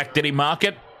at the back. Did he mark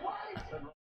it?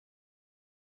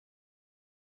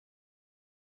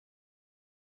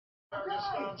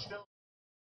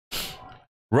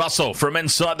 Russell from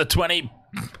inside the 20.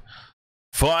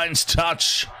 Finds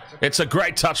touch. It's a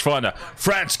great touch finder.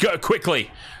 France go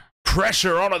quickly.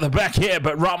 Pressure on at the back here,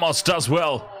 but Ramos does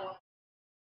well.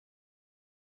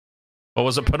 Or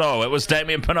was it Penaud? It was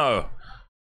Damian Penaud.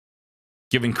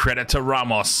 Giving credit to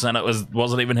Ramos, and it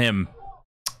wasn't even him.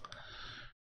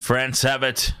 France have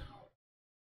it.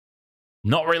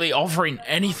 Not really offering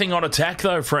anything on attack,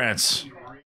 though, France.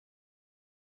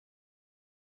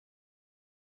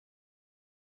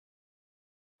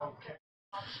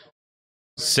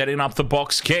 Setting up the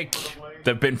box kick.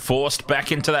 They've been forced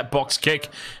back into that box kick.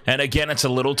 And again, it's a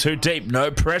little too deep.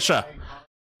 No pressure.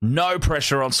 No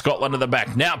pressure on Scotland at the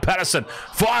back. Now Patterson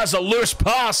fires a loose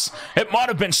pass. It might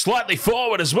have been slightly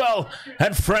forward as well.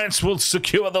 And France will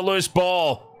secure the loose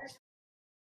ball.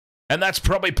 And that's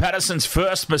probably Patterson's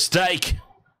first mistake.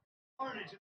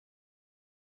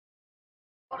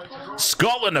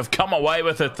 Scotland have come away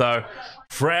with it, though.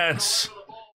 France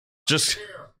just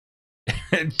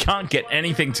can't get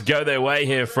anything to go their way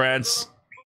here, France.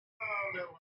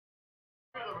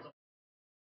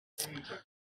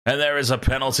 And there is a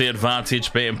penalty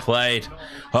advantage being played.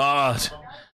 Oh,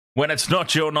 when it's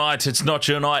not your night, it's not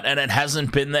your night, and it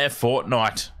hasn't been their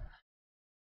fortnight.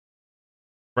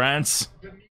 France.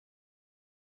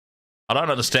 I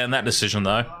don't understand that decision,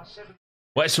 though.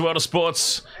 Wasted World of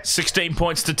Sports, 16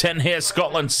 points to 10 here.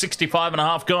 Scotland,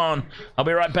 65.5 gone. I'll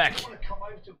be right back.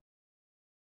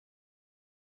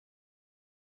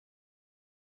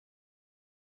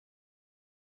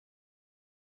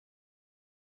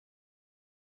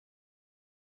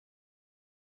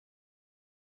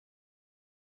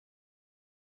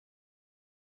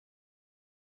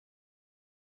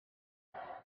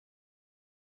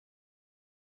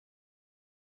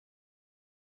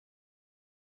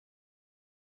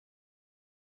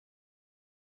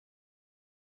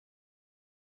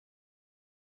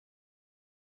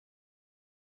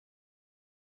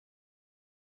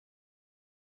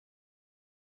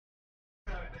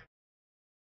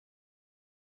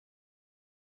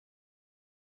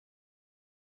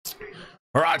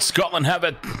 All right, Scotland have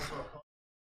it.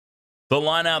 The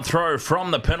line-out throw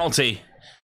from the penalty.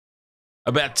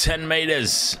 About 10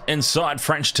 metres inside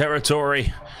French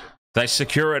territory. They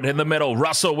secure it in the middle.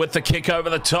 Russell with the kick over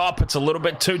the top. It's a little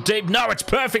bit too deep. No, it's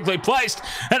perfectly placed.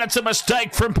 And it's a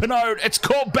mistake from Penaud. It's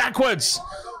called backwards.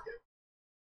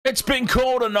 It's been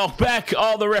called a knockback.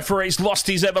 Oh, the referee's lost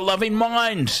his ever-loving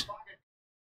mind.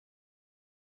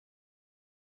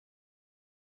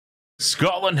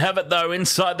 Scotland have it, though,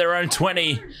 inside their own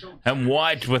 20. And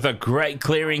White with a great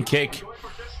clearing kick.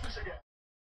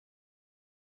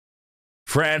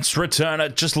 France return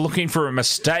it, just looking for a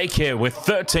mistake here with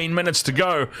 13 minutes to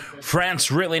go. France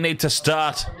really need to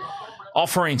start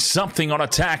offering something on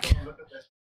attack.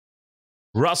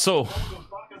 Russell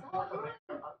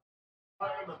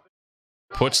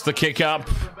puts the kick up.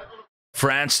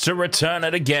 France to return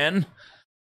it again.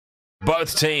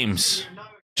 Both teams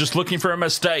just looking for a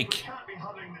mistake.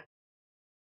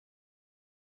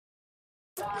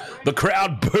 The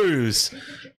crowd boos.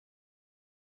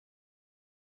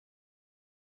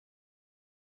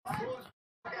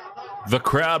 The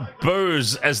crowd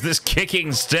boos as this kicking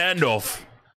standoff.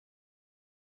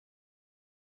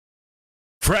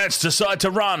 France decide to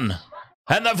run.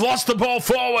 And they've lost the ball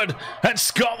forward. And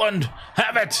Scotland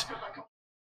have it.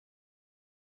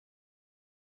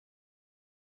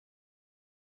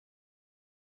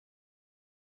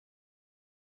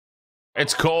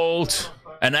 It's called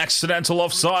an accidental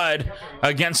offside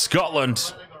against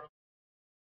Scotland.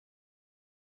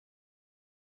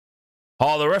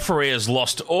 Oh, the referee has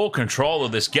lost all control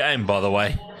of this game, by the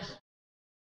way.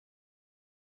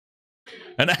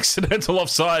 An accidental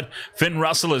offside. Finn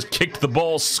Russell has kicked the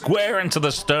ball square into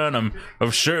the sternum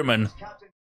of Schumann.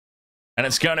 And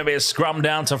it's going to be a scrum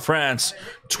down to France.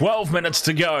 12 minutes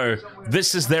to go.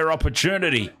 This is their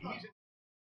opportunity.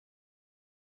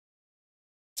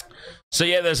 So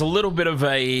yeah, there's a little bit of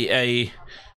a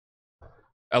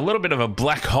little bit of a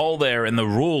black hole there in the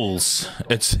rules,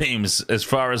 it seems, as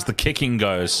far as the kicking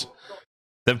goes.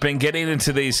 They've been getting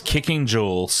into these kicking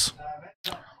duels.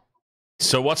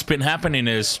 So what's been happening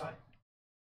is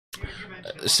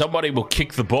somebody will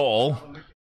kick the ball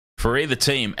for either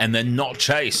team and then not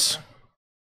chase.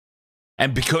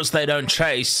 And because they don't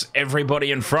chase, everybody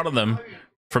in front of them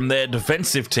from their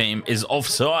defensive team is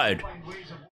offside.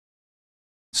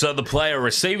 So the player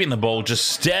receiving the ball just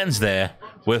stands there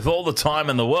with all the time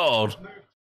in the world.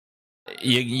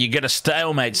 You get a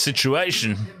stalemate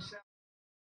situation.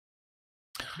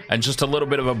 And just a little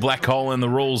bit of a black hole in the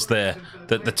rules there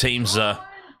that the teams are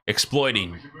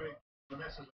exploiting.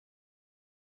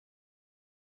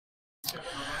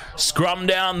 Scrum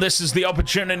down. This is the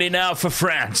opportunity now for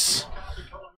France.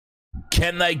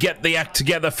 Can they get the act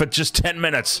together for just 10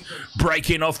 minutes?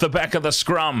 Breaking off the back of the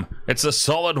scrum. It's a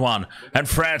solid one. And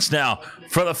France now,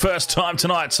 for the first time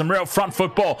tonight, some real front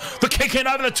football. The kick in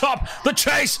over the top. The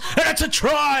chase. And it's a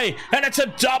try. And it's a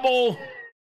double.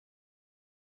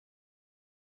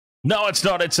 No, it's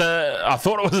not. It's a... I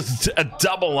thought it was a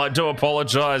double. I do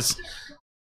apologize.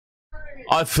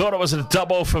 I thought it was a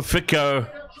double for Fico.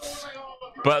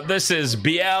 But this is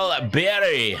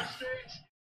Bielberry.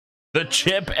 The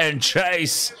chip and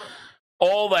chase.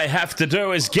 All they have to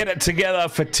do is get it together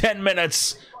for 10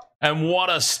 minutes. And what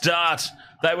a start.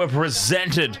 They were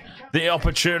presented the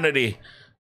opportunity.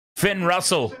 Finn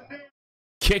Russell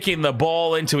kicking the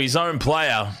ball into his own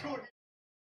player.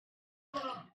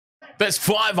 There's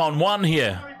 5-on-1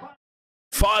 here.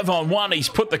 5-on-1. He's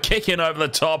put the kick in over the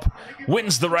top.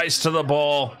 Wins the race to the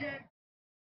ball.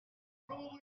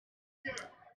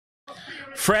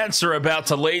 France are about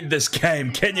to lead this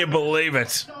game. Can you believe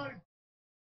it?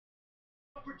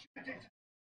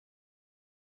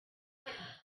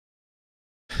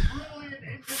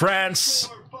 France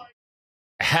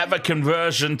have a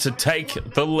conversion to take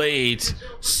the lead.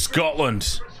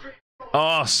 Scotland.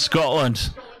 Oh,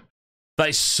 Scotland.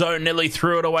 They so nearly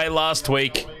threw it away last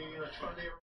week.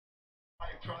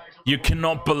 You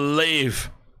cannot believe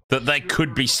that they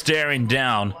could be staring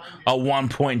down a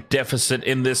 1-point deficit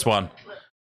in this one.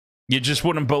 You just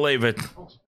wouldn't believe it.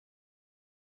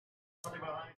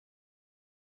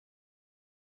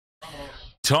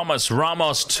 Thomas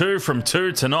Ramos, 2 from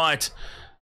 2 tonight.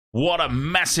 What a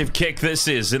massive kick this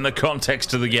is in the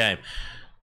context of the game.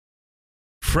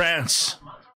 France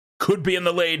could be in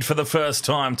the lead for the first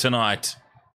time tonight.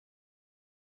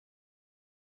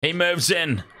 He moves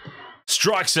in,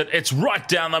 strikes it. It's right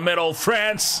down the middle.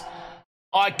 France,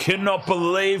 I cannot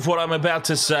believe what I'm about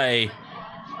to say.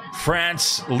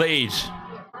 France lead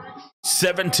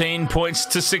 17 points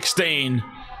to 16.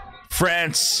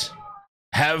 France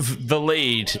have the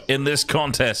lead in this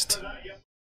contest.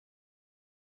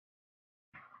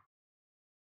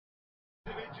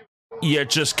 You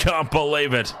just can't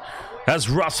believe it. As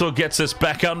Russell gets us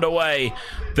back underway,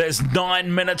 there's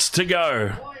 9 minutes to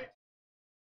go.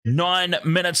 9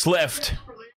 minutes left.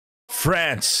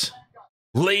 France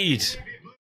lead.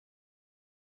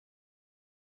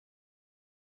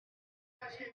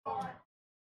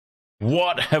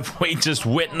 What have we just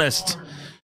witnessed?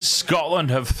 Scotland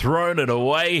have thrown it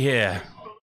away here.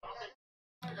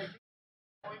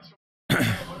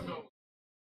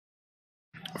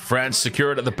 France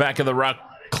secure it at the back of the ruck.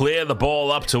 Clear the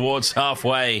ball up towards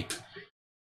halfway.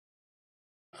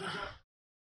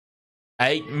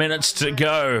 8 minutes to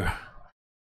go.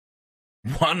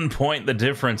 1 point the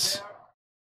difference.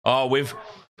 Oh,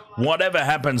 whatever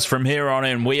happens from here on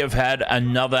in, we have had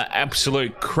another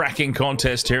absolute cracking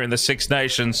contest here in the Six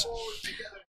Nations.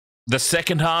 The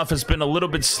second half has been a little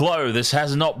bit slow. This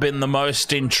has not been the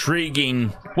most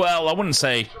intriguing. Well, I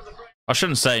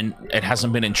shouldn't say it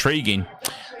hasn't been intriguing.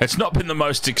 It's not been the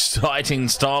most exciting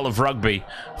style of rugby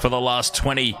for the last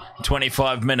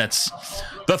 20-25 minutes.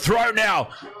 The throw now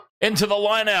into the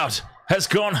line-out has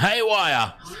gone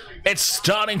haywire. It's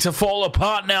starting to fall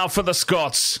apart now for the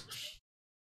Scots.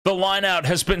 The line-out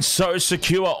has been so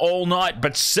secure all night,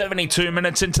 but 72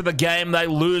 minutes into the game, they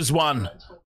lose one.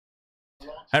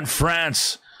 And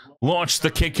France launched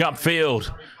the kick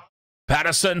upfield.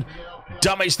 Patterson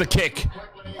dummies the kick,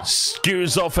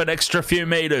 skews off an extra few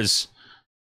meters.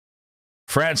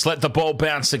 France let the ball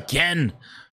bounce again.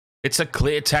 It's a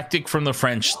clear tactic from the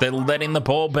French. They're letting the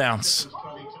ball bounce.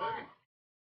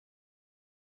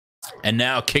 And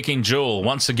now kicking duel.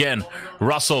 Once again,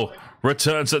 Russell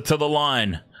returns it to the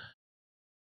line.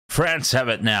 France have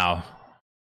it now.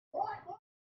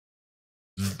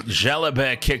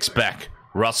 Jalabert kicks back.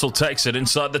 Russell takes it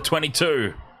inside the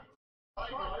 22.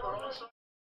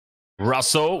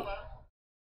 Russell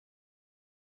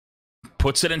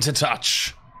puts it into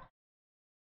touch.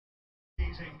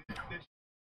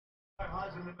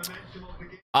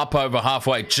 Up over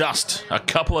halfway, just a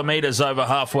couple of meters over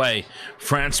halfway.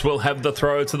 France will have the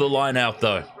throw to the line out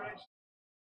though.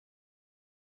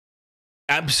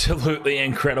 Absolutely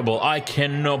incredible. I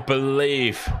cannot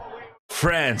believe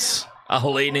France are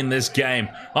leading this game.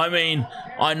 I mean,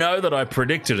 I know that I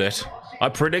predicted it. I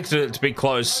predicted it to be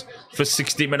close for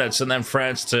 60 minutes and then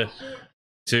France to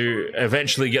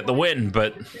eventually get the win,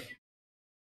 but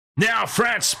now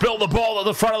France spill the ball at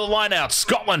the front of the line out.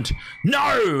 Scotland,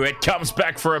 no! It comes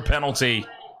back for a penalty.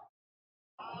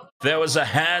 There was a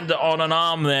hand on an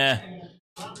arm there.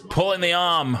 Pulling the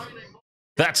arm.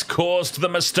 That's caused the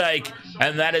mistake,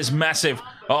 and that is massive.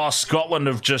 Oh, Scotland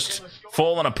have just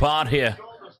fallen apart here.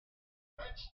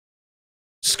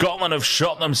 Scotland have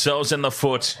shot themselves in the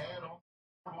foot.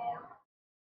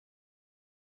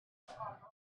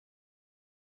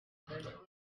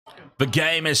 The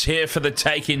game is here for the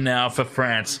taking now for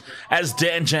France. As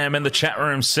Dan Jam in the chat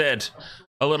room said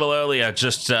a little earlier,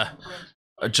 just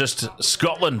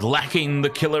Scotland lacking the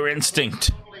killer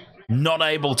instinct. Not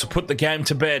able to put the game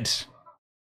to bed.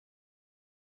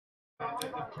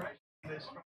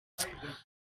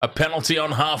 A penalty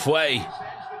on halfway.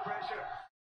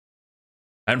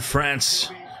 And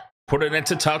France put it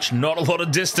into touch. Not a lot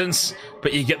of distance,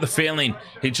 but you get the feeling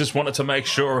he just wanted to make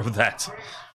sure of that.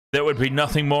 There would be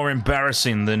nothing more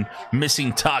embarrassing than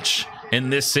missing touch in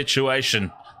this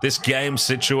situation, this game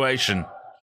situation.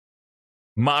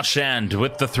 Marchand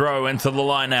with the throw into the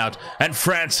line-out, and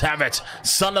France have it.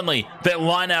 Suddenly, their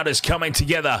line-out is coming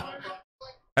together.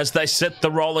 As they set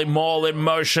the rolling maul in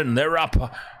motion, they're up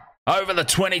over the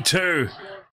 22.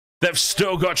 They've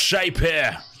still got shape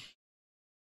here.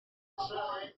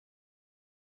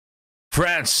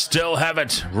 France still have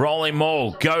it. Rolling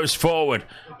maul goes forward.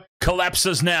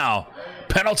 Collapses now.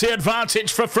 Penalty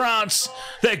advantage for France.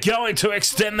 They're going to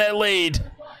extend their lead.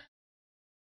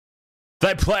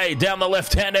 They play down the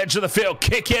left-hand edge of the field.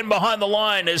 Kick in behind the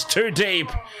line is too deep.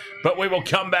 But we will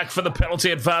come back for the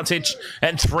penalty advantage.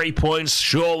 And 3 points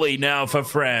surely now for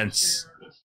France.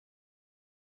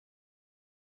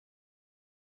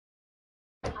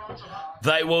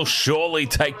 They will surely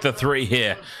take the 3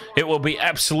 here. It will be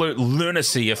absolute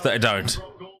lunacy if they don't.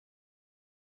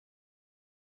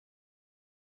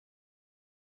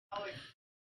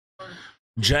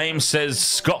 James says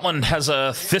Scotland has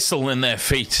a thistle in their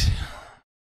feet.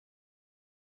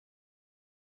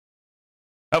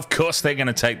 Of course they're going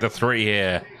to take the 3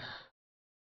 here.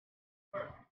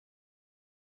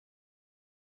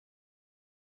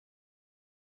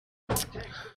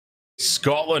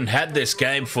 Scotland had this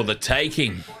game for the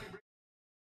taking.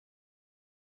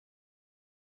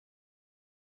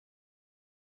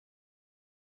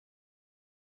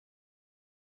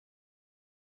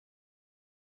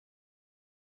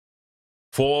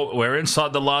 We're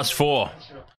inside the last 4.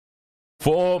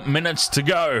 4 minutes to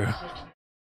go.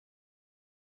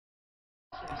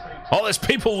 Oh, there's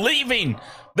people leaving.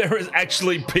 There is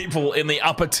actually people in the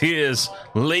upper tiers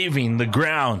leaving the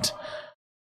ground.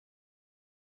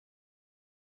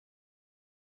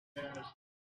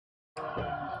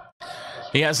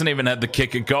 He hasn't even had the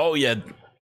kick a goal yet.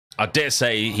 I dare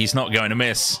say he's not going to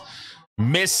miss.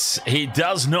 Miss, he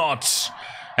does not.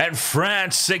 And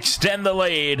France extend the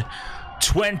lead.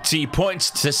 20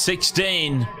 points to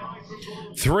 16.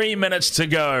 3 minutes to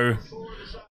go.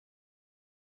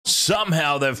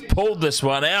 Somehow they've pulled this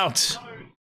one out.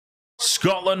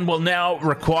 Scotland will now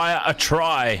require a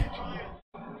try.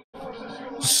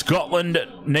 Scotland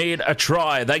need a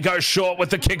try. They go short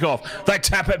with the kickoff. They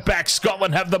tap it back.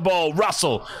 Scotland have the ball.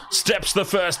 Russell steps the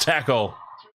first tackle.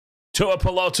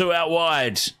 Tuipulotu out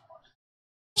wide.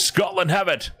 Scotland have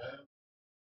it.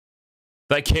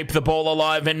 They keep the ball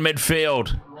alive in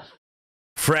midfield.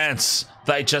 France,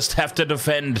 they just have to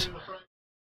defend.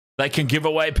 They can give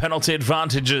away penalty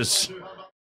advantages.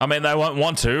 I mean, they won't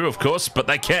want to, of course, but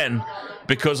they can,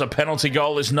 because a penalty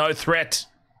goal is no threat.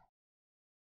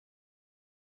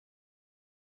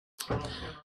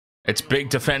 It's big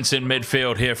defence in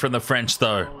midfield here from the French,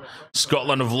 though.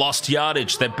 Scotland have lost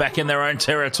yardage. They're back in their own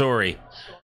territory.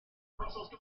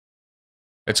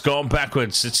 It's gone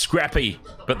backwards. It's scrappy,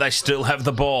 but they still have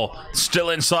the ball. Still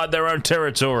inside their own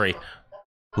territory.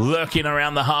 Lurking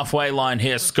around the halfway line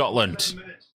here, Scotland.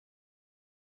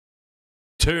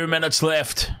 2 minutes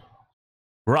left.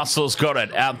 Russell's got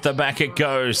it. Out the back it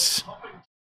goes.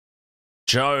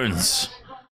 Jones.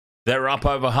 They're up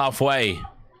over halfway.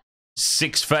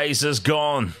 6 phases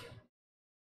gone.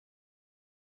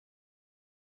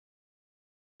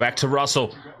 Back to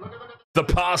Russell. The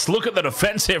pass. Look at the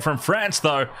defense here from France,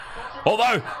 though.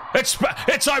 Although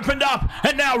it's opened up,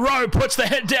 and now Rowe puts the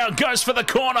head down, goes for the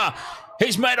corner.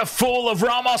 He's made a fool of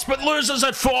Ramos, but loses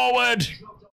it forward.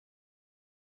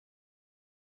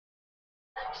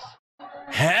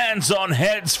 Hands on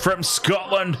heads from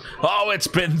Scotland. Oh, it's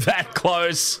been that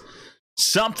close.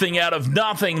 Something out of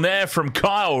nothing there from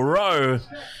Kyle Rowe.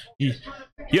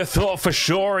 You thought for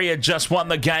sure he had just won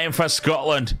the game for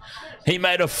Scotland. He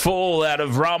made a fool out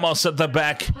of Ramos at the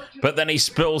back, but then he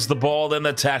spills the ball in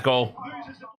the tackle.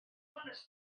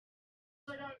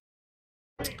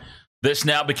 This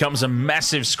now becomes a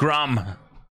massive scrum.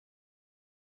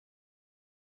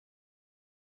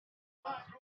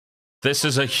 This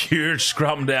is a huge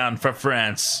scrum down for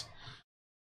France.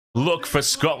 Look for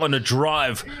Scotland to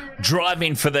drive.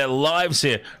 Driving for their lives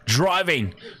here.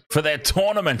 Driving for their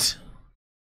tournament.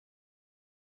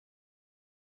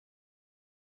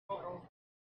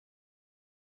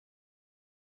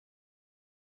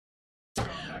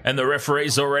 And the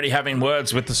referee's already having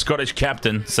words with the Scottish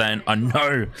captain, saying, I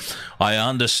know, I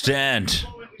understand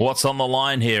what's on the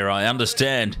line here. I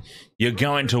understand you're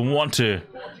going to want to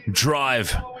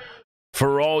drive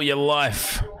for all your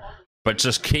life, but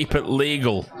just keep it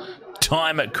legal.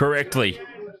 Time it correctly.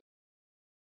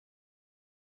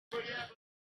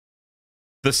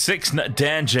 The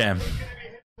Dan Jam.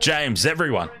 James,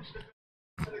 everyone.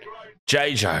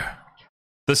 J-Jo.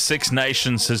 The Six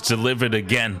Nations has delivered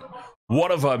again.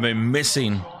 What have I been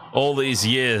missing all these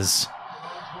years?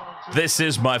 This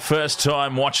is my first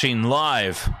time watching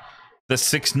live the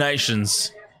Six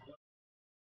Nations.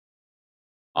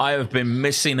 I have been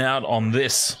missing out on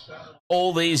this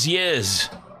all these years.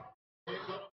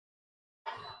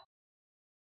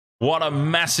 What a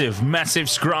massive, massive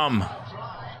scrum.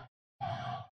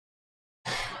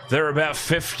 They're about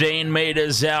 15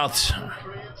 meters out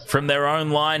from their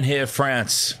own line here,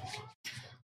 France.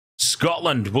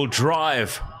 Scotland will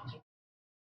drive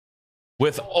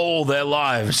with all their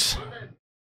lives.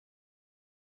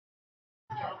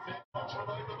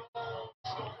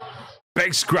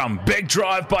 Big scrum, big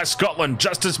drive by Scotland,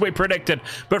 just as we predicted.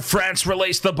 But France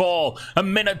released the ball. A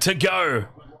minute to go.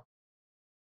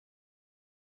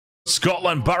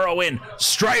 Scotland burrow in,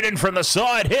 straight in from the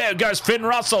side. Here goes Finn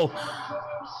Russell.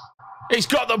 He's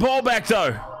got the ball back,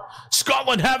 though.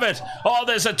 Scotland have it. Oh,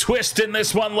 there's a twist in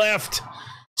this one left.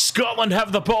 Scotland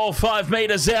have the ball 5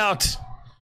 meters out.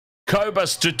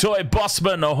 Cobus, Dutoy,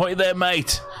 Bosman, ahoy there,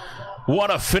 mate.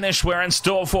 What a finish we're in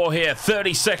store for here.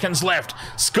 30 seconds left.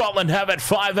 Scotland have it.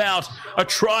 5 out. A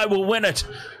try will win it.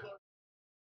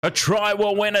 A try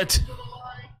will win it.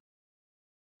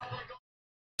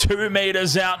 2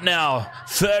 meters out now.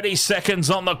 30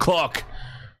 seconds on the clock.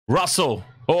 Russell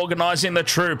organising the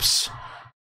troops.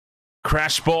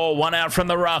 Crash ball. 1 out from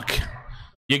the ruck.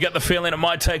 You get the feeling it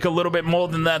might take a little bit more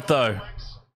than that, though.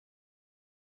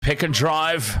 Pick and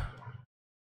drive.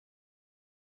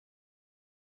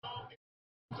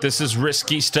 This is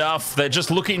risky stuff. They're just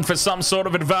looking for some sort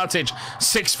of advantage.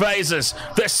 6 phases.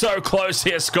 They're so close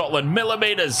here, Scotland.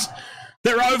 Millimeters.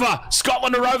 They're over.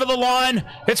 Scotland are over the line.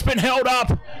 It's been held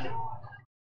up.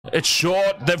 It's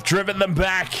short. They've driven them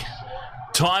back.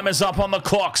 Time is up on the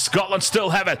clock. Scotland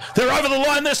still have it. They're over the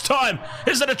line this time.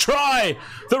 Is it a try?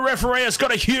 The referee has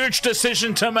got a huge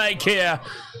decision to make here.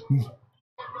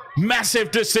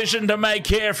 Massive decision to make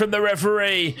here from the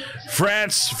referee.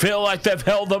 France feel like they've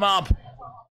held them up.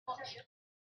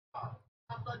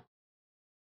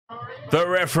 The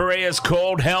referee is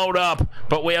called held up,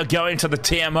 but we are going to the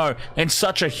TMO in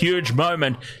such a huge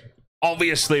moment.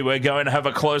 Obviously, we're going to have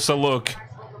a closer look.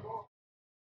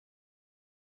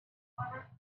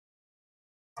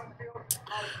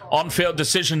 On-field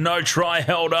decision, no try,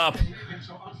 held up.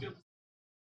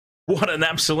 What an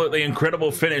absolutely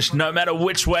incredible finish. No matter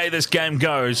which way this game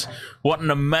goes, what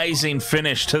an amazing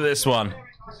finish to this one.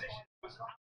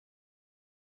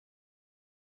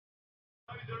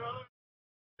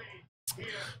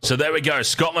 So there we go.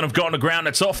 Scotland have gone to ground.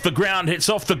 It's off the ground. It's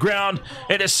off the ground.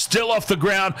 It is still off the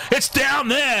ground. It's down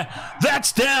there.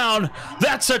 That's down.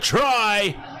 That's a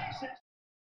try.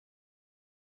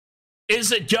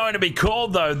 Is it going to be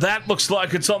called, though? That looks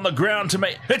like it's on the ground to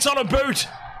me. It's on a boot.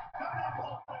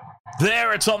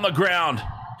 There, it's on the ground.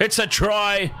 It's a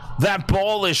try. That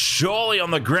ball is surely on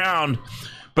the ground.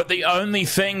 But the only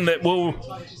thing that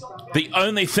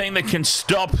can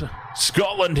stop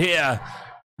Scotland here,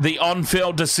 the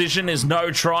on-field decision, is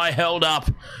no try, held up.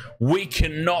 We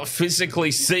cannot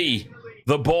physically see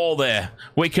the ball there.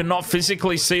 We cannot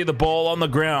physically see the ball on the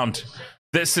ground.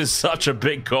 This is such a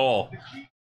big call.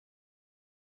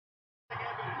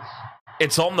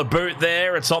 It's on the boot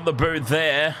there. It's on the boot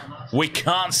there. We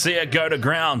can't see it go to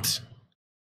ground.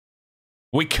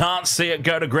 We can't see it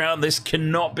go to ground. This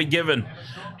cannot be given.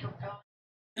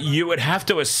 You would have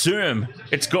to assume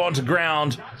it's gone to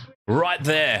ground right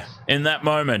there in that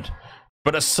moment.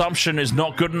 But assumption is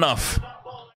not good enough.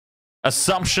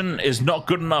 Assumption is not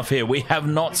good enough here. We have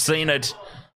not seen it.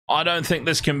 I don't think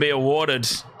this can be awarded.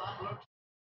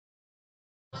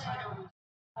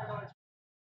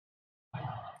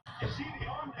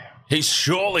 He's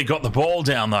surely got the ball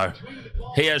down, though.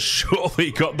 He has surely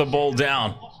got the ball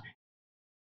down.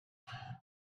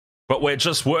 But we're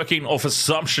just working off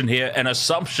assumption here, and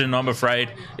assumption, I'm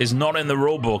afraid, is not in the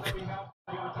rule book.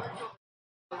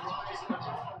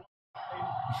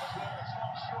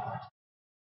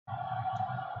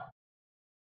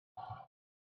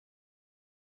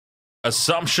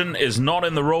 Assumption is not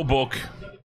in the rule book.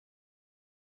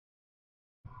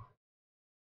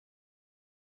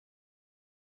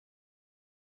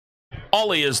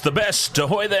 Ollie is the best.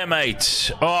 Ahoy there,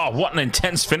 mate. Oh, what an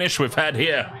intense finish we've had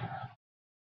here.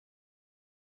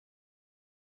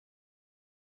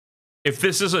 If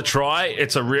this is a try,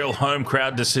 it's a real home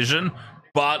crowd decision,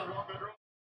 but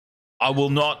I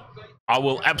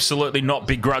will absolutely not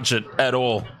begrudge it at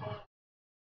all.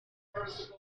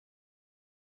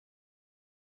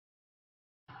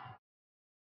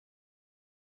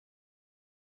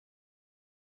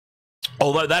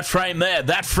 Although that frame there,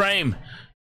 that frame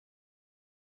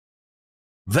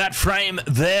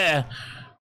there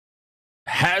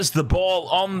has the ball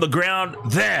on the ground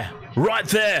there, right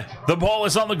there. The ball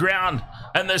is on the ground,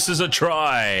 and this is a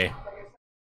try.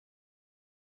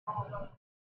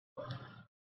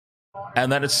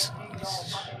 And then it's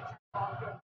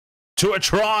to a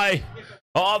try.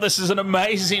 Oh, this is an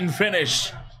amazing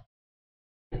finish.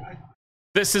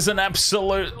 This is an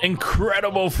absolute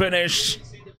incredible finish.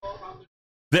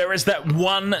 There is that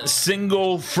one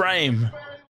single frame.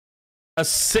 A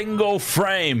single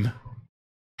frame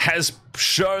has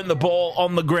shown the ball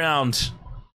on the ground.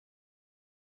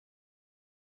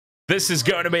 This is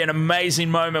going to be an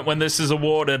amazing moment when this is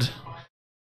awarded.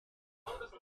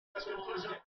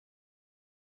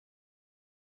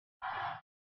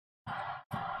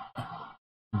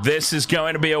 This is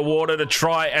going to be awarded a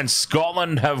try, and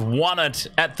Scotland have won it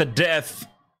at the death.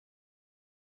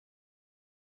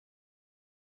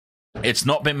 It's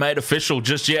not been made official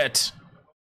just yet.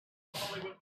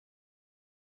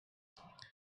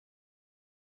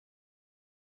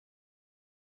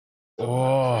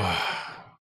 Oh.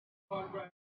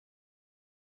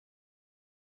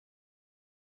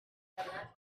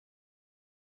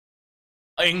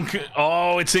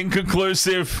 It's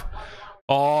inconclusive.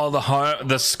 Oh,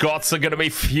 the Scots are going to be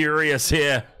furious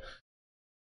here.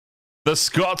 The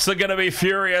Scots are going to be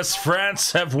furious.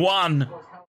 France have won.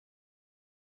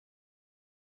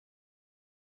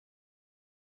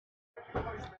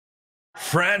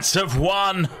 France have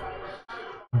won.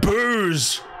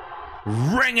 Boos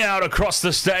ring out across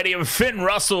the stadium. Finn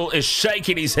Russell is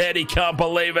shaking his head. He can't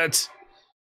believe it.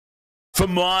 For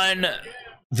mine,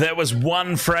 there was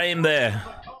one frame there.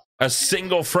 A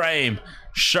single frame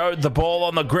showed the ball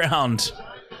on the ground.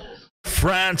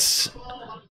 France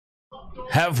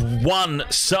have won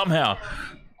somehow.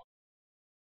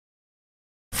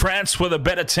 France were the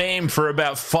better team for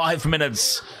about 5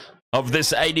 minutes of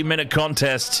this 80-minute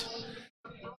contest.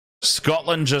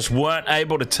 Scotland just weren't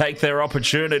able to take their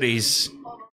opportunities.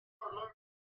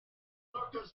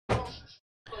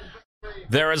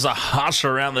 There is a hush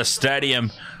around the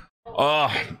stadium.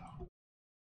 Oh.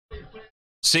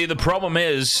 See, the problem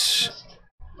is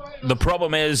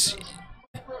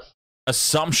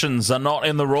assumptions are not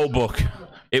in the rule book.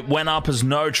 It went up as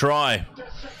no try.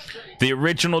 The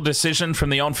original decision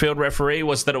from the on-field referee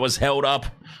was that it was held up.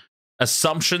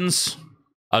 Assumptions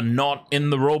are not in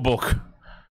the rule book.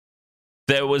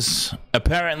 There was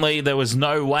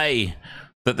no way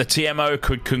that the TMO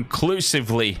could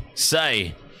conclusively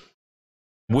say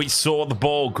we saw the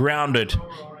ball grounded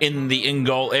in the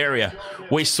in-goal area.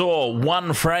 We saw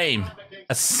one frame,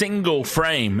 a single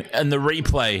frame in the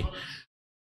replay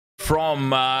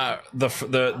from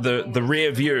the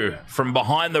rear view. From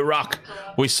behind the ruck,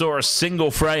 we saw a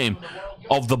single frame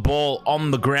of the ball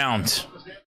on the ground.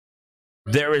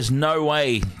 There is no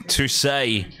way to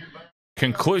say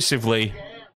conclusively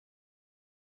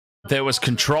there was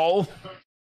control.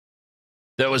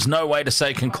 There was no way to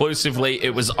say conclusively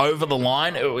it was over the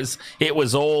line. It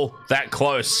was all that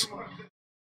close.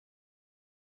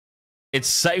 It's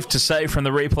safe to say from the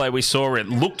replay we saw, it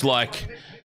looked like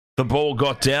the ball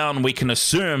got down. We can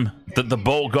assume that the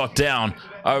ball got down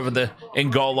over the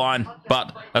in-goal line,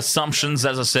 but assumptions,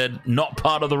 as I said, not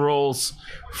part of the rules.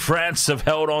 France have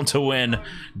held on to win.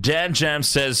 Dan Jam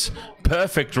says,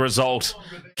 perfect result.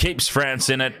 Keeps France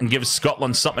in it and gives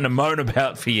Scotland something to moan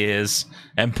about for years.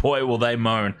 And boy, will they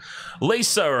moan.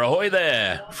 Lisa, ahoy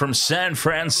there from San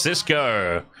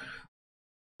Francisco.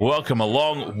 Welcome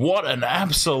along. What an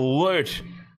absolute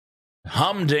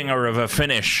humdinger of a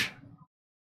finish.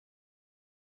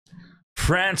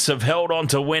 France have held on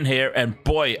to win here, and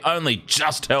boy, only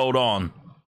just held on.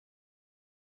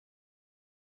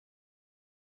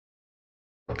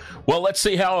 Well, let's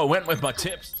see how I went with my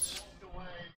tips.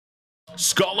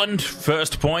 Scotland,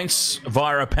 first points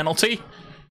via a penalty.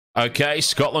 Okay,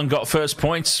 Scotland got first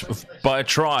points by a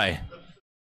try.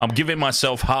 I'm giving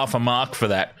myself half a mark for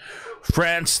that.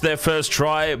 France, their first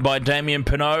try by Damian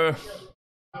Penaud.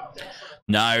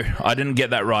 No, I didn't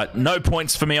get that right. No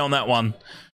points for me on that one.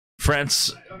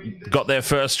 France got their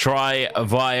first try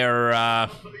via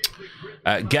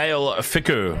Gaël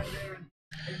Ficou.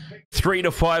 3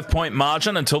 to 5 point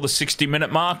margin until the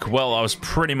 60-minute mark. Well, I was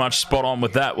pretty much spot on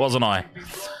with that, wasn't I?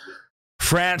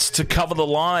 France to cover the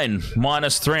line,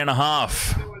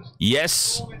 -3.5.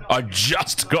 Yes, I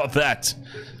just got that.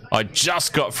 I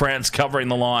just got France covering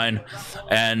the line,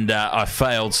 and I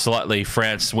failed slightly.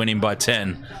 France winning by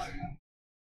 10.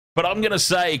 But I'm going to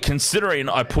say, considering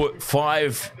I put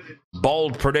 5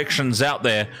 bold predictions out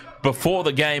there before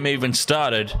the game even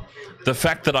started, the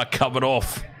fact that I covered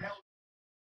off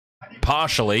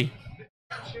partially.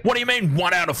 What do you mean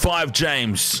 1 out of 5,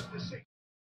 James?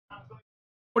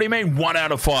 What do you mean 1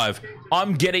 out of 5?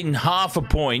 I'm getting half a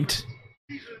point.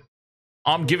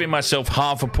 I'm giving myself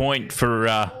half a point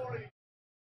for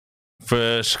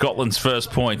Scotland's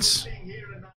first points.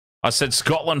 I said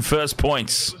Scotland first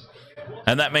points.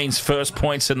 And that means first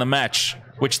points in the match,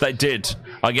 which they did.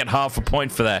 I get half a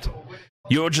point for that.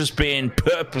 You're just being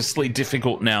purposely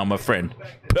difficult now, my friend.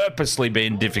 Purposely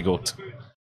being difficult.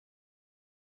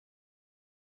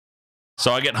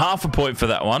 So I get half a point for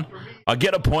that one. I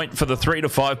get a point for the 3 to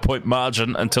 5 point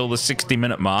margin until the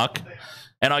 60-minute mark.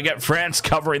 And I get France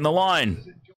covering the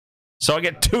line. So I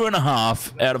get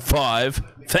 2.5 out of 5.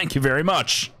 Thank you very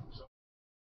much.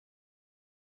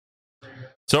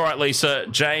 It's all right, Lisa.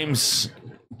 James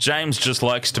just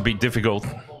likes to be difficult.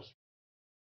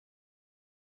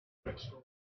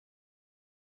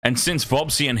 And since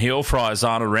Vobsy and Heel Fries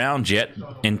aren't around yet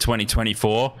in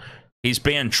 2024, he's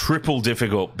being triple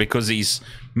difficult because he's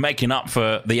making up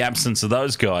for the absence of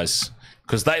those guys.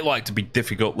 Because they like to be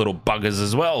difficult little buggers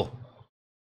as well.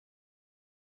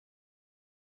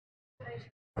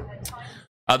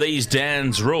 Are these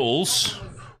Dan's rules?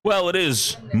 Well, it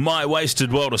is my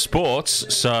wasted world of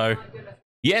sports, so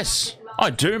yes,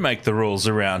 I do make the rules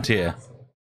around here.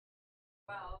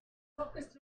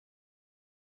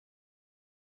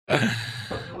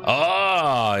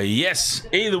 Oh, yes.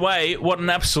 Either way, what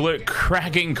an absolute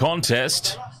cracking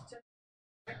contest.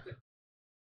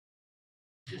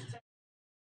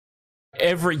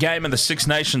 Every game in the Six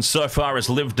Nations so far has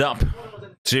lived up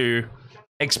to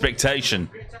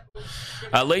expectation.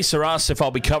 Lisa asks if I'll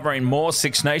be covering more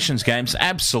Six Nations games.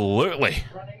 Absolutely.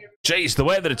 Geez, the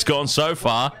way that it's gone so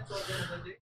far,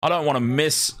 I don't want to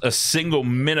miss a single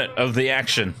minute of the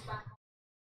action.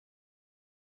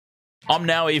 I'm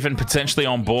now even potentially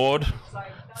on board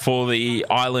for the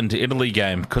Ireland-Italy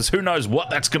game, because who knows what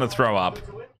that's going to throw up.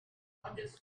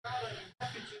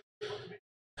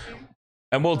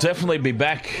 And we'll definitely be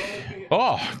back.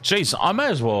 Oh, geez, I may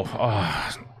as well.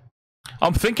 Oh,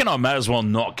 I'm thinking I may as well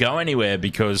not go anywhere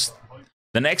because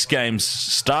the next game's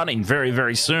starting very,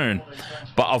 very soon.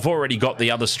 But I've already got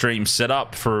the other stream set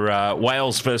up for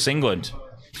Wales versus England.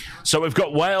 So we've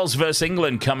got Wales versus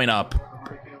England coming up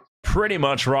pretty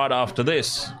much right after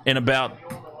this in about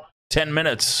 10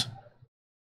 minutes.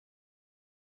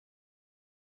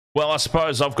 Well, I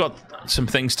suppose I've got some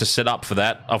things to set up for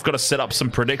that. I've got to set up some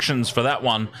predictions for that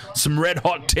one. Some red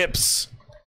hot tips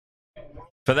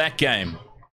for that game.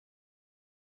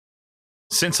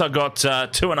 Since I got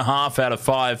 2.5 out of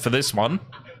 5 for this one.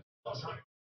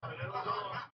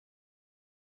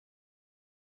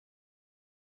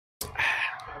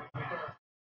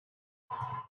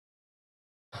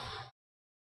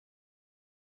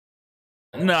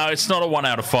 No, it's not a 1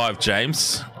 out of 5,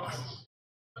 James.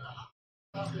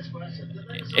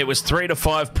 It was 3 to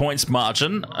 5 points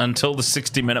margin until the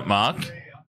 60-minute mark.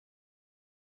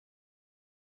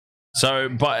 So,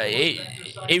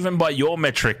 even by your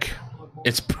metric,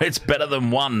 it's better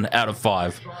than 1 out of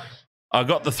 5. I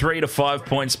got the 3 to 5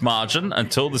 points margin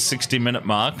until the 60-minute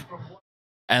mark,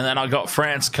 and then I got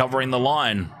France covering the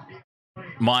line,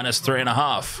 minus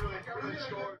 3.5.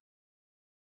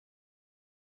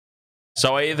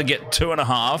 So I either get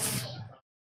 2.5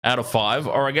 out of 5,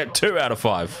 or I get 2 out of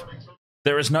 5.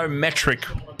 There is no metric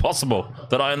possible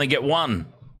that I only get 1.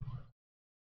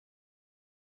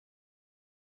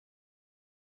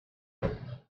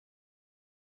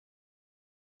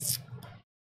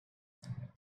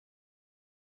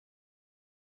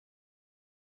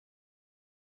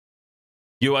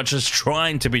 You are just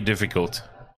trying to be difficult.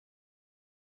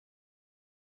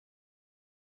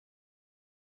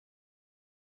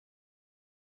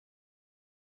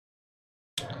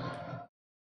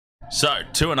 So,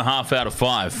 2.5 out of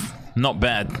 5. Not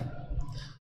bad.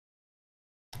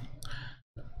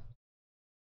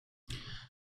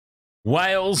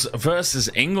 Wales versus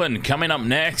England coming up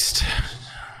next.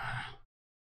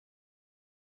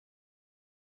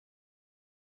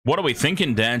 What are we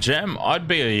thinking, Dan Jam? I'd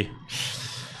be...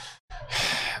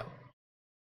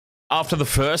 After the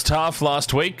first half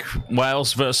last week,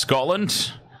 Wales versus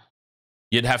Scotland,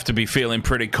 you'd have to be feeling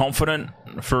pretty confident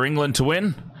for England to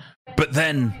win. But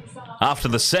then, after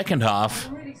the second half,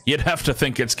 you'd have to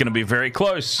think it's going to be very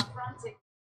close.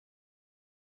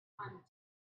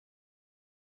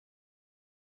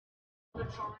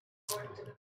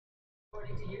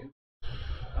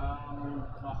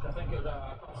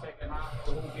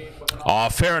 Oh,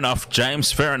 fair enough,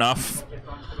 James, fair enough.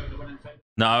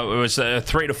 No, it was a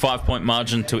 3 to 5 point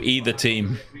margin to either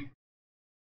team.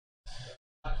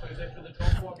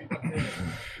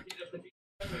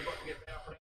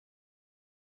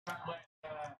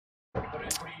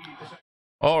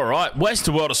 All right,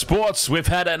 Western World of Sports. We've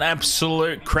had an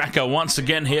absolute cracker once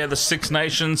again here. The Six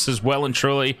Nations has well and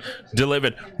truly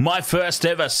delivered. My first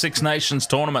ever Six Nations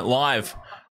tournament live.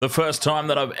 The first time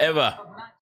that I've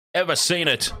ever seen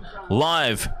it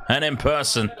live and in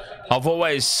person. I've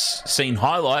always seen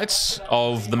highlights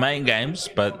of the main games,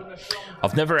 but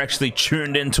I've never actually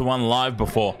tuned into one live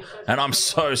before. And I'm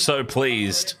so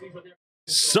pleased.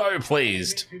 So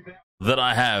pleased that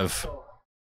I have.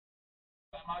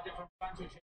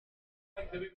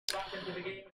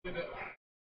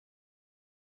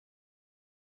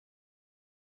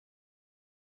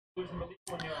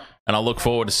 And I look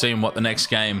forward to seeing what the next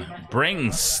game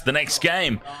brings. The next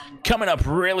game coming up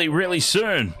really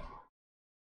soon.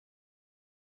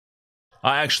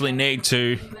 I actually need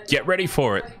to get ready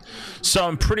for it. So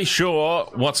I'm pretty sure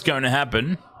what's going to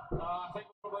happen,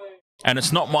 and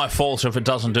it's not my fault if it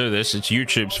doesn't do this, it's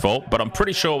YouTube's fault, but I'm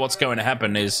pretty sure what's going to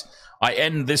happen is I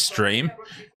end this stream,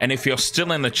 and if you're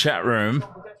still in the chat room,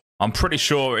 I'm pretty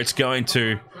sure it's going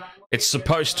to, it's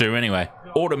supposed to anyway,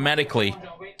 automatically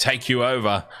take you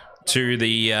over to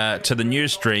the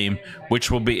news stream, which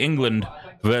will be England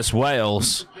versus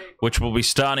Wales, which will be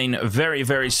starting very,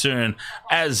 very soon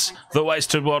as the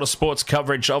Wasted Water Sports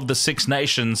coverage of the Six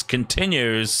Nations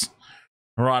continues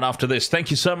right after this.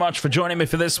 Thank you so much for joining me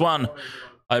for this one.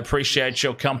 I appreciate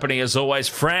your company as always.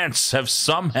 France have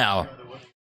somehow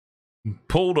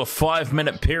pulled a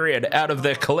 5-minute period out of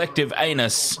their collective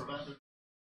anus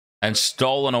and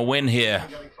stolen a win here.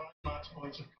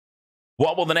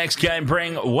 What will the next game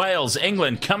bring? Wales,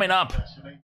 England coming up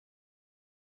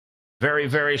very,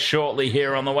 very shortly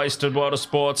here on the Wasted Water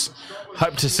Sports.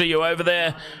 Hope to see you over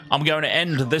there. I'm going to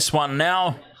end this one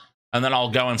now, and then I'll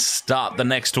go and start the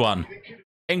next one.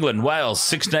 England, Wales,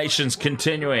 Six Nations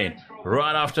continuing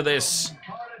right after this.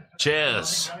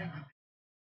 Cheers.